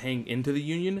still paying into the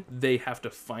union, they have to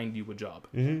find you a job.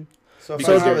 Mm-hmm. So if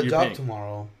because I have a you're job paying.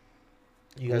 tomorrow,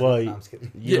 you guys. Well, No, I'm just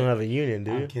kidding. You Yeah. don't have a union,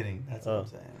 do I'm you? kidding. That's what I'm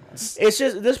saying. It's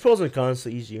just there's pros and cons to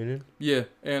each union. Yeah,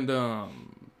 and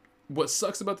what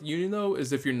sucks about the union though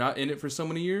is if you're not in it for so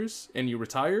many years and you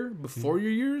retire before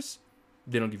your years,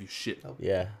 they don't give you shit.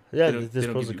 Yeah, yeah. They don't- There's they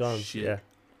don't pros give and you cons. shit. Yeah.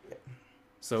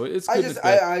 So it's good.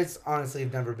 I honestly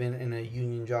have never been in a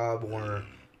union job or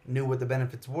knew what the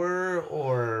benefits were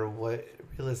or what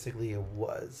realistically it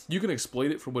was. You can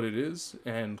exploit it for what it is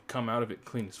and come out of it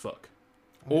clean as fuck,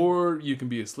 or you can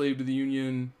be a slave to the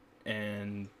union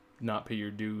and not pay your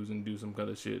dues and do some kind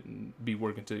of shit and be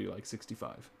working till you're like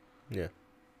 65. Yeah.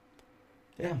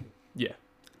 Yeah. Yeah.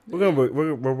 We're gonna work.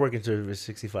 We're working to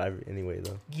 65 anyway,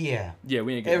 though. Yeah. Yeah,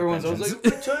 we ain't getting Everyone's pensions. always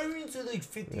like retiring to like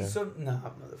 50 Yeah. something. Nah,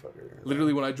 motherfucker.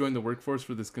 Literally, when I joined the workforce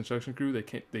for this construction crew,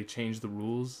 they changed the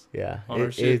rules. Yeah. On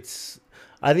our shit. It's.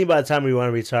 I think by the time we want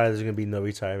to retire, there's gonna be no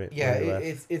retirement. Yeah, money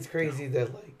left. it's crazy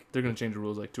that like They're gonna change the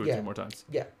rules like 2 or Yeah. 3 more times.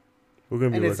 yeah, We're gonna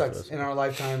be and it working for sucks this. in our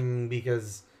lifetime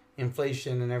because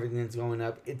inflation and everything that's going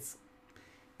up. It's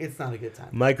not a good time,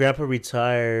 My grandpa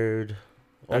retired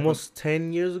when- almost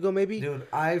 10 years ago, maybe. dude.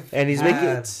 I've And he's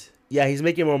had, he's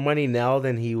making more money now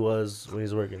than he was when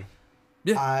he's working,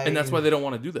 Yeah, and that's why they don't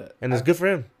want to do that. and it's good for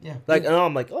him. yeah. Like, and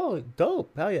I'm like, oh,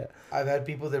 dope, hell yeah. I've had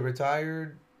people that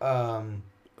retired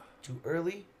too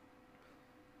early,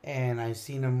 and I've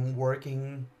seen them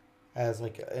working as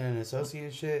like an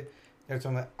associate shit. They're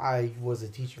talking about I was a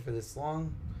teacher for this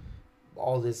long.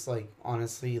 All this like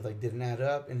honestly like didn't add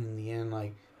up, and in the end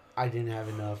like I didn't have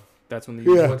enough. That's when the Yeah.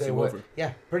 union What fucks they you were, over.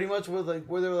 yeah, pretty much with like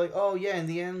where they were like, oh yeah, in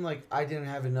the end like I didn't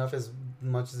have enough as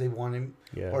much as they wanted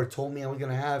Yeah. or told me I was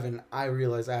gonna have, and I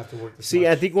realized I have to work this See, much.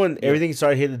 I think when everything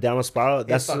started hitting the downward spiral,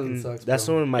 that's fucking when sucks, that's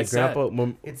bro. when my It's sad.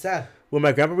 grandpa It's sad. when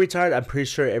my grandpa retired, I'm pretty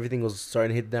sure everything was starting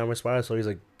to hit the downward spiral. So he's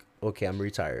like, okay, I'm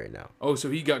retired right now. Oh, so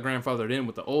he got grandfathered in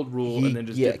with the old rule and then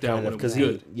just dipped out when it was he,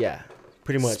 good. yeah,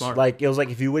 pretty much. Smart. Like it was like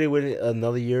if you waited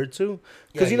another year or two,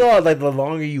 because Yeah, you know like the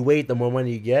longer you wait, the more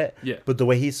money you get. Yeah. But the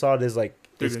way he saw it is like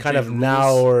They're it's gonna kind change of the now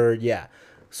rules. or yeah.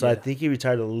 So I Yeah. think he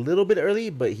retired a little bit early,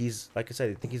 but he's like I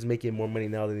said, I think he's making more money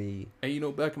now than he. And you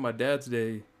know, back in my dad's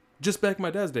day, just back in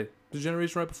my dad's day, the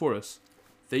generation right before us,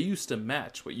 they used to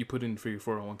match what you put in for your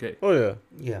 401k. Oh yeah.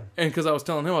 Yeah. And because I was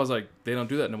telling him, I was like, they don't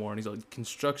do that no more. And he's like,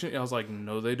 construction? And I was like,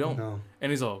 no, they don't. No.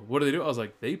 And he's like, what do they do? I was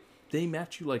like, they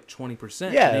match you like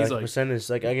 20%. Yeah, And he's like like, percentage.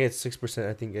 Like I get 6%.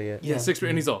 I think I get. yeah, Yeah. 6%.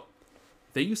 And he's all,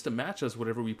 they used to match us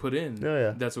whatever we put in. Oh,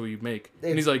 yeah. That's what we make.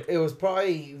 And he's like, it was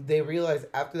probably they realized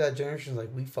after that generation like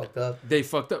we fucked up. they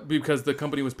fucked up because the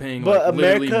company was paying But like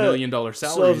literally America- $1 million salaries.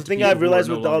 So the to thing people I've who are realized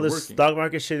no with all longer this working. stock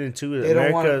market shit and too, They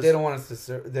don't want America's they don't want us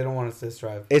to they don't want us to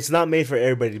strive. it's not made for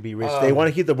everybody to be rich. They want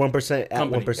to keep the 1% at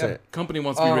Company. 1%. Company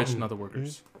wants to be rich, Um, not the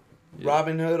workers.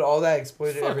 Robin Hood, all that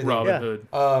exploited Fuck everything. Robin Yeah.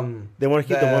 Hood. They want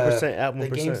to keep the 1% at The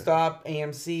 1%. GameStop,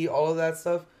 AMC, all of that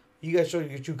stuff. You guys showed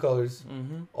your true colors.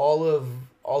 Mm-hmm. All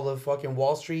of fucking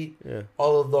Wall Street. Yeah.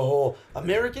 All of the whole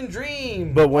American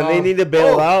dream. But when they need to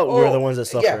bail out, we're the ones that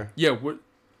Yeah. suffer. Yeah, we're,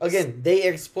 Again, they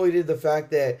exploited the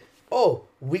fact that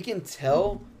we can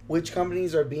tell which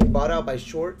companies are being bought out by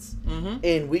shorts,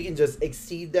 and we can just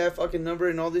exceed that fucking number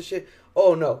and all this shit.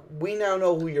 Oh no, we now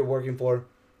know who you're working for,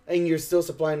 and you're still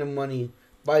supplying them money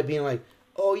by being like,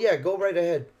 oh yeah, go right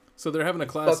ahead. so they're having a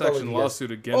class Fuck all of action you guys.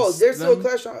 lawsuit against. Oh, there's still a them.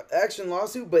 class action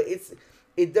lawsuit, but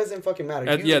it doesn't fucking matter.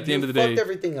 At the end of the day, fucked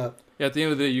everything up. Yeah, at the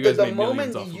end of the day, you guys the made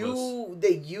millions moment off of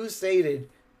us. you stated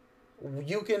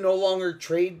you can no longer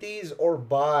trade these or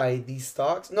buy these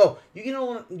stocks. No, you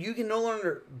can no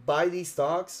longer buy these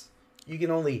stocks. You can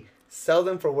only sell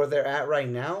them for where they're at right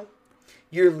now.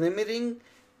 You're limiting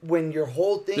when your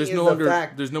whole thing There's is no the longer,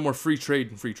 fact. there's no more free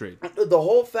trade and free trade. The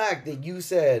whole fact that you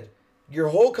said your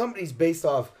whole company's based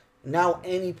off now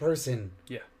any person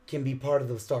Yeah. can be part of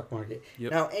the stock market.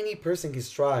 Yep. Now any person can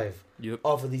strive Yep.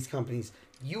 off of these companies.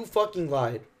 You fucking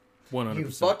lied. 100%. You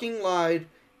fucking lied,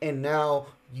 and now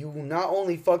you not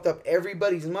only fucked up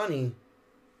everybody's money.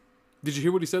 Did you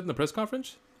hear what he said in the press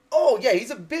conference? Oh yeah, he's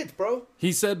a bitch, bro.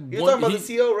 He said You're talking about the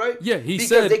CEO, right? Yeah, he because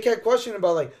said they kept questioning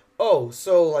about like, oh,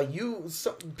 so like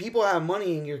people have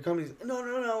money in your companies.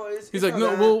 No. he's like, not no,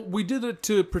 that." well, we did it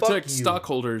to protect you.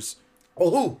 stockholders. Oh,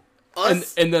 who?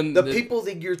 Us? And then the people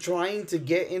that you're trying to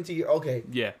get into your okay.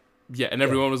 Yeah, and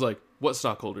everyone was like, "What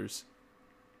stockholders?"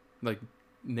 Like,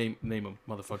 name them,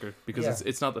 motherfucker, because Yeah.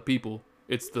 it's not the people,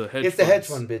 it's the hedge. It's the hedge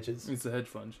funds. fund bitches. It's the hedge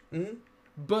funds. Mhm.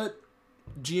 But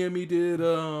GME did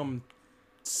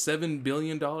 $7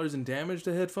 billion in damage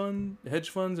to hedge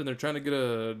funds, and they're trying to get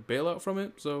a bailout from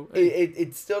it. So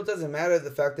It still doesn't matter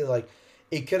the fact that like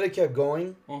it could have kept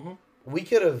going. We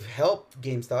could have helped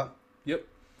GameStop. Yep.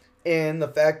 And the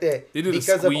fact that They did a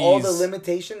because of all the squeeze.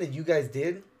 limitation that you guys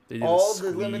did, They did a all the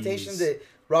squeeze. limitations that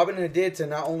Robinhood did to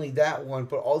not only that one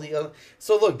but all the other.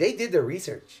 So look, they did their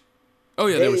research. Oh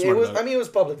yeah, they were smart it was, about it. I mean, it was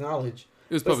public knowledge.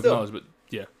 It was but public still, knowledge, but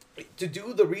yeah. To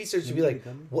do the research to be like,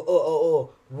 No,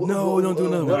 don't do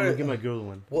another what one. are, Give my girl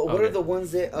one. what Okay. are the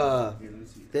ones that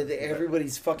that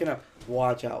everybody's fucking up?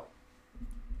 Watch out.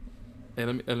 Hey,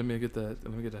 let me get that.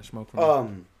 Let me get that smoke from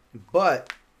you.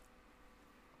 But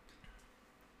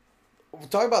we'll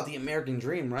talk about the American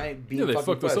dream, right? Being Yeah, they fucking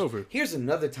fucked us crushed. over. Here's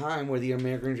another time where the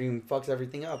American dream fucks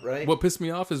everything up, right? What pissed me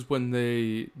off is when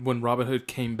Robinhood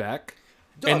came back,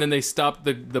 Dog. and then they stopped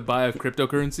the buy of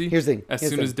cryptocurrency. Here's the thing. as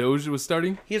Here's soon the as thing. Doge was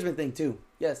starting. Here's my thing too.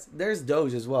 Yes, there's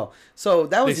Doge as well. So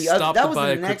that was They the other. stopped That to was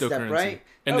buy the next step, cryptocurrency. right?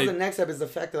 And That was they- the next step is the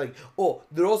fact that like, oh,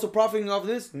 they're also profiting off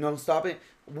this. No, stop it.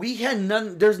 We had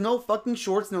none. There's no fucking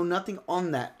shorts, no nothing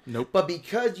on that. Nope. But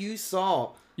because you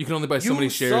saw, You can only buy so many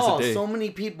shares a day. so many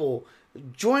people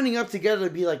joining up together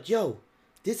to be like, yo,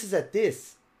 this is at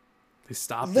this. They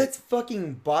stopped Let's it.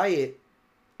 fucking buy it.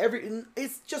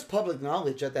 It's just public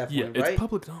knowledge at that point, Yeah, right? it's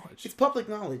public knowledge. It's public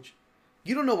knowledge.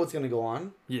 You don't know what's gonna go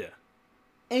on. Yeah.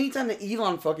 Anytime that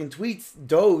Elon fucking tweets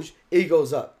Doge, it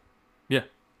goes up. Yeah.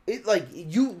 It like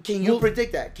you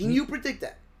predict that? Can you predict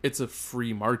that? It's a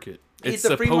free market. It's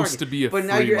a free supposed market. to be a but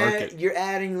now free you're market. you're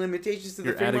adding limitations to the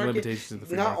You're free adding market. limitations to the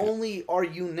free Not market. only are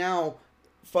you now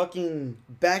fucking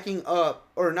backing up,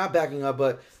 or not backing up,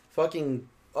 but fucking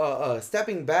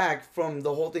stepping back from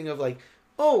the whole thing of like,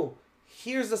 oh,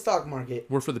 here's the stock market.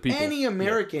 We're for the people. Any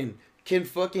American can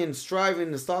fucking strive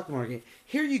in the stock market.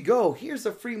 Here you go. Here's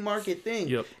a free market thing.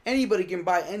 Yep. Anybody can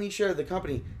buy any share of the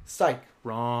company. Psych.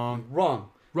 Wrong. Wrong.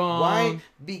 Wrong. Why?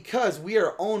 Because we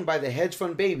are owned by the hedge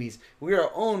fund babies. We are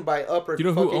owned by upper You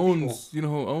know who fucking owns? people. You know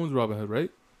who owns Robinhood,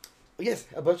 right? Yes,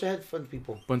 a bunch of hedge fund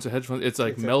people. Bunch of hedge funds. It's like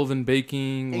Exactly. Melvin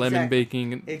Baking, Lemon Exactly.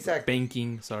 Baking, Exactly.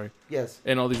 Banking. Sorry, Yes.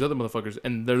 and all these other motherfuckers,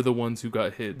 and they're the ones who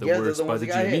got hit the Yeah, they're worst the by ones the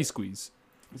that got GME hit. squeeze.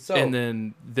 So And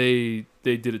then they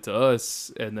did it to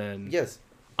us, and then yes.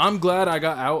 I'm glad I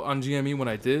got out on GME when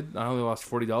I did. I only lost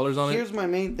 $40 on it. Here's my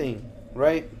main thing,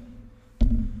 right?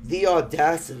 The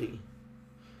audacity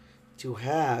to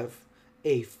have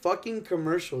a fucking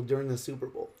commercial during the Super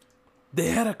Bowl. They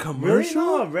had a Really? commercial.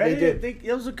 No, right? They did.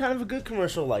 It was a kind of a good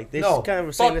commercial. Like they No, kind of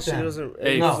were saying fuck that shit them. wasn't.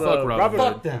 Hey, it was, fuck Robinhood.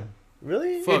 Fuck them.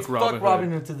 Really? Fuck It's Robinhood. fuck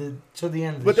Robinhood to the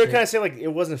end of the But they're shit. kind of saying like it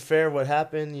wasn't fair what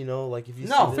happened. You know, like if you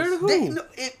No, see fair this. to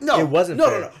who? No, It wasn't No,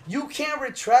 fair. no. You can't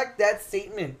retract that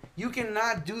statement. You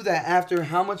cannot do that after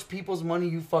how much people's money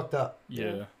you fucked up.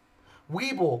 Yeah.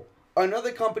 Webull,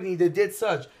 another company that did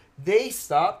such, they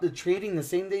stopped the trading the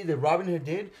same day that Robinhood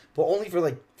did, but only for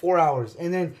like 4 hours,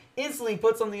 and then instantly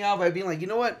put something out by being like, you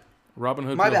know what,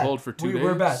 Robinhood My put a bad. hold for 2 days.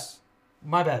 We're bad.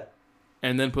 my bad.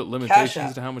 And then put App.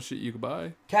 limitations to how much shit you could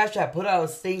buy. Cash App put out a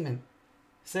statement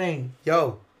saying,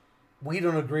 yo, we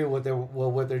don't agree with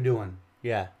what they're doing.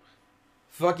 Yeah.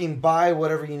 Fucking buy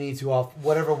whatever you need to off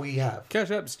whatever we have. Cash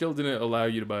App still didn't allow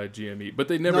you to buy GME, but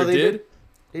they never they did.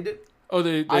 They did. Oh,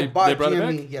 they I bought they brought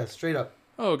GME, it back. yeah, straight up.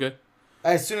 Oh, okay.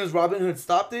 As soon as Robinhood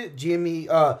stopped it,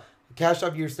 GME, Cash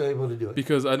App, you're still able to do it.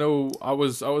 Because I know I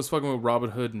was fucking with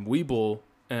Robinhood and Webull,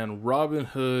 and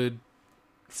Robinhood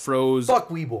froze Fuck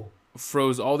Webull.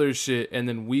 all their shit, and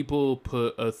then Webull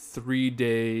put a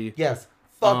 3-day Yes.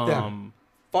 Fuck them.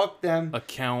 Fuck them.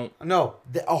 account. No,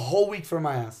 a whole week for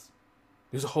my ass.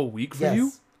 There's a whole week for Yes.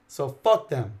 you. So fuck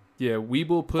them. Yeah,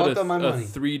 Webull put Fuck on my a money.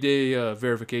 3-day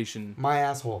verification. My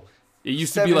asshole. It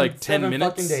used to be like 10 7 minutes.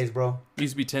 fucking days, bro. It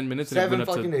used to be 10 minutes, and 7 it went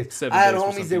up fucking to days. 7 I had days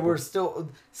for some homies that were people. still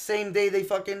same day they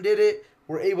fucking did it.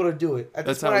 Were able to do it. At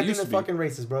this That's how point, it I think used they're to be.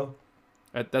 fucking racist, bro.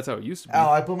 That's how it used to be. Oh,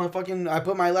 I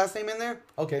put my last name in there.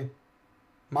 Okay.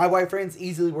 My white friends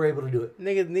easily were able to do it.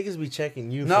 Niggas be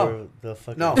checking you No. for the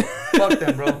fucking. No, fuck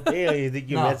them, bro. Yeah, you think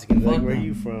you're No, Mexican? Like, fuck where are no.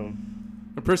 you from?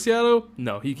 Preciado?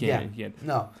 No, he can't. Yeah. He can't.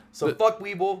 No. So The- fuck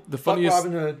Webull. the Fuck funniest-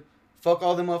 Robinhood. Fuck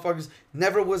all them motherfuckers.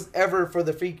 Never was ever for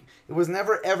the freak. It was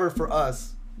never ever for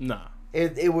us. Nah.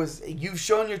 It was. You've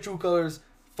shown your true colors.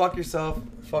 Fuck yourself.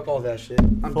 Fuck all that shit.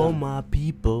 I'm For done. my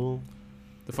people.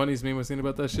 The funniest meme I seen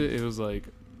about that shit, it was like,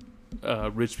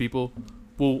 rich people.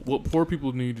 Well, what poor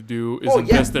people need to do is Oh, yeah.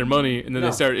 invest their money, and then No.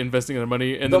 they start investing their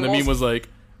money, and The then the meme most- was like,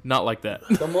 not like that.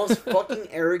 The most fucking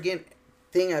arrogant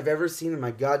thing I've ever seen in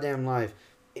my goddamn life.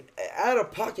 Out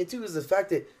of pocket too is the fact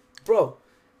that, bro,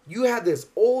 You had this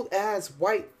old ass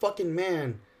white fucking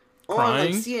man on like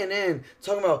Crying? CNN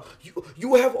talking about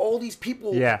you have all these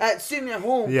people sitting at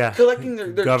home collecting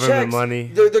their Government checks, money.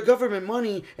 their government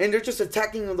money, and they're just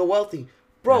attacking the wealthy.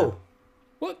 Bro,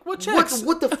 What checks?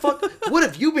 what the fuck? What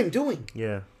have you been doing?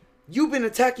 Yeah. You've been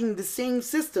attacking the same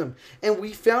system, and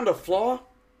we found a flaw.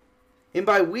 And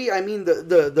by we, I mean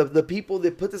the people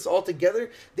that put this all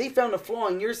together. They found a flaw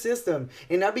in your system,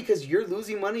 and not because you're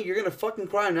losing money, you're gonna fucking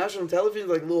cry on national television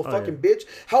like a little fucking bitch.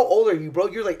 How old are you, bro?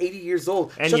 You're like 80 years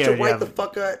old. And Shut you your already white the have-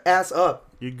 fuck ass up.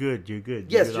 You're good. You're good.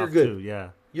 Yes, you're off good. Too. Yeah.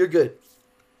 You're good.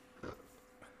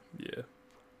 Yeah.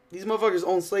 These motherfuckers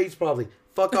own slaves probably.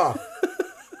 Fuck off.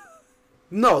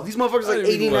 No, these motherfuckers I like didn't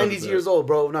 80, even laugh 90 at that. years old,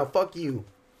 bro. Now fuck you.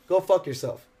 Go fuck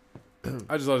yourself.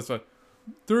 I just thought it's fun.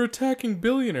 They're attacking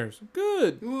billionaires.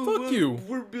 Good. Fuck you.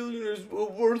 We're billionaires.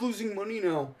 We're losing money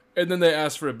now. And then they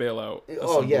asked for a bailout. That's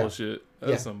Oh, some yeah. bullshit.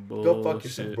 That's Yeah. some bullshit. Go fuck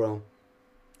yourself, bro.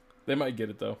 They might get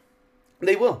it though.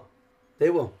 They will. They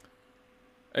will.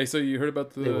 Hey, so you heard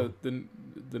about They will.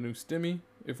 the new stimmy?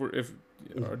 Do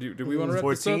we want to wrap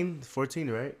this up? 14,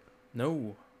 right?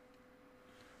 No.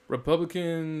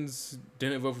 Republicans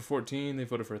didn't vote for 14. They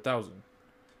voted for 1,000.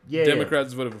 Yeah.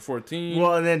 Democrats voted for 14.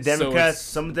 Well, and then So Democrats. it's-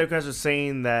 Some Democrats are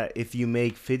saying that if you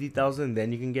make 50,000,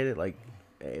 then you can get it. Like,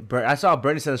 I saw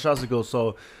Bernie Sanders ago.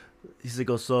 So he's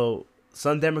like, so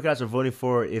some Democrats are voting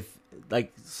for if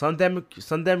like some Democrats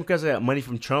that got money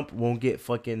from Trump won't get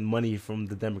fucking money from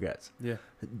the Democrats. Yeah.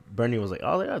 Bernie was like,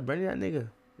 oh yeah, Bernie that nigga.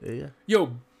 Yeah.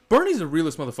 Yo, Bernie's a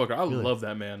realist motherfucker. I Really? love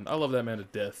that man. I love that man to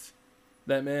death.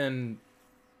 That man,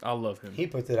 I love him. He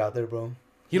puts it out there, bro.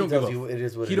 He don't give tells a you it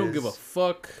is what he it don't is. give a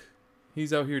fuck.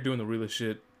 He's out here doing the realest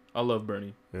shit. I love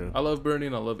Bernie. Yeah. I love Bernie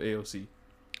and I love AOC.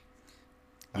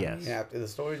 Yes. Yeah, after the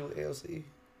stories with AOC.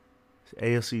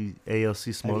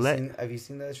 AOC Smollett. Have you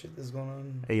seen that shit that's going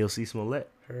on? AOC Smollett.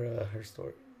 Her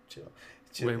story. Chill.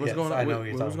 Wait, what's Yes, going on? I know Wait, what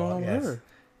you're what's talking going on about. with Yes. her?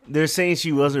 They're saying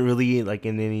she wasn't really like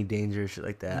in any danger, shit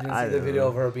like You that. didn't I see the don't video know.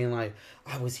 of her being like,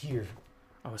 "I was here,"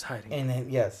 I was hiding. and then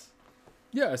yes,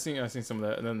 Yeah, I seen some of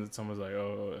that, and then someone was like,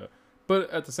 "Oh," but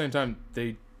at the same time,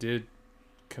 they did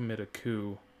commit a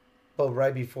coup. but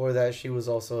right before that, she was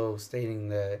also stating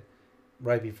that.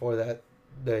 Right before that,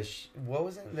 what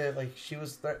was it that like she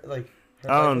was like her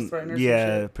life was threatened or some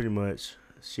yeah, shit? pretty much.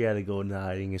 She had to go into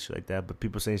hiding and shit like that. But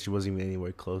people saying she wasn't even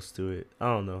anywhere close to it. I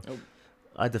don't know. Oh.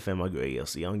 I defend my girl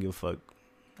AOC. I don't give a fuck.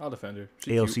 I'll defend her.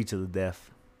 She AOC cute. to the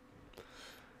death.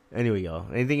 Anyway, y'all.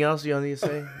 Anything else y'all need to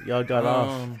say? Y'all got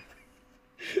off.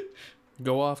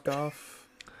 Go off, Goff.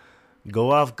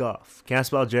 Go off, Goff. Can't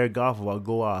spell Jared Goff without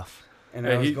go off. And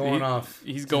Hey, I was going off.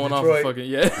 He's to going off Detroit. of fucking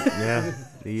yeah. Yeah,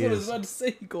 he That's what I was is. about to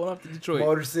say. He's going off to Detroit.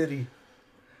 Motor City.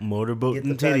 Motorboat Get the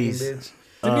and packing, titties. bitch.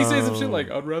 Didn't he say some shit Um, like,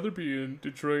 "I'd rather be in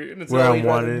Detroit," and it's Where like, I'm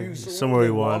wanted, somewhere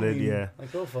we wanted, yeah.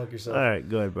 Like, go fuck yourself. All right,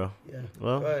 go ahead, bro. Yeah.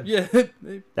 Well, Go ahead.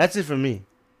 yeah. that's it for me.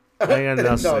 I ain't got nothing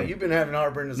else to No, say. you've been having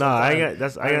heartburn this No, whole I time. ain't got.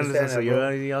 That's I I got understand nothing to say. that, You bro. got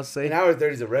anything else to say? An hour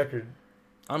 30 is a record.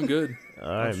 I'm good. All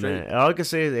right, straight. man. All I can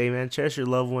say is, hey, man, cherish your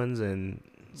loved ones and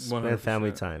spend 100%.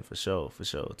 family time for sure, for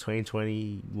sure.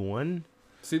 2021,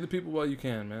 See the people while you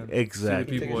can, man.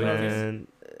 exactly, See the people while you can. man.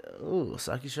 Ooh,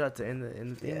 Saki shot to end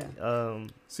the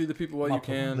thing. See the people while My you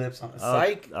can. lips on. I'll,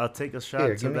 Psych. I'll take a shot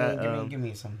Here, to give me, that. give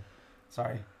me some.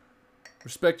 Sorry.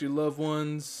 Respect your loved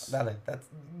ones. That's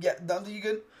yeah. Dante, you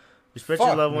good? Respect Fuck,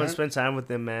 your loved ones. man. Spend time with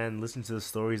them, man. Listen to the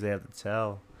stories they have to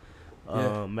tell.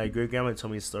 Yeah. My great grandma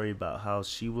told me a story about how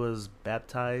she was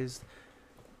baptized.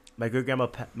 My great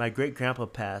grandpa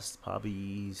passed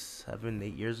probably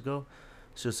 7-8 years ago.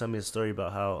 She was telling me a story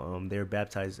about how they were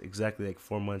baptized exactly like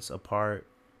 4 months apart.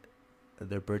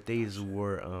 Their birthdays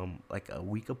were like a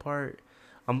week apart.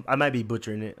 I might be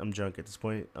butchering it. I'm drunk at this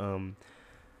point.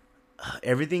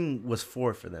 Everything was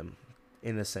for them,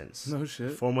 in a sense. No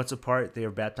shit. 4 months apart, they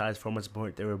were baptized. 4 months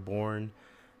apart, they were born.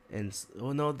 And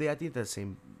I think that's the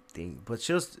same thing. But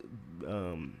she was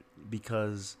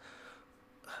because.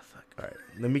 Fuck. All right,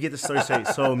 let me get the story straight.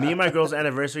 So me and my girl's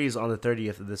anniversary is on the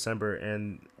 30th of December,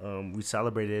 and we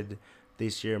celebrated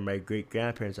this year my great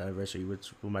grandparents' anniversary,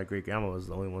 which my great grandma was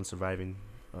the only one surviving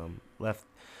left.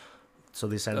 So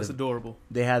they That's adorable.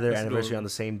 they had their That's anniversary adorable. on the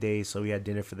same day, so we had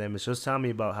dinner for them. And she was telling me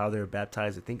about how they were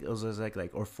baptized. I think it was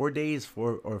like or 4 days,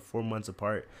 4 months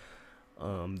apart.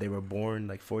 They were born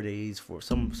like 4 days,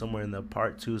 somewhere in the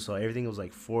part too. So everything was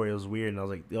like 4. It was weird, and I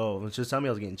was like, yo, when she was telling me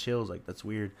I was getting chills. Like that's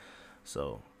weird.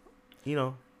 So,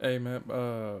 Hey man,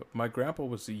 my grandpa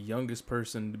was the youngest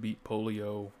person to beat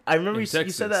polio. I remember In you said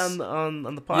that Texas. on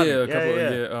the pod.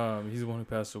 Yeah, he's the one who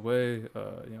passed away.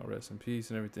 Rest in peace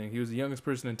and everything. He was the youngest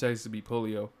person in Texas to beat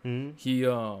polio.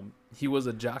 Mm-hmm. He was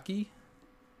a jockey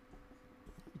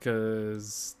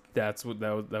because that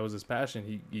was his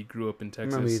passion. He grew up in I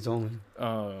remember Texas. you told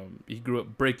me. He grew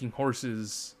up breaking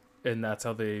horses, and that's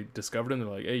how they discovered him. They're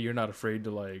like, hey, you're not afraid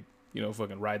to like, you know,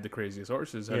 fucking ride the craziest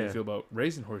horses. How do you Yeah. feel about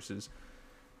raising horses?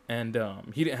 And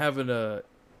he didn't have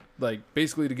like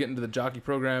basically to get into the jockey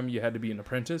program, you had to be an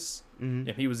apprentice, Mm-hmm.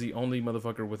 and he was the only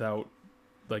motherfucker without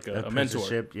like a mentor.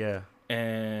 Apprenticeship, yeah.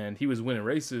 And he was winning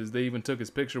races. They even took his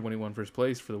picture when he won first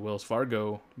place for the Wells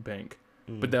Fargo Bank.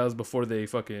 Mm. But that was before they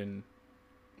fucking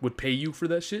would pay you for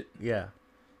that shit. Yeah.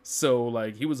 So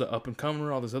like he was an up and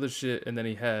comer, all this other shit, and then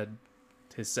he had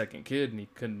his second kid, and he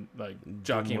couldn't like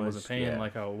jockeying wasn't paying yeah.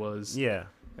 like how it was, Yeah.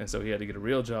 and so he had to get a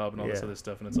real job and all this Yeah. other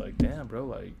stuff. And it's like, damn, bro,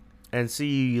 like And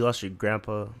see, you lost your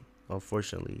grandpa,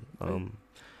 unfortunately.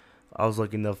 I was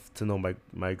lucky enough to know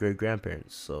my great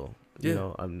grandparents, so Yeah.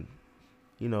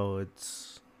 you know,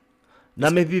 it's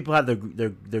not many people have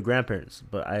their grandparents,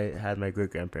 but I had my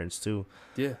great grandparents too.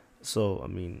 yeah, So I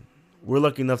mean, we're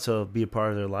lucky enough to be a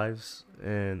part of their lives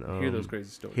and hear those crazy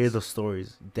stories. Hear those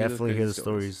stories. Definitely hear the crazy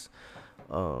stories.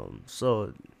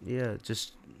 So yeah,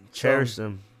 just cherish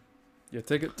them. Yeah,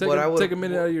 take What I would- a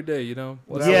minute out of your day, you know.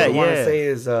 What Yeah, I would want yeah. to say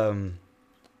is,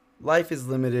 life is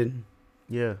limited,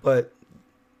 Yeah, but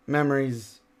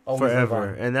memories always live forever,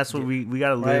 on. and that's what we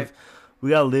gotta Right. live. We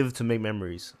gotta live to make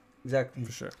memories. Exactly.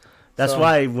 For sure. That's So-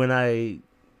 why when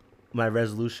my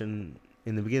resolution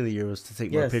in the beginning of the year was to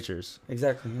take more Yes. pictures,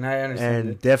 Exactly, and I understand and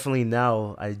it. definitely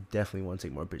now I definitely want to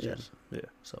take more pictures. Yeah.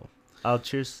 So I'll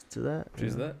cheers to that.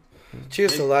 Cheers to Yeah. that.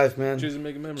 Cheers to life, man. Cheers to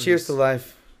making memories. Cheers to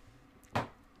life.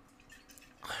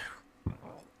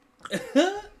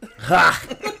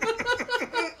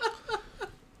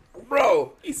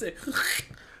 Bro, He said,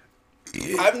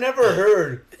 I've never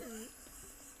heard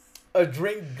a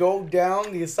drink go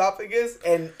down the esophagus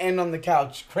and end on the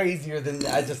couch crazier than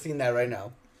that. I just seen that right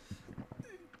now.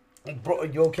 Bro,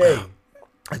 you okay?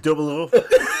 I do a little.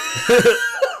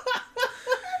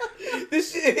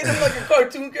 This shit hit him like a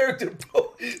cartoon character,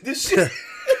 bro. This shit,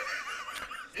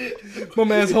 my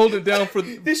man's holding it down for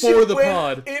this for shit the went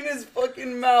pod. in his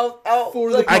fucking mouth, out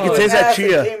For the like pod. I can his taste that ass and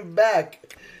chia. Came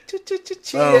back.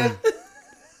 Chia.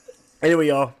 Anyway,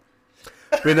 y'all.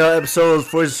 Been another episode of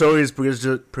Forza Stories,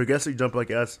 progressively jump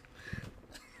like us.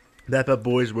 That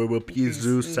Boys, where we'll peace,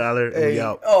 Zeus, Tyler, and we Hey,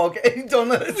 out. oh, okay. Don't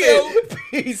let us Yo.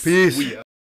 Peace. Peace. We out.